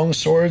pikes, long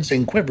swords,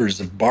 and quivers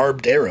of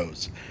barbed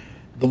arrows.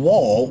 The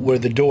wall where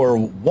the door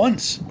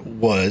once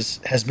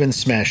was has been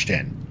smashed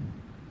in.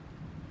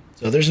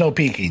 So there's no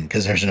peeking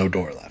because there's no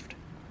door left.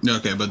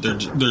 Okay, but they're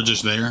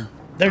just there.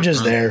 They're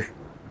just there.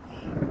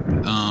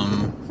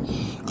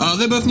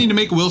 They both need to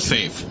make a will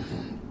save.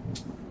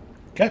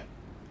 Okay.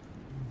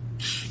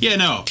 Yeah,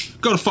 no.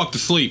 Go to fuck to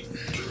sleep.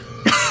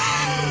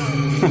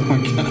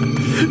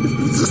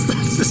 It's just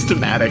that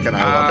systematic, and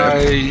I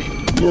love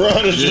it.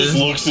 Marana just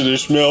looks at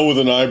Ishmael with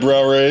an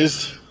eyebrow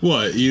raised.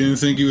 What? You didn't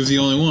think he was the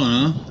only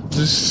one, huh?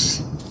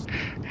 Just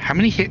How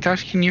many hit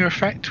dice can you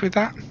affect with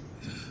that?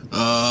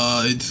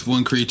 it's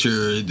one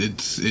creature.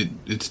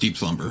 It's deep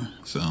slumber.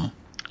 So,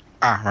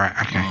 Ah, right,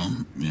 okay.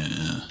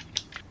 yeah.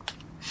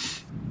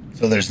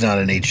 So there's not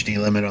an HD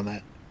limit on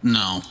that?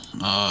 No,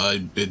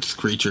 it's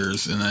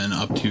creatures, and then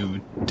up to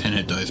 10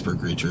 hit dice per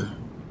creature.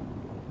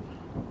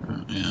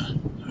 Yeah.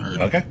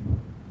 Okay.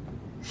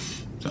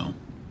 So,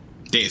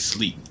 they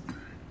sleep.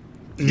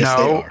 Yes,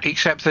 they No, are.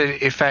 except that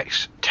it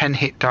affects 10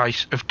 hit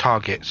dice of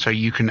target, so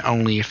you can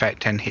only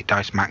affect 10 hit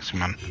dice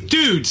maximum.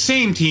 Dude,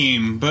 same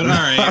team, but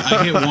alright,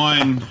 I hit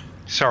one.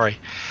 Sorry.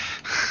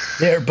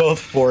 They're both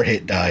 4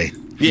 hit die.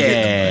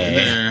 Yeah.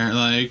 There,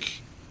 like...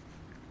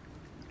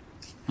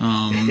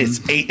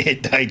 It's 8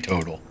 hit die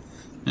total.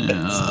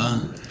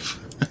 I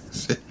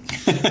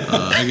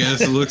guess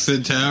it looks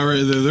at Tower.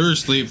 They're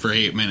asleep for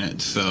 8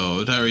 minutes,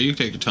 so Tower, you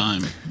take your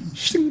time.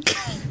 Is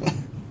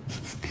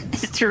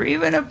there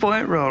even a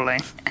point rolling?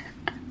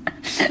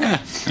 I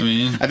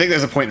mean, I think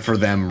there's a point for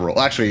them roll.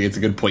 Actually, it's a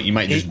good point. You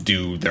might just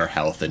do their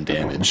health and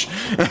damage.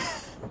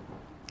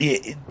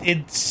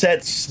 It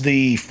sets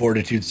the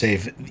fortitude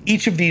save.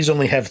 Each of these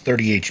only have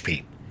 30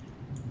 HP.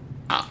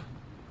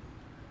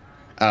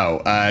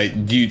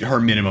 Her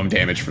minimum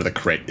damage for the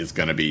crit is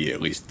going to be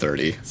at least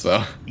 30,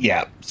 so...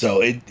 Yeah,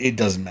 so it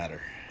doesn't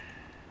matter.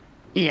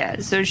 Yeah,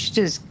 so she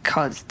just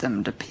cuts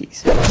them to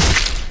pieces.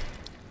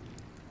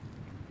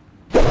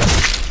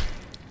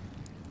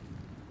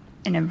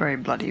 In a very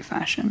bloody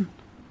fashion.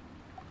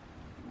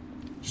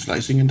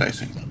 Slicing and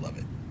dicing. I love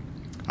it.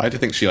 I like to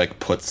think she, like,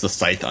 puts the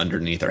scythe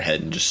underneath her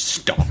head and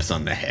just stomps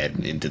on the head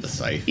and into the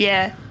scythe.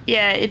 Yeah,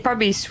 it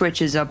probably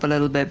switches up a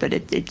little bit, but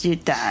it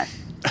did that.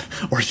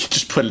 Or you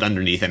just put it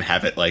underneath and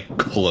have it, like,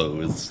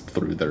 close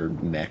through their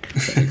neck.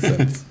 If that makes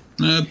sense.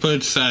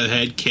 Put side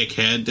head, kick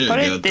head. There Put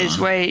you go, it this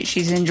done. way,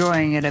 she's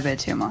enjoying it a bit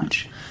too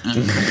much.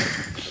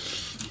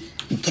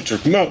 Put your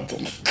mouth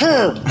on the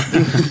curb.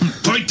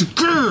 Bite the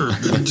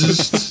curb!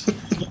 Just...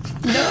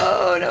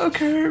 No,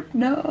 curb,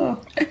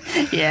 no.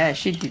 Yeah,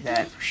 she'd do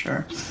that for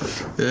sure.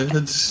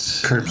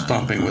 It's... Curb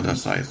stomping with a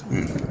scythe.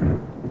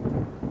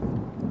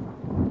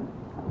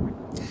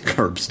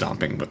 Curb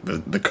stomping, but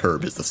the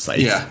curb is the scythe.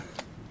 Yeah,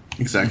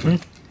 exactly.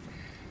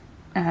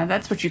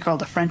 That's what you call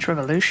the French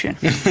Revolution.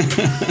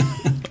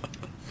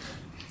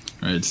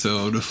 Right,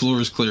 so the floor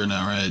is clear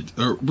now, right?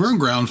 Or we're on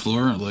ground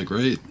floor, like,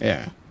 right?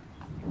 Yeah.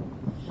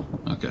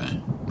 Okay.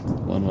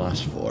 One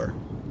last floor.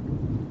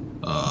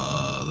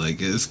 Like,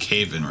 it's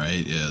cave-in,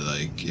 right? Yeah,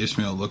 like,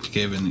 Ishmael looked to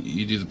cave-in.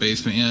 You do the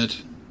basement yet?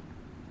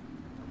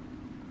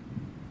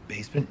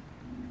 Basement?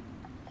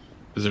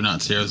 Is there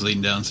not stairs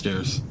leading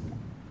downstairs?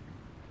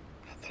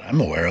 Not that I'm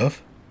aware of.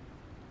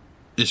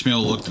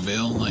 Ishmael looked to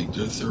Vale, like,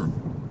 is there a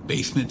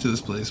basement to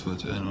this place?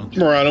 But I don't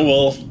know. Morana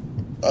will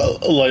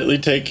lightly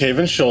take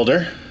Caven's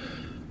shoulder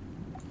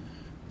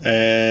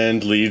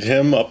and lead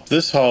him up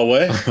this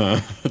hallway.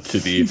 To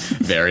the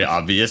very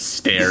obvious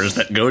stairs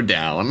that go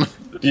down.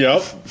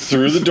 Yep,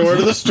 through the door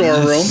to the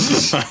storeroom.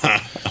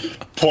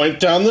 Point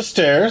down the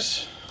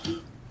stairs.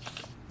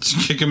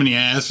 Just kick him in the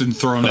ass and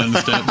throw him down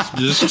the steps.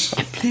 Just...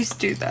 Please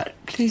do that.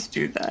 Please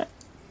do that.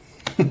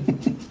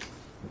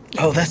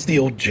 Oh, that's the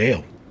old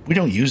jail. We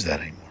don't use that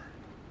anymore.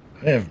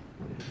 I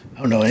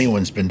don't know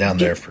anyone's been down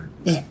there for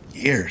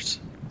years.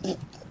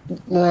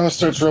 Morana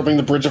starts rubbing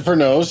the bridge of her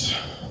nose.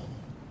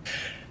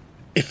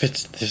 If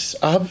it's this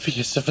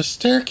obvious of a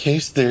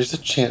staircase, there's a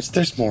chance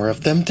there's more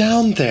of them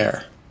down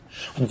there.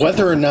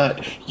 Whether or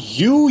not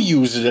you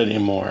use it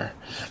anymore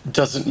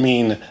doesn't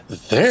mean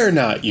they're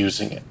not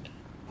using it,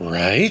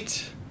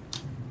 right?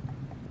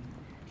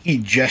 He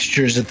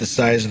gestures at the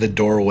size of the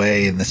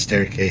doorway and the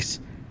staircase.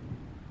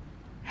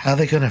 How are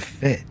they going to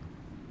fit?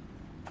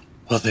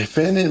 Well, they've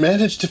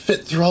managed to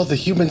fit through all the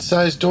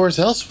human-sized doors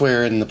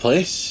elsewhere in the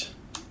place.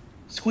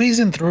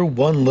 Squeezing through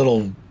one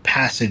little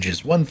passage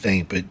is one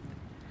thing, but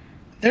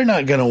they're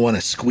not going to want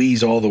to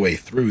squeeze all the way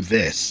through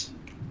this.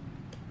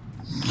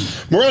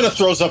 Morana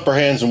throws up her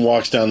hands and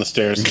walks down the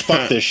stairs.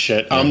 Fuck this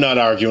shit. I'm not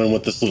arguing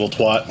with this little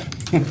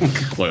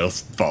twat.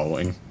 Loyal's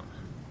following.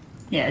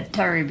 Yeah,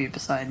 Terry be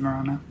beside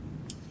Morana.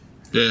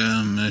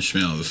 Yeah,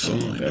 Ishmael is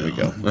following. There we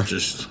go.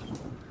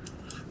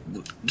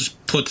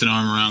 Just puts an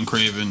arm around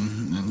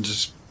Craven and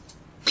just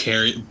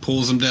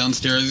pulls him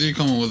downstairs. You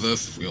come with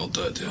us. We all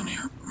die down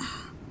here.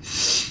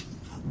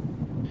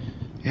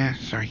 Yeah,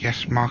 so I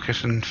guess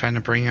Marcus and Fen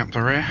are bringing up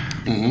the rear.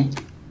 Mm-hmm.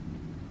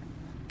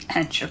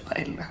 And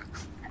Shapela.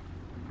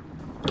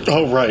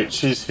 Oh, right.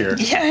 She's here.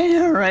 Yeah, I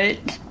know, right?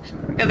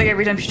 I think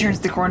every time she turns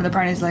the corner, the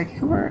party's like,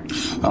 who are...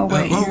 Oh,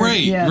 wait.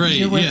 Right.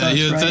 You're with us,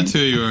 Yeah, right? that's who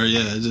you are.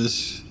 Yeah,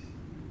 just...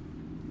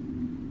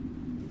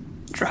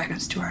 Drag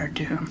us to our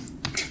doom.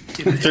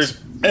 Do If it. there's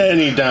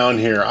any down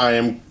here, I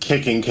am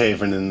kicking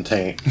Caven in the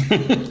taint.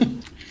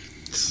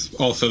 It's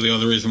also the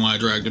other reason why I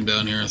dragged him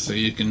down here, so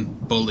you can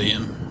bully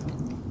him.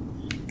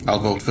 I'll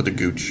vote for the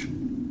gooch.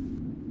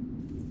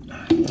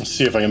 Let's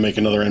see if I can make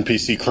another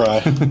NPC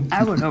cry.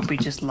 I would hope we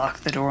just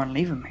lock the door and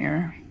leave him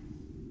here.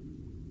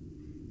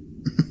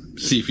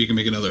 See if you can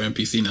make another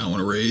NPC not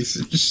want to raise.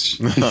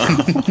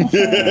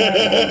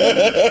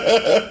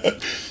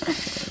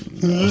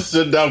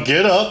 So now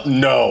get up.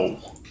 No.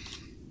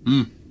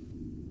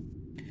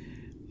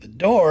 The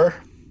door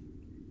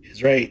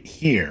is right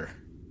here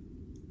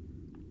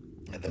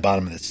at the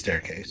bottom of the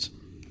staircase.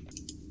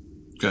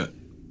 Good.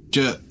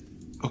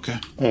 Okay.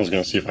 I was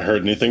going to see if I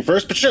heard anything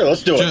first, but sure,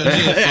 let's do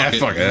it.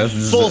 Fuck it.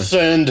 Full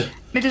send. I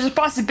mean, there's a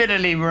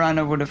possibility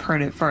Morana would have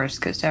heard it first,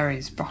 because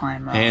Terry's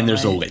behind Morana. And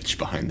there's a right? lich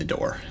behind the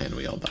door, and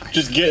we all die.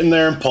 Just get in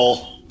there and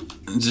pull.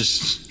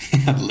 Just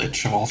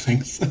Lich of all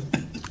things.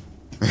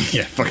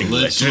 Yeah, fucking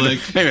Lich, lich.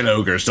 like- Maybe an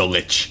ogre, still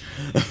lich.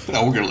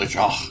 Ogre Lich.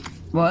 Oh.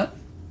 What?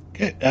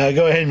 Okay,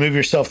 go ahead and move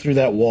yourself through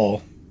that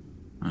wall.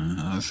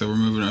 so we're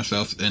moving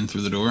ourselves in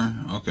through the door.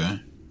 Okay.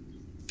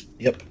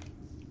 Yep.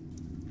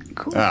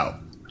 Cool. Oh.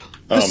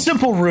 The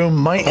simple room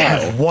might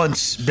have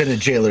once been a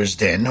jailer's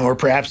den, or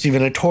perhaps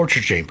even a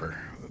torture chamber.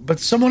 But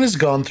someone has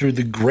gone through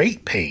the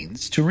great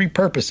pains to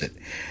repurpose it.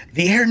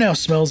 The air now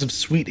smells of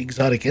sweet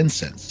exotic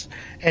incense,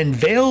 and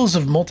veils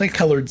of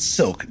multicolored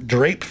silk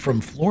drape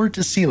from floor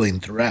to ceiling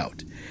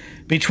throughout.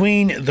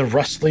 Between the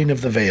rustling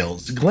of the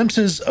veils,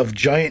 glimpses of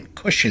giant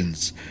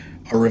cushions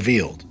are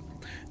revealed.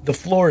 The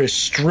floor is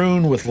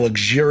strewn with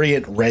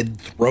luxuriant red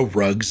throw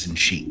rugs and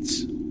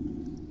sheets.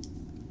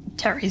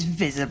 Terry's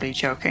visibly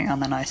choking on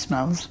the nice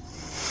smells.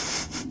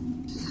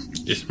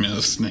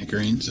 Ishmael's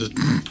snickering. Just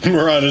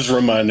Mirana's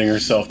reminding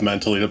herself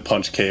mentally to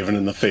punch Caven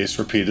in the face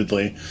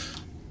repeatedly.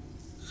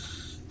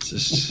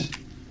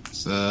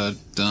 it's the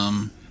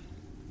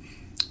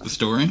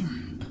story.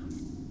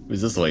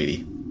 Who's this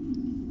lady?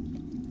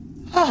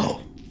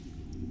 Oh,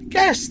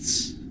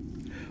 guests.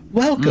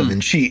 Welcome.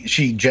 And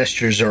she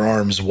gestures her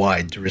arms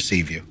wide to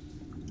receive you.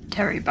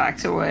 Terry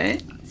backs away.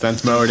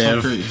 Sense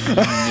motive.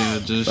 Yeah,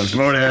 Sense just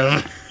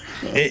motive.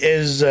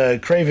 As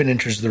Craven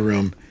enters the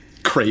room,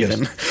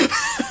 Craven.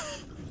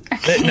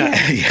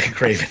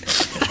 Craven.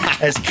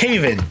 As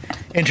Caven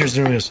enters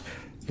the room, he goes,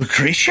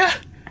 Lucretia,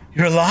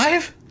 you're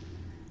alive?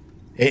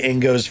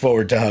 And goes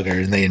forward to hug her,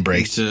 and they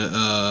embrace. right.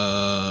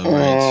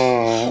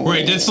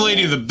 Wait,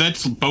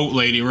 that's boat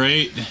lady,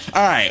 right?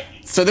 Alright,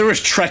 so there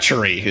was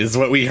treachery, is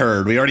what we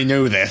heard. We already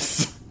knew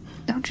this.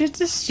 Don't just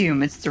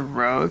assume it's the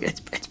rogue. It's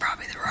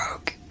probably the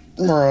rogue.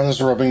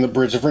 Mirana's rubbing the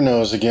bridge of her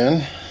nose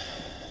again.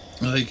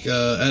 Like,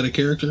 out of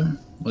character?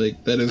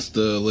 Like, that is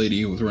the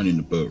lady who was running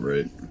the boat,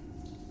 right?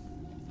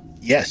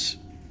 Yes.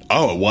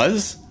 Oh, it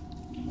was?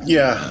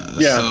 Yeah.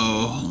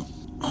 So,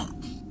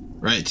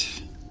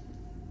 right.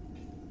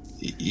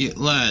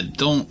 Lad,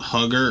 don't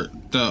hug her.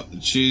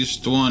 She's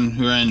the one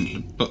who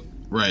ran. But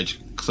right,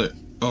 clear.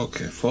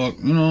 Okay, fuck.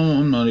 You know,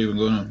 I'm not even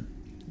gonna.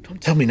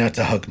 Don't tell me not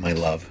to hug my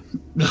love.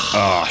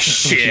 Oh,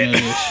 shit.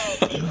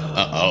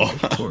 Uh-oh.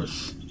 Of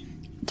course.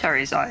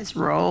 Terry's eyes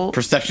roll.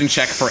 Perception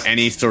check for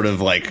any sort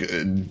of, like,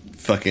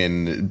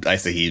 fucking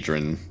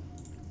isohedron.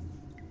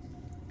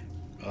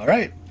 All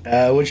right.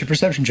 What's your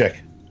perception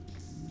check?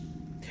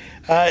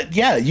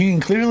 Yeah, you can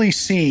clearly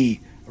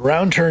see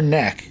around her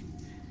neck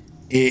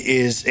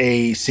is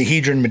a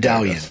Sahedron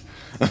medallion.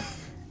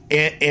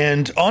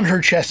 and on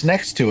her chest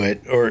next to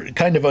it, or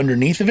kind of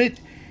underneath of it,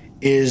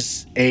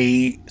 is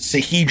a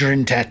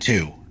Sahedron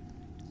tattoo.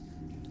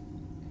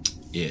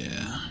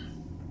 Yeah.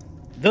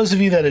 Those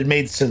of you that had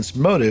made sense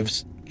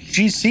motives,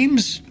 she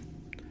seems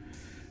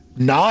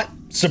not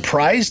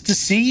surprised to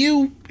see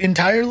you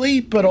entirely,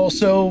 but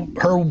also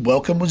her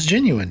welcome was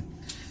genuine.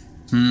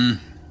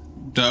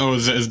 Oh,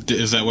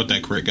 is that what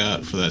that crit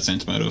got for that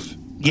sense motive?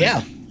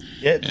 Yeah.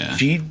 Yeah.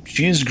 She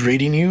is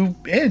greeting you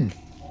in.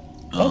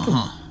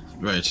 Welcome.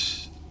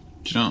 Right.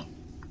 You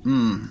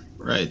know.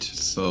 Right.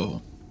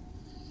 So.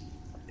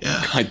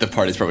 Yeah. Like, the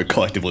party's probably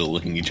collectively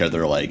looking at each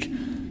other like,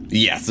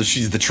 yeah, so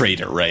she's the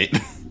traitor, right?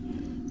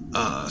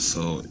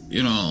 So,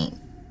 you know,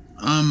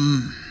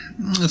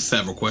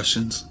 several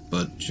questions,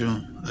 but, you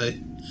know,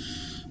 I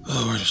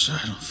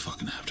don't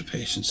fucking have the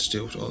patience to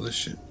deal with all this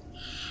shit.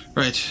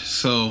 Right,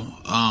 so,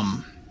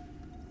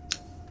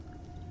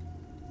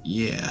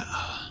 yeah.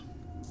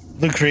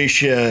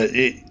 Lucretia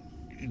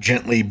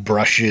gently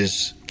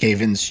brushes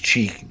Caven's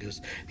cheek and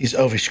goes, these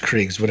Ovish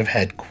Kriegs would have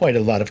had quite a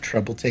lot of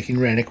trouble taking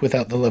Rannick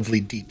without the lovely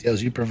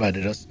details you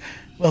provided us.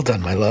 Well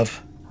done, my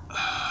love.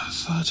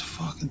 Such a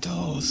fucking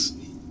dose.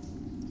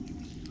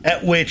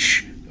 At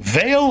which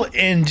Vale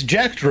and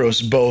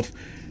Jackdros both,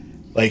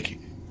 like,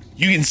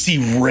 you can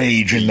see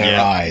rage in their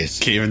eyes.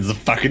 Caven's a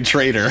fucking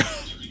traitor.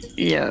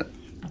 Yeah.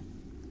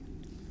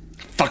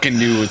 Fucking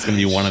knew it was gonna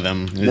be one of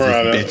them. This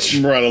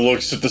bitch. Mirana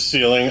looks at the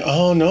ceiling.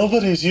 Oh,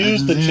 nobody's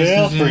used the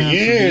jail for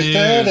years.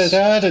 Da da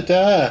da da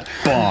da.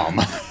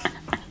 Bomb.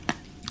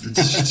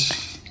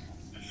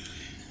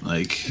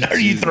 Like, Are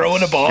you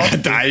throwing a bomb?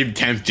 I'm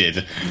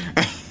tempted.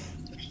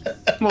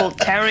 Well,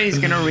 Terry's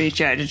gonna reach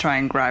out to try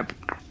and grab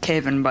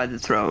Caven by the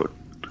throat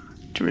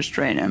to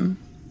restrain him.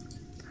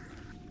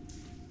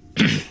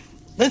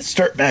 Let's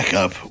start back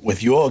up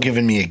with you all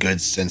giving me a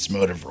good sense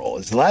motive roll.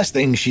 As the last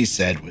thing she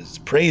said was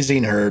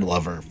praising her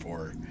lover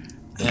for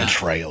the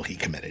betrayal he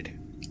committed.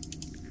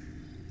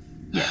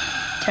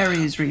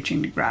 Terry is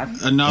reaching to grab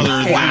another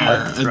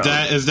Wow.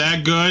 Is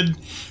that good?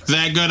 Is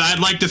that good? I'd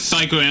like to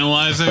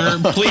psychoanalyze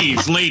her.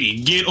 Please,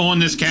 lady, get on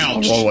this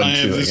couch. Roll one, I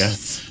have too, I this-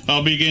 guess.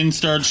 I'll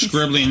start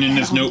scribbling in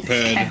this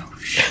notepad.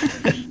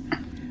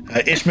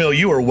 Ishmael,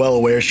 you are well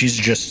aware she's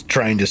just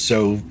trying to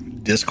sow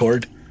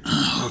discord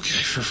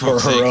Okay, for for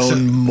fuck's her sake.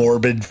 own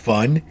morbid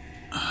fun.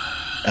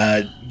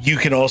 You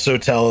can also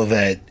tell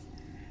that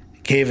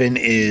Caven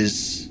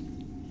is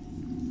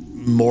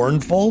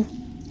mournful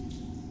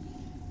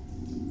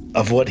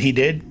of what he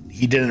did.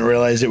 He didn't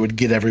realize it would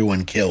get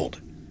everyone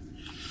killed.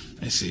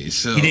 I see.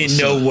 So He didn't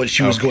know what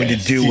she was going to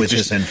do with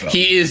this info.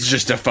 He is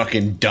just a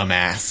fucking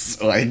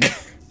dumbass. Like,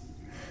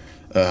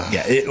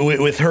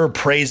 with her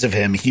praise of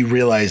him, he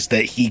realized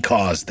that he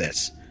caused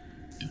this.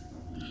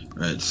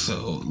 Right,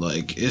 so,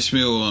 like,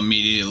 Ishmael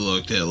immediately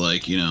looked at,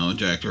 like,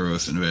 Jack the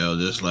Rosenvale,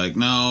 just like,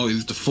 no,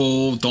 he's the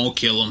fool, don't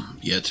kill him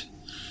yet.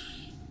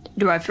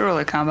 Do I have to roll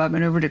a combat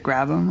maneuver to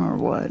grab him, or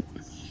what?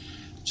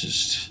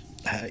 Just...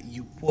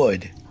 You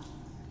would.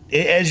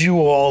 As you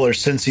all are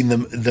sensing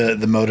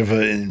the motive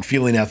and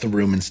feeling out the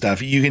room and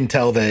stuff, you can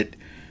tell that,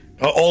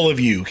 all of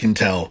you can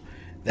tell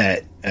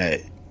that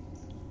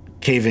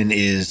Kaven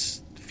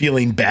is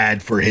feeling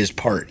bad for his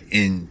part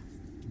in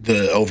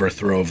the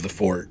overthrow of the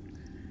fort.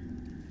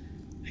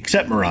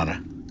 Except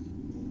Marana.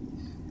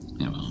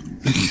 Yeah, well...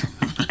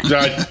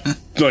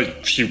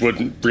 Like, she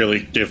wouldn't really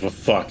give a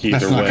fuck either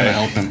That's not way. going to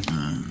help him.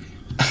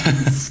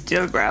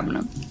 Still grabbing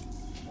him.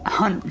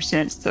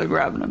 100% still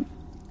grabbing him.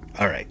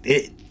 All right.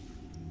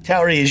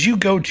 Tauri, as you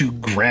go to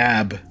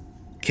grab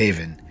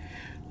Kaven,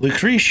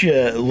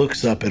 Lucretia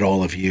looks up at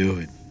all of you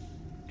and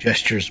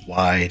gestures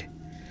wide.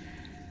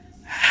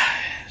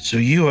 So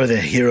you are the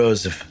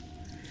heroes of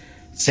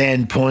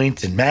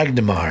Sandpoint and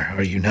Magnamar,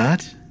 are you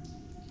not?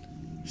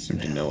 seem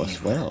to know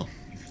us well.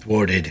 You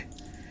thwarted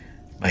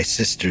my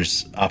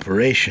sister's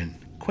operation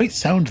quite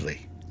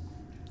soundly.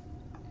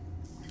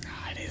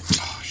 I didn't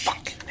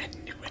fucking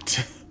knew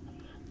it.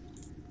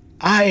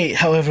 I,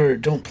 however,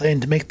 don't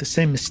plan to make the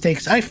same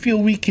mistakes. I feel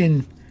we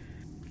can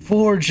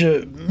forge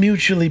a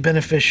mutually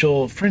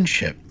beneficial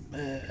friendship.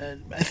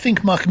 I think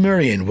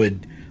Mokmurian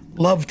would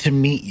love to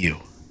meet you.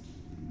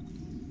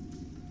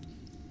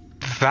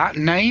 That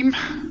name?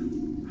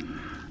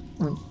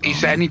 Is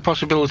there any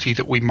possibility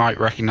that we might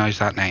recognize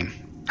that name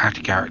out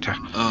of character?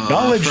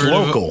 Knowledge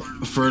local.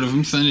 Heard of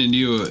him sending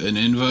you an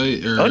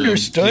invite or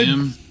Understood. A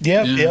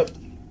DM?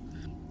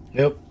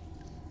 Yep.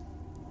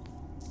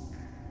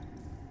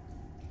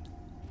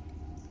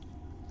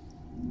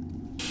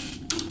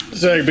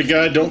 Sorry, big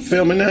guy, don't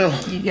fail me now.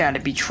 You gotta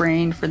be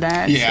trained for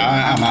that.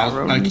 Yeah, so I'm out.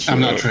 rolling I'm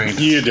not shit. trained.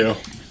 You do.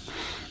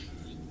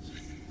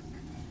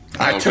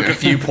 I took a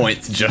few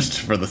points just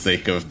for the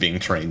sake of being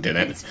trained in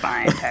it. It's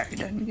fine. Harry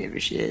doesn't give a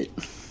shit.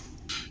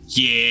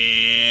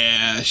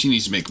 Yeah, she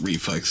needs to make a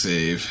reflex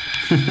save.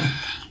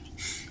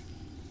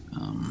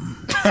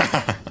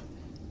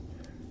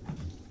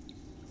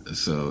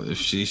 So if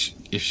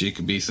she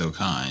could be so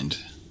kind.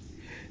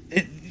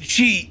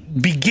 She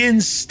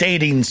begins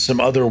stating some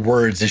other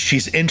words as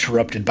she's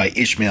interrupted by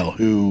Ishmael,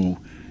 who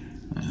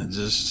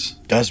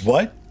Just does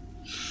what?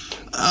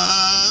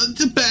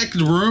 the back of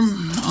the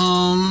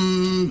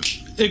room.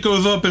 It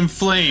goes up in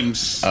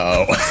flames.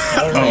 All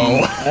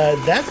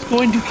right. That's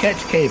going to catch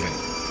Kaven.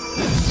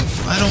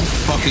 I don't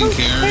fucking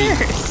care.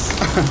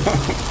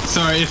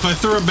 Sorry, if I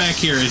throw it back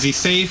here, is he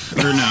safe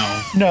or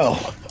no? No.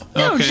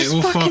 No, Okay, just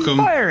well, fuck fucking him.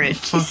 fire it.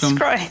 Fuck Jesus him.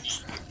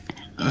 Christ.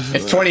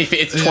 It's 20 feet.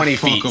 It's 20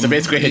 Fuck feet. him. So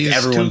basically, it hits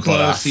He's everyone too but close.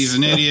 us. He's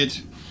an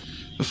idiot.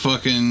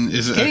 Fucking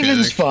is it?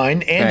 Kaven's Okay,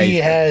 fine, and he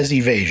has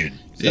evasion.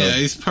 So yeah,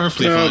 he's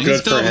perfectly Oh, fine. good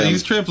He's for double. him.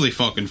 He's triply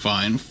fucking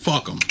fine.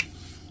 Fuck him.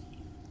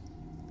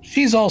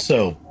 she's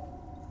also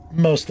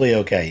mostly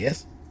okay,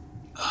 yes?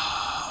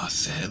 Oh,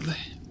 sadly,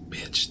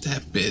 bitch.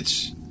 That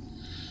bitch.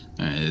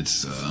 All right,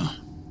 it's All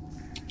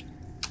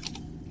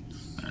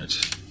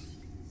right.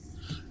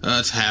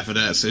 That's half of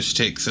that, so she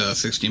takes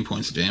 16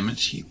 points of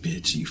damage. You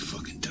bitch, you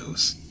fucking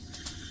dose.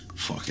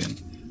 Fucking.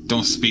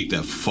 Don't speak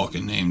that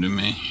fucking name to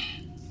me.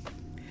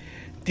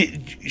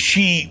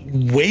 She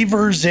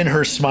wavers in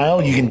her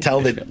smile. You can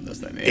tell that That's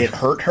that name. it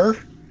hurt her,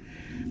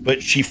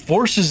 but she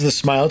forces the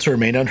smile to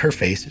remain on her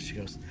face. And she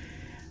goes,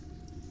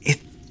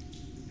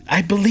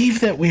 I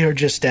believe that we are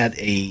just at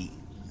a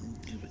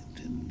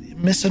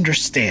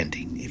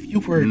misunderstanding. If you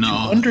were to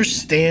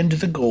understand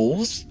the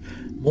goals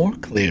more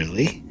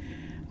clearly,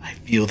 I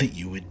feel that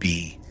you would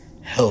be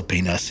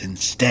helping us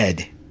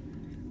instead.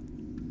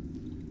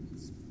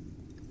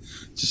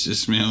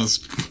 Just smells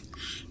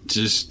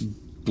just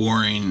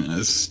boring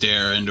a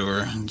stare into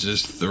her,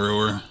 just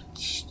through her.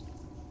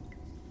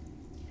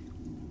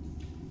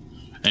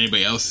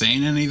 Anybody else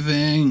saying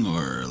anything,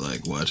 or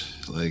like what?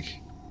 Like,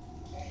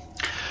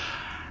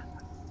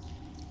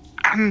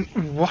 And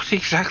what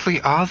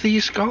exactly are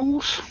these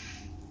goals?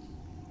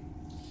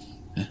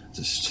 yeah,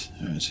 just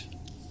all right.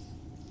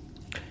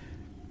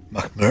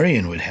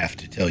 Mokmurian would have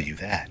to tell you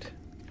that.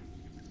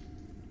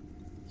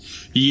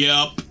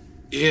 Yup.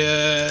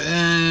 Yeah,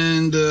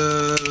 and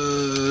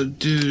those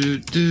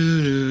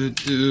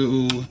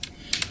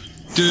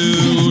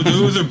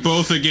are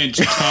both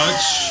against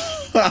touch.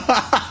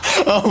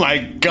 Oh my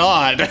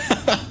god.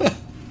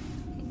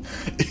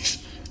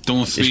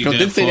 Don't speak Ishmael that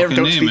did say never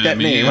fucking don't name speak at that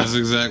me. name. That's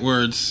exact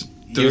words.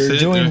 Those You're hit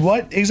doing there.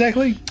 what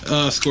exactly?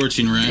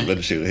 Scorching ray.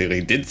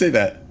 He did say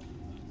that.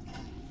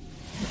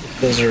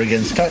 Those are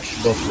against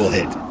touch. Both will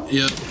hit.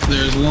 Yep.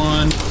 There's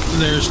one.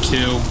 There's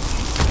two.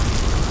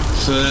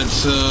 So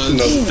that's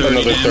 30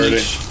 another damage. 30.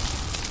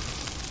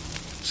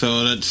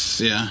 So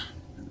that's yeah.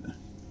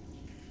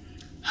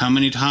 How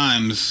many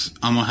times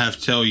I'm gonna have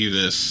to tell you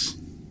this?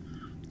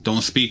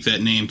 Don't speak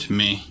that name to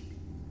me.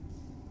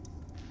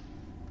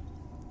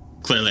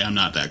 clearly I'm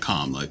not that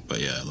calm. Like, but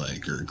yeah,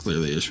 like, or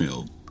clearly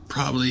Ishmael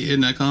probably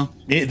isn't that calm.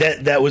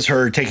 That was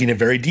her taking a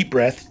very deep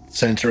breath,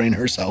 centering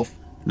herself.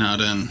 Now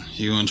then,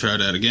 you want to try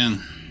that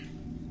again?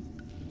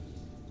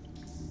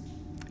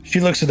 She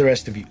looks at the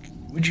rest of you.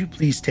 Would you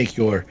please take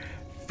your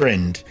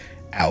friend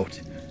out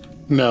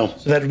No.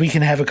 so that we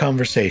can have a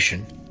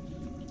conversation?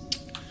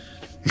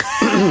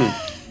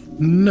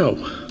 No.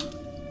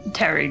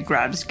 Terry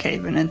grabs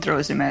Caven and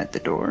throws him out the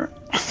door.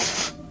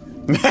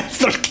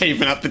 Start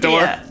caving out the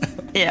door.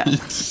 Yeah.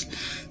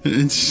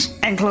 It's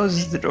And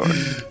closes the door.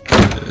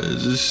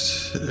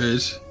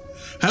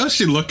 how's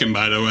she looking,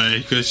 by the way?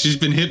 Because she's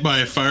been hit by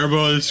a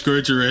fireball that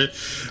scorched her head.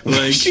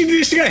 Like, she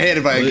got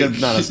hit by a good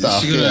amount of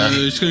stuff.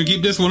 She's gonna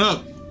keep this one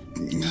up.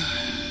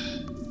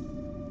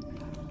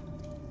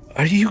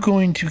 Are you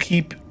going to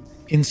keep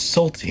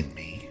insulting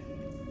me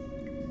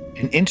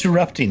and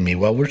interrupting me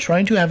while we're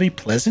trying to have a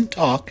pleasant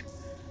talk?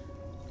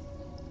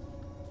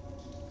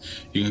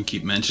 You gonna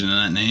keep mentioning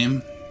that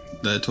name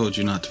that I told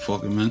you not to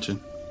fucking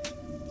mention?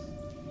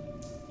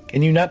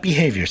 Can you not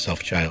behave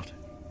yourself, child?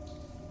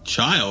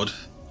 Child?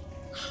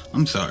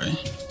 I'm sorry.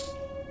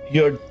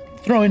 You're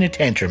throwing a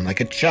tantrum like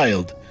a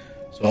child,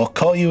 so I'll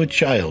call you a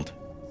child.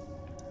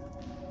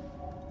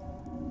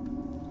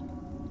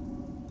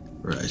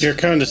 Right. Your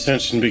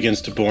condescension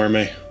begins to bore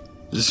me.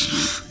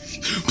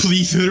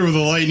 Please hit her with a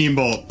lightning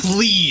bolt.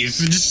 Please.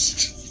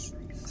 Just.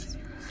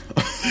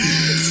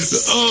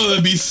 Oh,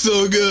 that'd be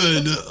so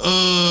good.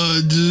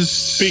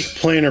 Just. Speak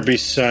plain or be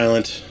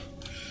silent.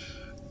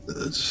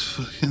 Just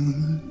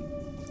fucking.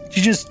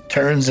 She just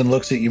turns and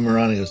looks at you,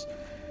 Moran, and goes,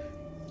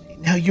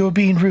 now you're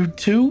being rude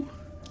too?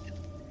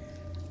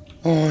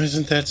 Oh,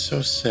 isn't that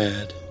so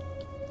sad?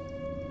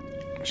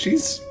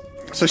 She's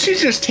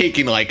just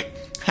taking like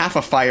half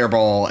a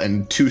fireball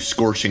and 2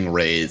 scorching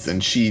rays,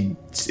 and she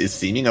is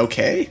seeming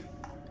okay.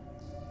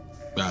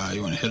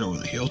 You want to hit her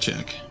with a heal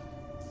check?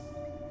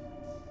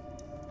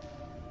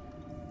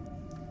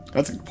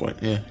 That's a good point.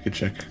 Yeah, good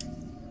check.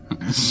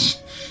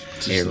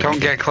 Don't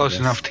get close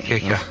enough to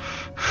kick her.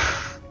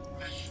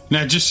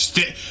 Now just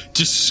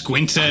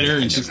squint at her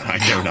and just I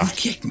don't know.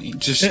 kick me.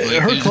 Just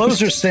like, Her clothes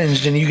are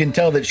singed, and you can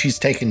tell that she's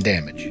taken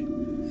damage.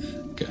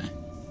 Okay.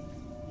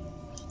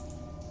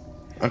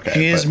 Okay.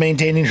 She is but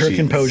maintaining her she's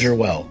composure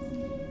well.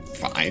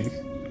 Fine.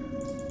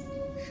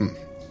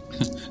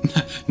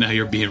 Now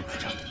you're being.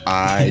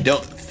 I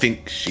don't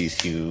think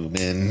she's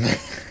human.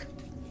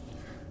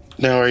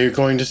 Now, are you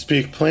going to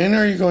speak plain, or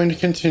are you going to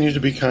continue to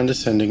be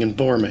condescending and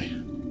bore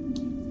me?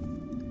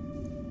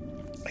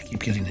 I keep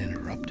getting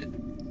interrupted.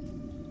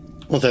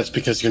 Well, that's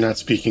because you're not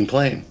speaking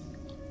plain.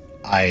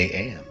 I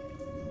am.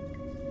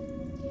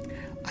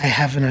 I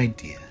have an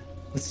idea.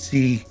 Let's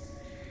see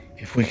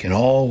if we can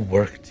all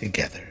work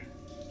together.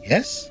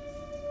 Yes?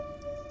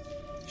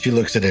 She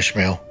looks at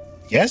Ishmael.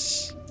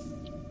 Yes?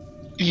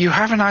 You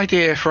have an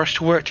idea for us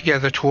to work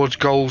together towards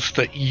goals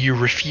that you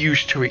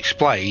refuse to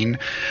explain,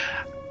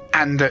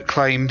 and that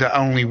claim that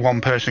only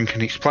one person can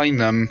explain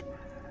them,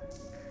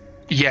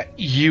 yet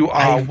you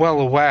are well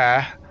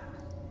aware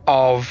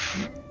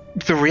of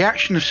the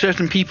reaction of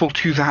certain people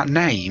to that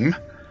name.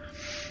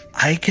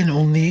 I can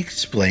only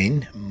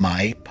explain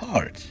my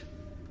part.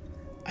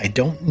 I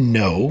don't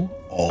know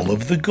all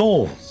of the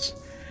goals.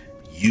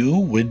 You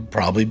would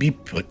probably be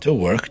put to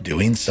work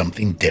doing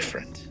something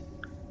different.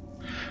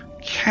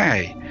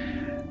 Okay.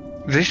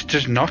 This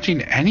does not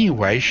in any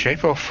way,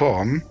 shape or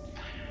form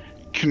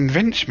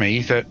convince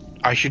me that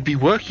I should be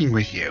working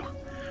with you.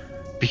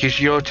 Because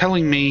you're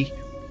telling me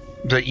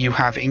that you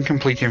have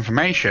incomplete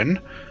information,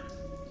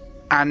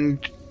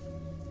 and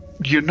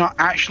you're not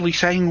actually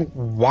saying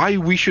why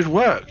we should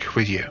work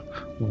with you.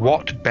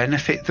 What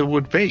benefit there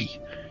would be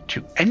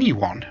to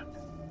anyone.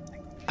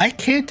 I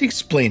can't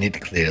explain it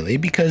clearly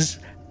because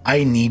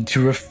I need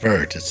to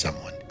refer to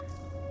someone.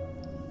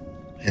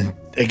 And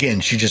again,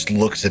 she just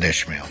looks at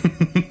Ishmael.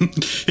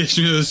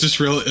 Ishmael is just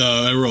real.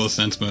 I roll a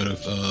sense motive.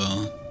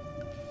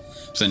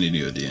 Sending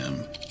you a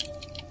DM.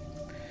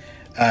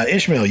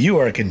 Ishmael, you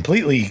are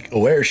completely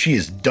aware she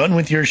is done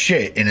with your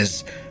shit and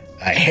is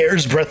a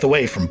hair's breadth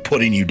away from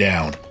putting you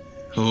down.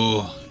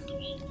 Oh.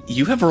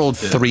 You have rolled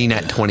 3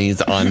 nat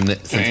 20s on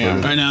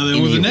Damn. Right now,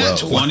 then with a net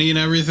 20 and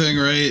everything,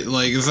 right?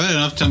 Like, is that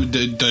enough time?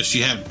 Does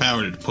she have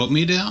power to put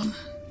me down?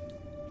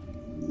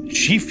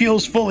 She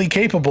feels fully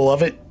capable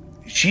of it.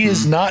 She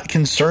is not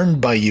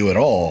concerned by you at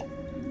all.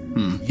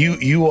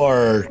 You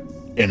are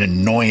an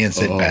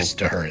annoyance at best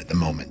to her at the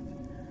moment.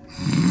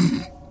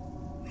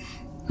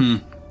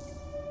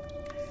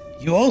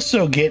 You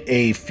also get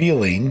a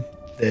feeling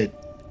that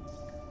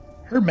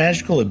her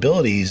magical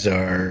abilities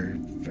are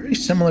very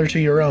similar to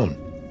your own.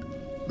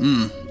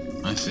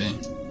 I see.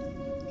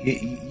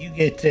 You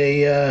get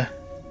a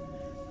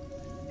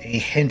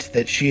hint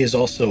that she is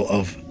also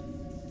of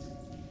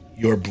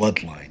your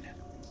bloodline.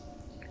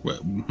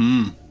 What?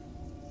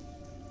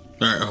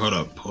 All right, hold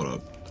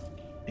up.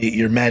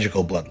 Your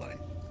magical bloodline.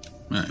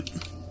 All right.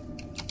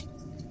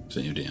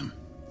 Send you DM.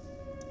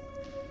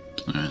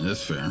 All right,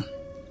 that's fair.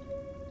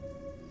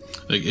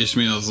 Like,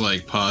 Ishmael's,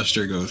 like,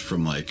 posture goes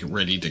from, like,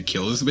 ready to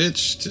kill this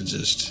bitch to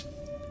just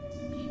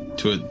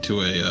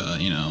a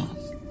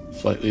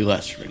Slightly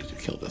less ready to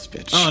kill this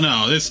bitch. Oh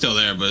no, it's still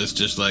there, but it's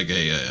just like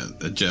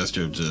a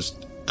gesture of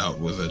just out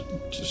with it.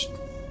 Just.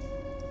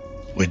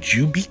 Would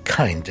you be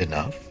kind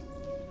enough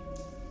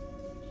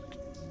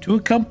to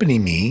accompany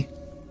me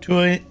to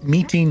a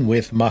meeting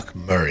with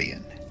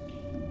Mokmurian,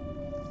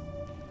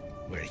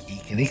 where he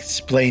can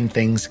explain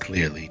things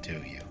clearly to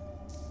you?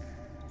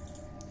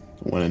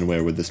 When and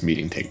where would this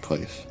meeting take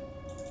place?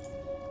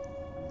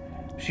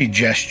 She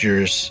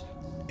gestures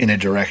in a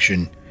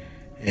direction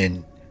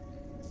and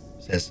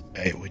says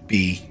it would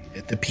be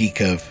at the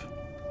peak of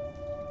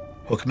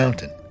Hook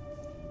Mountain.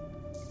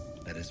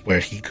 That is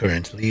where he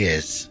currently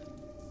is.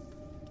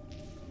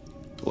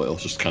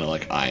 Doyle's just kind of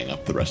like eyeing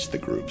up the rest of the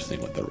group,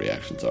 seeing what their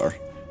reactions are.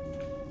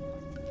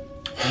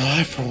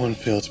 I, for one,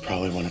 feel it's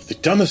probably one of the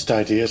dumbest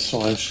ideas,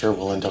 so I'm sure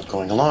we'll end up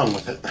going along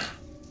with it.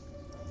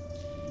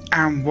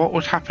 And what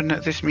would happen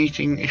at this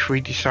meeting if we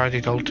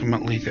decided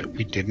ultimately that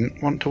we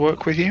didn't want to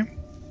work with you?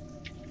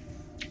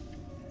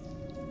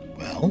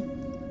 Well,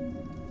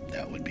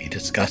 that would be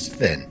discussed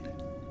then.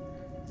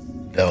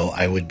 Though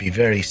I would be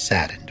very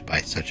saddened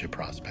by such a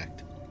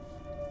prospect.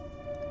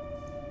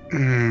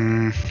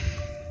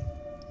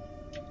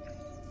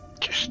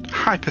 Just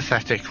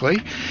hypothetically,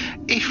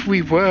 if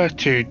we were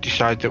to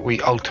decide that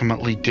we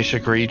ultimately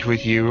disagreed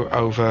with you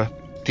over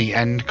the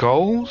end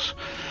goals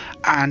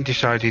and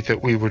decided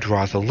that we would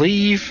rather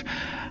leave,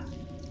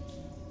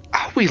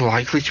 are we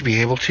likely to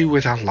be able to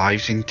with our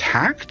lives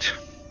intact?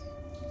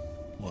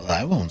 Well,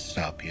 I won't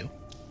stop you.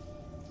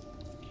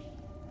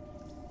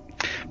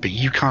 But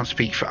you can't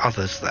speak for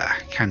others there,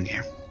 can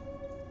you?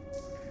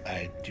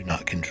 I do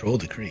not control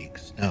the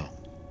creeks, no.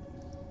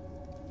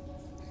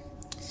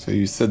 So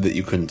you said that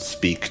you couldn't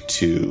speak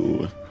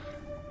to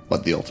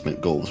what the ultimate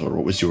goals were.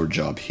 What was your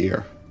job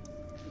here?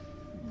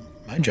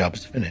 My job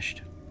is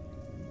finished.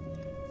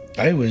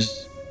 I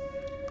was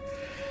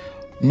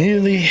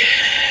merely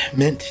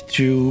meant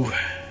to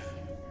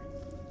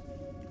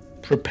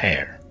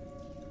prepare.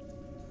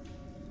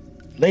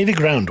 Lay the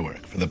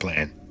groundwork for the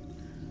plan.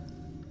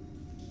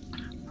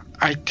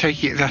 I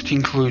take it that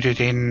included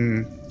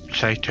in,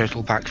 say,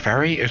 Turtleback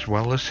Ferry as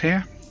well as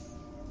here?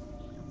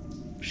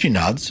 She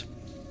nods.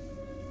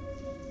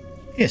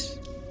 Yes.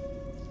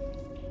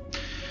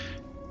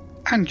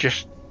 And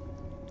just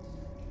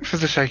for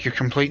the sake of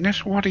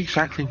completeness, what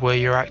exactly were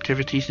your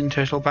activities in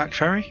Turtleback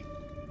Ferry?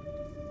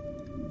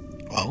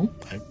 Well,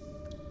 I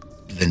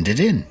blended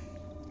in.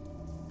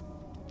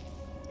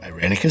 I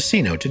ran a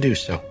casino to do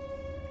so.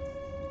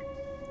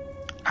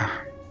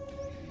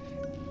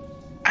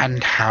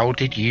 And how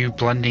did you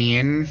blending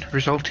in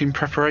result in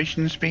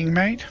preparations being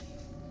made?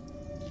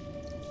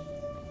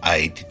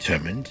 I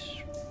determined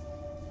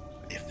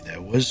if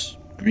there was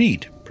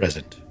greed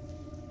present.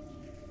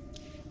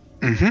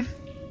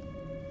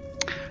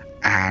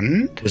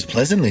 And? Was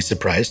pleasantly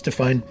surprised to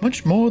find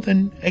much more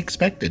than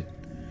expected.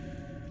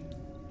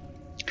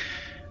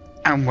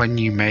 And when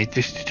you made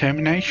this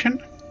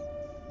determination?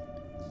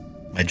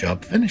 My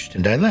job finished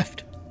and I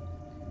left.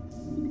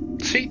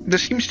 See, there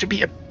seems to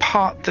be a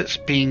part that's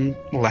being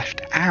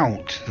left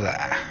out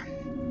there.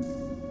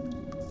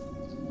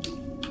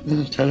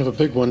 Kind of a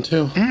big one,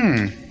 too.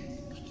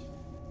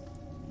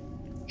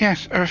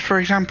 Yes, for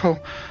example,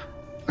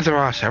 there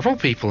are several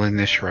people in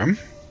this room,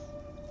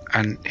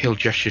 and he'll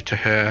gesture to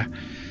her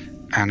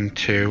and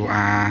to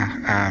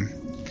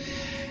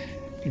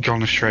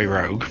Gone Astray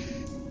Rogue,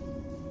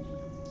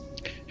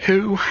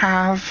 who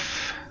have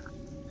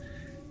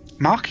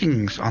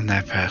markings on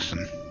their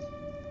person.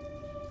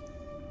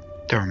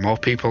 There are more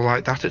people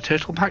like that at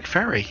Turtleback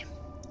Ferry.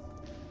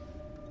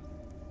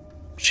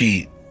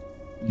 She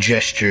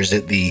gestures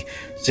at the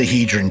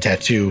Sahedron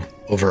tattoo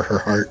over her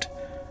heart.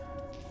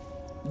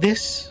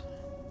 This?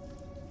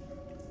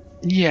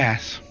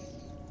 Yes.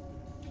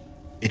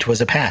 It was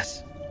a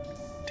pass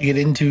to get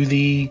into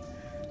the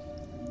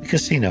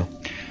casino.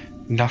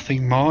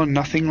 Nothing more,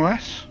 nothing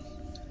less?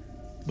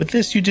 With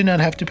this, you did not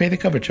have to pay the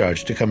cover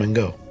charge to come and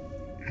go.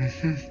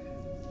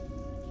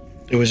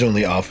 It was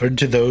only offered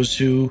to those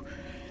who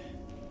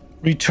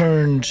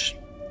returned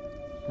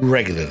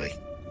regularly.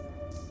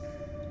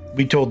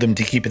 We told them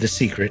to keep it a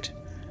secret,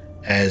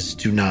 as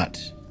to not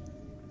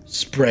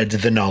spread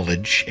the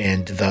knowledge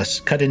and thus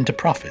cut into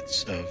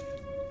profits of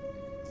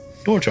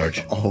door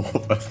charge. Oh,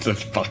 that's the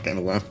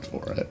fucking left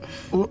for it.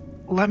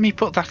 Let me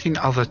put that in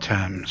other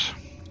terms.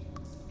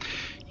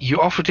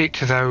 You offered it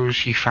to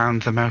those you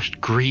found the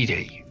most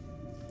greedy.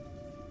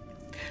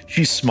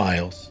 She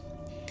smiles.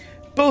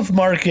 Both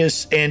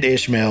Marcus and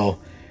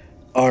Ishmael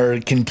are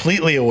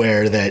completely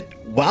aware that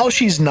while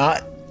she's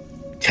not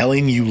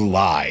telling you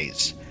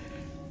lies,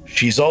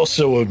 she's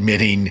also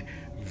omitting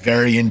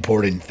very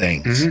important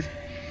things.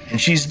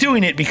 And she's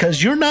doing it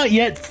because you're not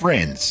yet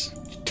friends.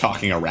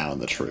 Talking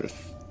around the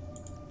truth.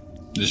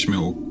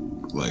 Ishmael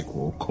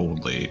will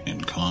coldly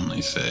and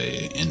calmly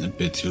say, "In the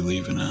bits you're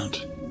leaving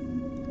out."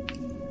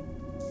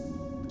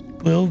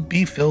 Will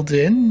be filled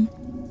in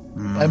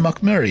by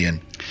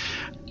Mokmurian.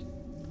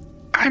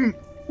 I'm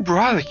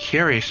rather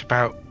curious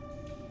about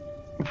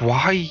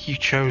why you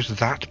chose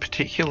that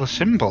particular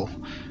symbol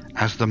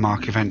as the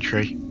mark of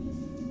entry.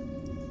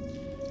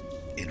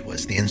 It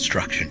was the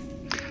instruction.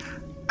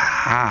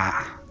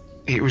 Ah,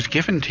 it was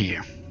given to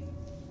you.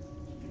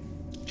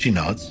 She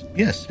nods.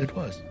 Yes, it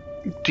was.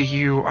 Do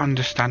you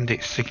understand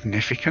its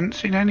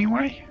significance in any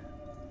way?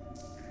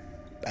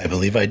 I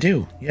believe I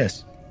do,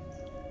 yes.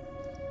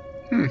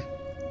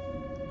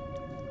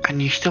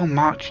 And you still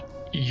marked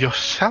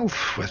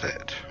yourself with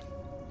it?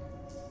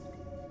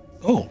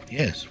 Oh,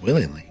 yes,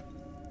 willingly.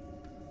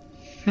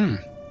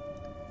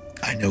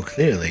 I know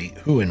clearly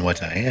who and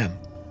what I am.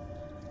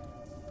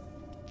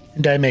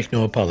 And I make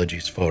no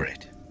apologies for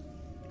it.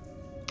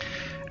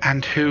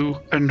 And who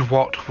and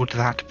what would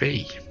that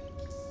be?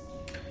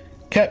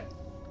 Cap,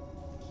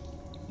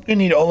 I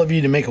need all of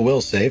you to make a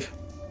will save.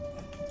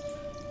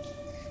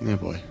 Oh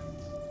boy.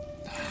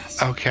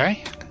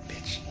 Okay.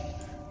 Bitch.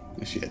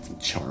 She had some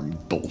charm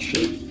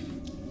bullshit.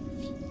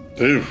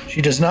 Ooh.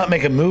 She does not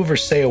make a move or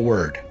say a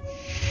word.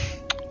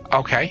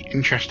 Okay,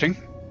 interesting.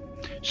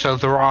 So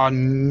there are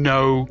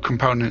no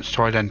components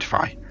to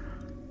identify.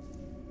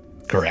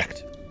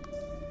 Correct.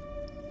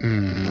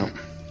 Nope.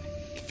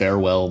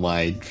 Farewell,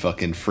 my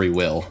fucking free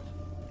will.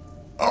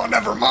 Oh,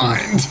 never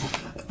mind.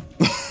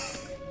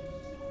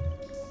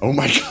 Oh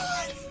my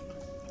god.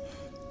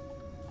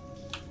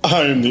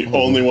 I am the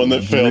only one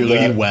that failed Really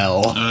that.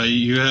 well.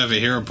 You have a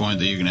hero point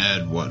that you can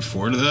add,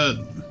 4 to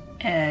that?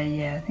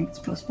 Yeah, I think it's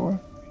 +4.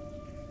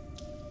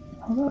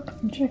 Hold up,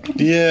 I'm checking.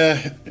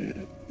 Yeah.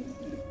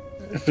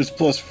 If it's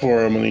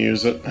 +4, I'm going to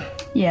use it.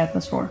 Yeah,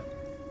 +4.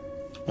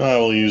 I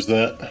will use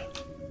that.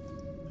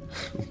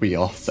 We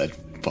all said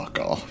fuck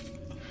off.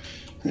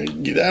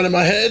 Get out of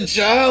my head,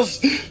 Charles!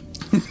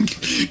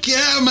 Get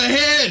out of my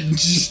head!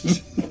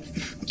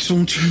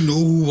 Don't you know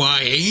who I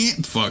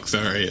am? Fuck,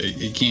 sorry,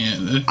 I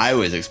can't. I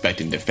was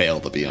expecting to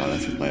fail, to be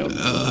honest, with my own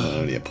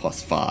only a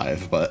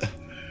 +5, but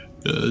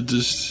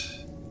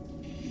Just...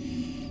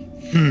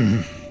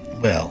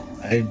 Well,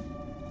 I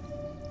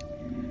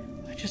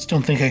just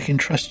don't think I can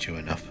trust you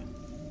enough.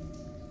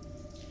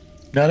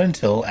 Not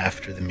until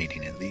after the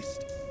meeting, at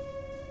least.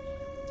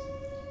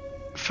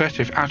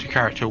 Furtive, out of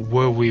character,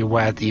 were we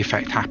aware the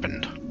effect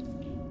happened?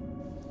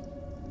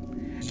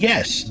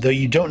 Yes, though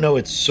you don't know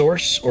its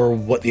source or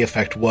what the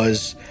effect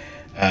was.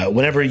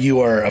 Whenever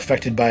you are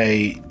affected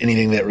by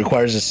anything that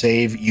requires a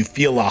save, you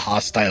feel a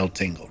hostile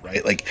tingle,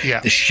 right? Like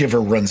the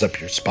shiver runs up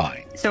your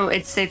spine. So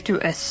it's safe to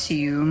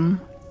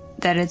assume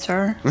that it's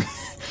her?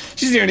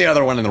 she's the only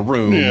other one in the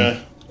room. Yeah.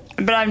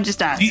 But I'm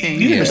just asking.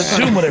 You can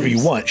assume whatever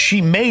you want.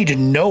 She made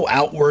no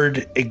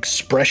outward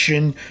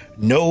expression,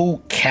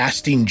 no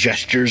casting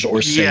gestures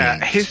or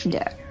sayings.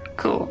 Yeah,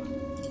 cool.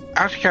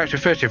 Out of character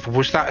furtive,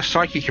 was that a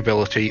psychic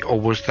ability or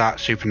was that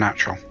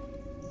supernatural?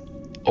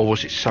 Or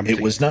was it something?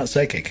 It was not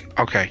psychic.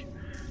 Okay.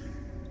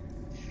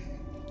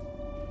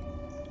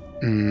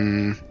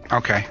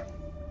 Okay.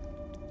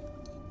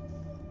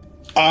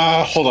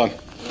 Hold on.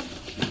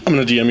 I'm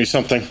gonna DM you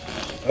something.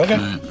 Okay.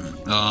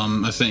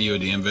 I sent you a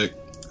DM, Vic.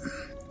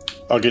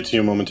 I'll get to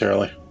you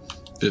momentarily.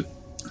 It,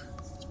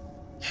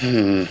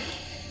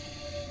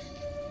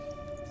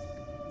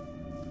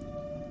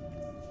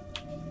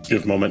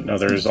 Give a moment. Now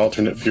there is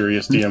alternate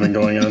furious DMing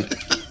going on.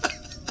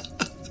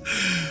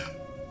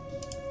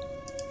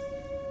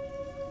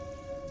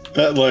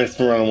 At length,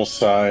 Moran will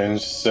sigh and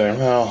just say,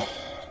 well,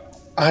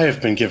 I have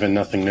been given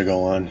nothing to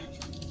go on.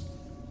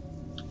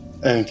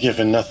 And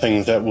given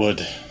nothing that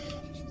would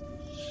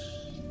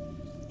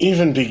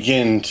even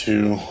begin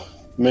to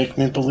make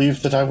me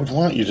believe that I would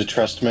want you to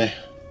trust me.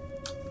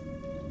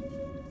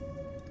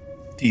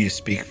 Do you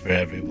speak for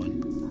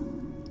everyone?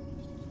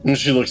 And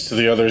she looks to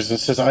the others and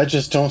says, I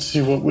just don't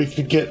see what we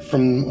could get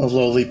from a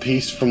lowly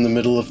piece from the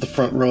middle of the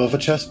front row of a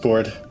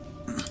chessboard.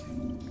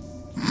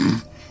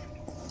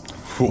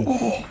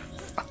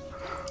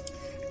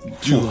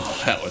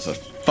 That was a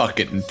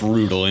fucking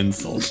brutal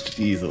insult.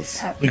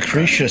 Jesus.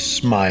 Lucretia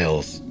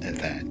smiles at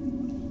that.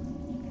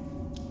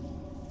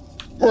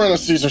 Morana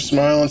sees her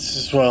smile and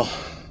says, well,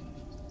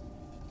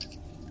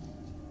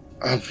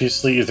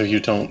 obviously either you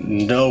don't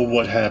know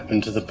what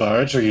happened to the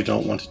barge or you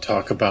don't want to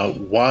talk about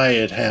why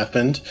it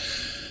happened.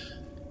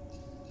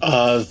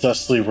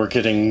 Thusly, we're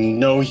getting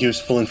no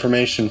useful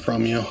information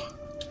from you.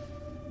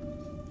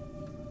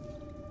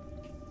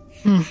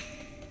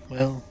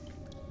 Well,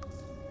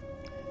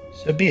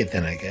 so be it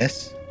then, I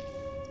guess.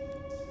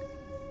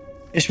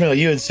 Ishmael,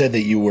 you had said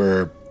that you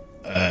were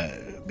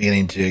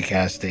beginning to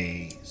cast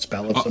a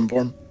spell of some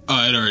form? Oh,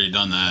 I'd already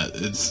done that.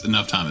 It's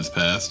enough time has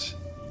passed.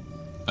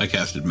 I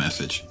casted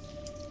message.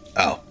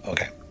 Oh,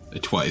 okay.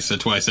 Twice.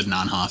 That's why I said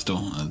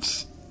non-hostile.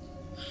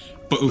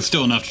 But it was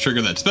still enough to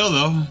trigger that spell,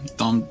 though.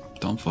 Dumb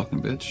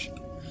fucking bitch.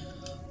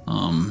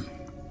 I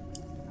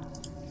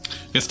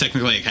guess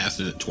technically I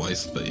casted it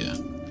twice, but yeah.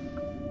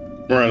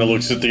 Morana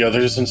looks at the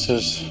others and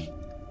says,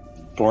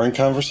 boring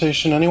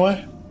conversation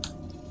anyway?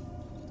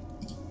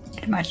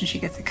 I'd imagine she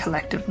gets a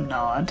collective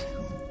nod.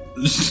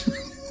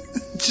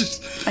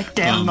 Just Like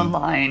down the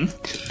line.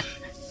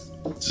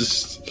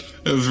 Just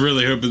I was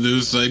really hoping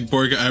this like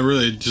Borg. I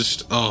really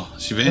just she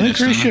And vanished.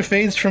 Lucretia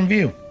fades from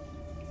view.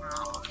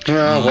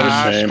 Oh, what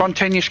a shame.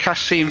 Spontaneous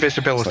cast see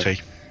invisibility.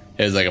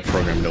 It's like a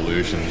programmed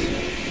illusion.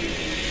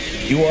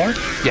 You are?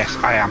 Yes,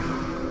 I am.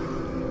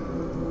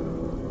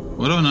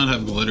 Why do I not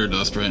have glitter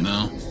dust right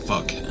now?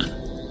 Fuck.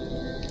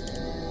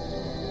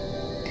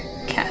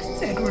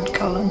 Casts Edward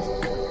Cullen.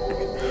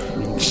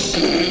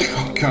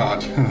 Oh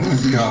God.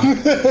 Oh God.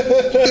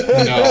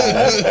 No.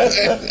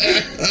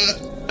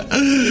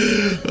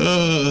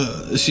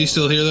 Is she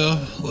still here though?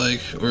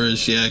 Like, or is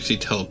she actually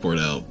teleported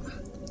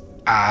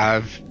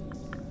out?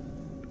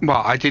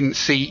 Well, I didn't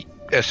see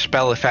a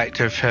spell effect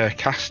of her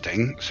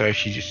casting, so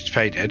she just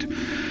faded.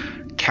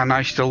 Can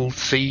I still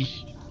see,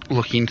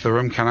 looking into the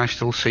room, can I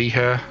still see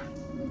her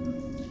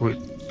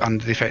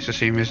under the effects of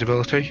see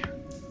invisibility?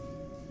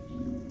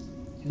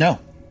 No.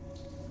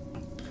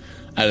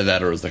 Either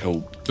that or it was like a.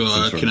 some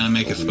sort Can of I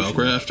make a illusion.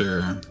 spellcraft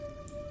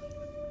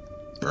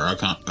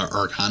or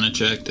Arcana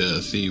check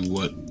to see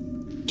what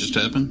just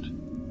happened?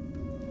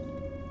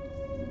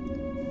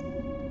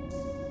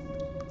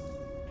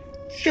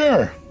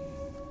 Sure.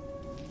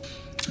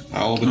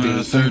 All the be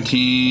the same.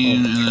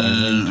 13 and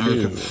then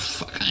too.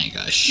 fuck, I ain't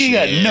got shit. You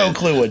got no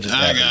clue what just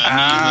I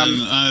happened.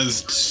 got I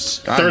was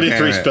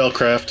 33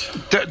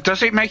 spellcraft.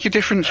 Does it make a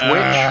difference which,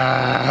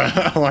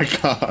 Oh my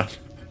god.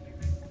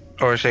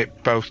 or is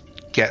it both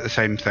get the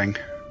same thing?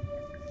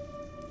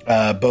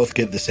 Both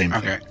get the same thing.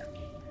 Okay.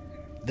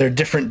 They're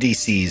different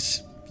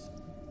DCs,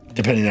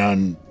 depending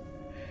on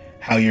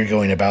how you're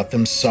going about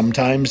them.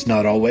 Sometimes,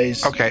 not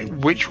always. Okay,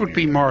 which would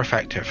be more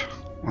effective?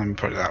 Let me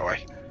put it that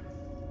way.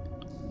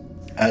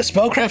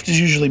 Spellcraft is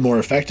usually more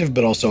effective,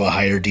 but also a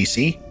higher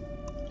DC.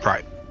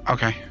 Right.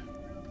 Okay.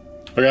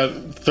 I got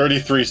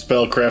 33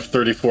 spellcraft,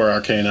 34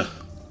 arcana.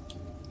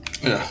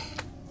 Yeah.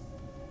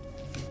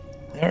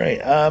 All right,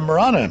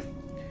 Marana,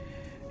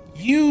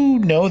 you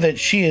know that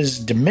she is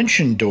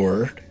dimension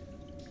doored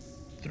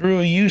through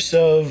a use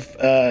of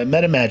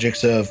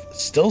metamagics of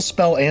still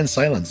spell and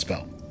silent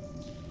spell.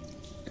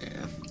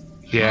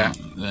 Yeah.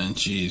 Then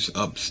she's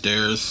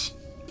upstairs.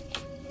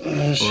 She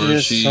Or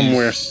is she's-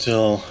 somewhere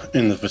still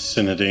in the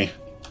vicinity.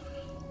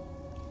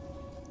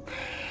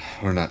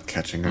 We're not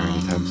catching her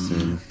anytime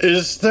soon.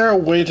 Is there a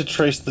way to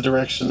trace the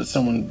direction that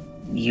someone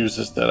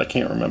uses that? I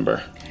can't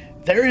remember.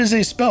 There is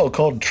a spell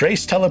called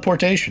Trace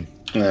Teleportation.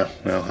 No,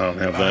 I don't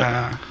have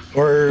that.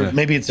 Or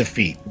maybe it's a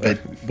feat, but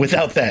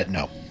without that,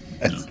 no.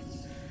 That's-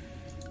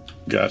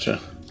 Gotcha.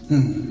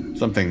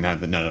 Something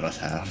that none of us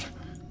have.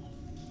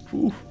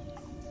 Whew.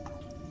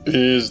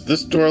 Is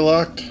this door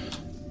locked?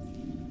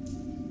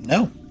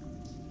 No.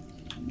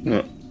 I'm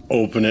gonna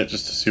open it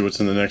just to see what's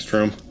in the next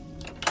room.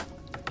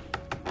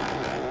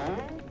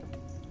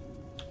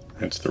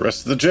 It's the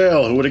rest of the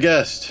jail. Who would have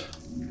guessed?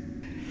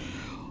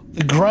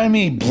 The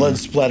grimy,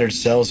 blood-splattered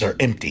cells are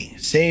empty,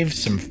 save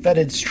some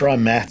fetid straw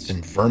mats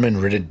and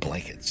vermin-ridden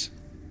blankets.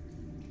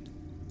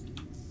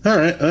 All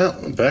right,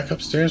 well, back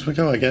upstairs we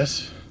go, I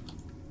guess.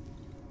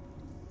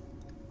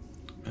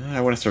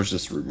 I want to search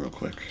this room real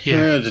quick.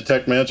 Yeah.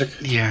 Detect magic.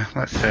 Yeah,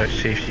 let's search,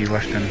 see if you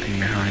left anything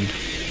behind.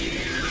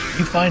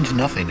 You find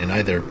nothing in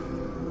either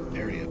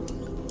area.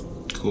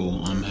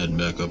 Cool, I'm heading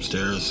back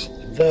upstairs.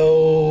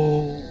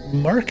 Though,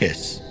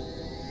 Marcus,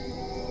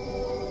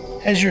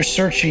 as you're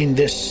searching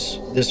this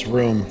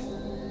room,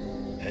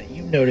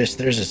 you notice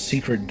there's a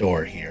secret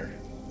door here.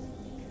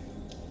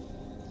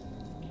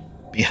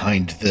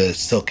 Behind the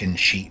silken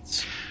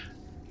sheets.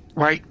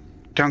 Wait,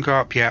 don't go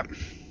up yet.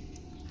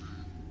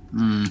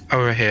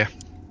 Over here.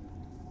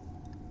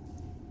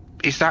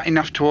 Is that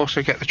enough to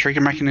also get the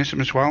trigger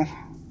mechanism as well?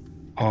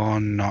 Or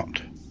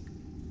not?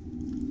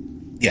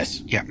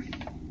 Yes. Yeah.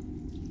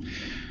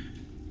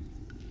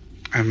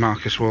 And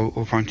Marcus will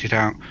point it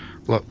out.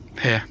 Look,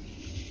 here.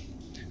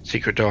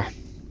 Secret door.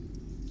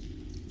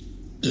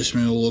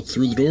 Ishmael will look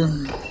through the door.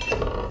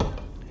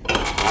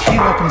 It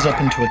opens up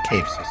into a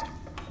cave system.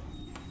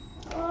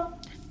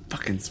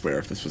 Fucking swear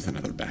if this was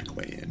another back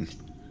way in.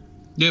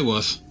 It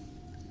was.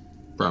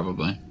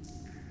 Probably.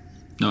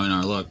 Knowing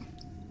our luck.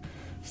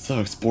 So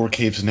explore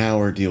caves now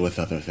or deal with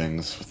other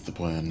things? What's the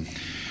plan?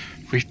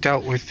 We've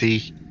dealt with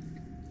the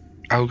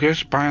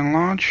ogres by and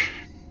large.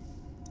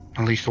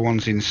 At least the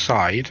ones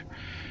inside.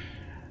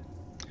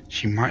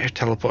 She might have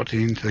teleported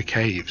into the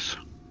caves.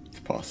 It's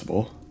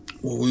possible.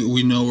 Well,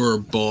 we know where our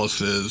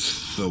boss is,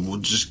 so we'll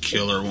just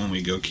kill her when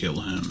we go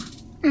kill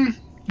him.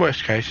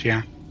 Worst case,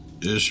 yeah.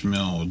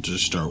 Ishmael will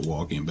just start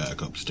walking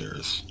back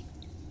upstairs.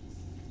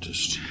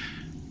 Just...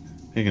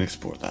 You can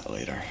explore that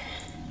later.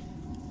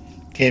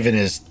 Caven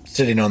is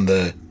sitting on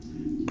the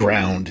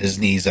ground, his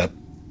knees up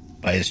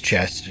by his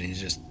chest, and he's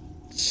just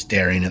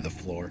staring at the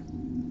floor.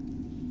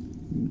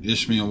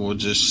 Ishmael will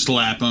just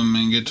slap him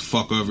and get the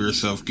fuck over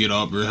yourself. Get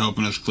up, you're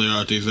helping us clear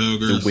out these The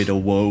ogres. widow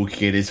woke,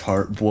 get his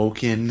heart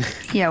broken.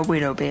 Yeah,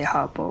 Widow be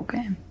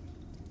heartbroken.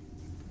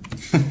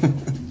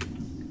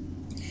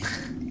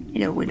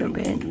 Widow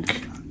be.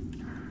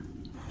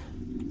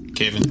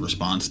 Caven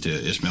responds to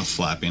Ishmael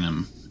slapping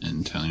him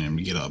and telling him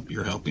to get up.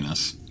 You're helping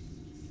us.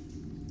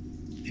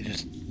 He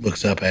just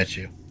looks up at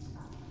you.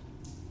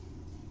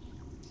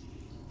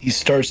 He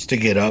starts to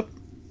get up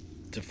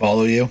to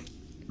follow you.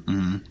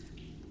 Mm-hmm.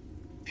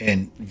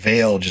 And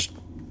Vale just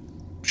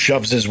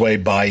shoves his way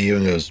by you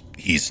and goes,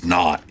 "He's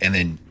not," and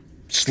then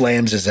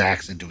slams his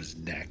axe into his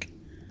neck.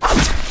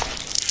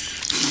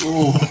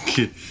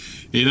 Okay.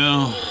 You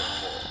know...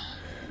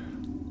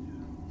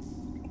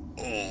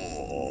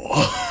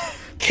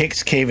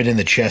 Kicks Caven in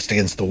the chest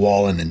against the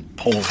wall and then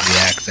pulls the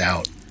axe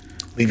out,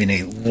 leaving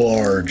a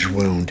large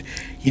wound.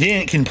 He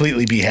didn't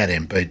completely behead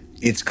him, but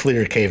it's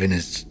clear Caven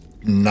is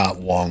not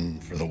long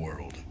for the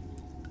world.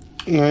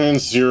 And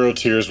 0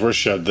 tears were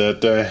shed that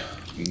day.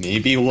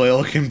 Maybe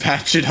Loyal can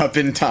patch it up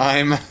in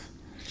time.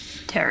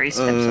 Terry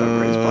steps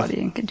over his body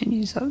and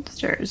continues up the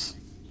stairs.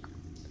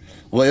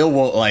 Loyal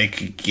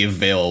won't, give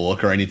Vale a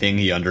look or anything.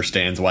 He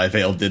understands why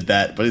Vale did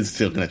that, but he's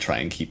still going to try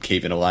and keep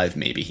Caven alive.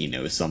 Maybe he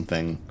knows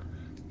something.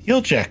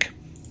 Heal check.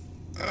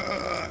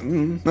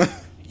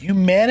 You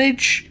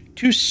manage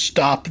to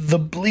stop the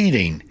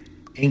bleeding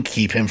and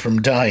keep him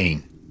from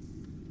dying.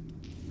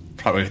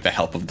 Probably with the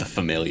help of the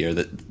familiar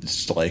that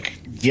just,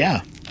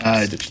 Yeah.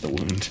 stitch the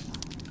wound.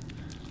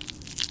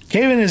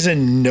 Caven is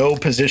in no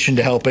position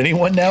to help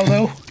anyone now,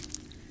 though.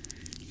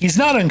 He's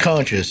not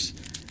unconscious,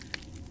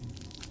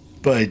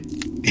 but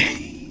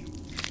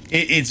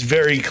it's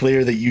very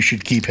clear that you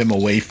should keep him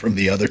away from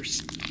the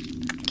others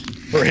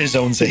for his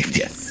own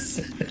safety. Yes.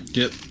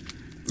 Yep.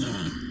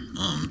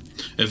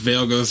 If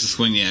Vale goes to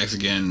swing the axe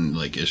again,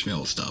 Ishmael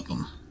will stop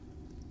him.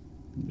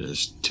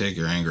 Just take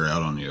your anger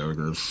out on the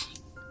ogres.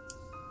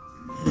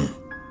 He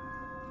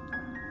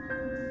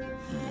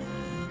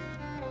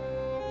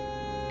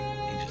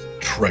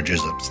just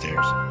trudges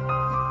upstairs.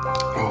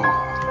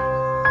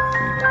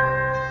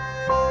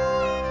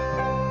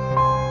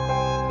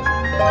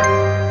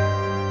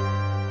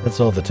 That's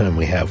all the time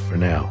we have for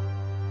now.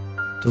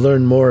 To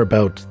learn more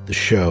about the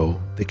show,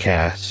 the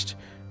cast,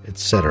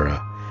 etc.,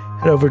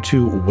 head over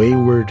to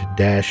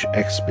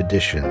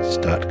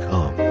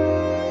wayward-expeditions.com.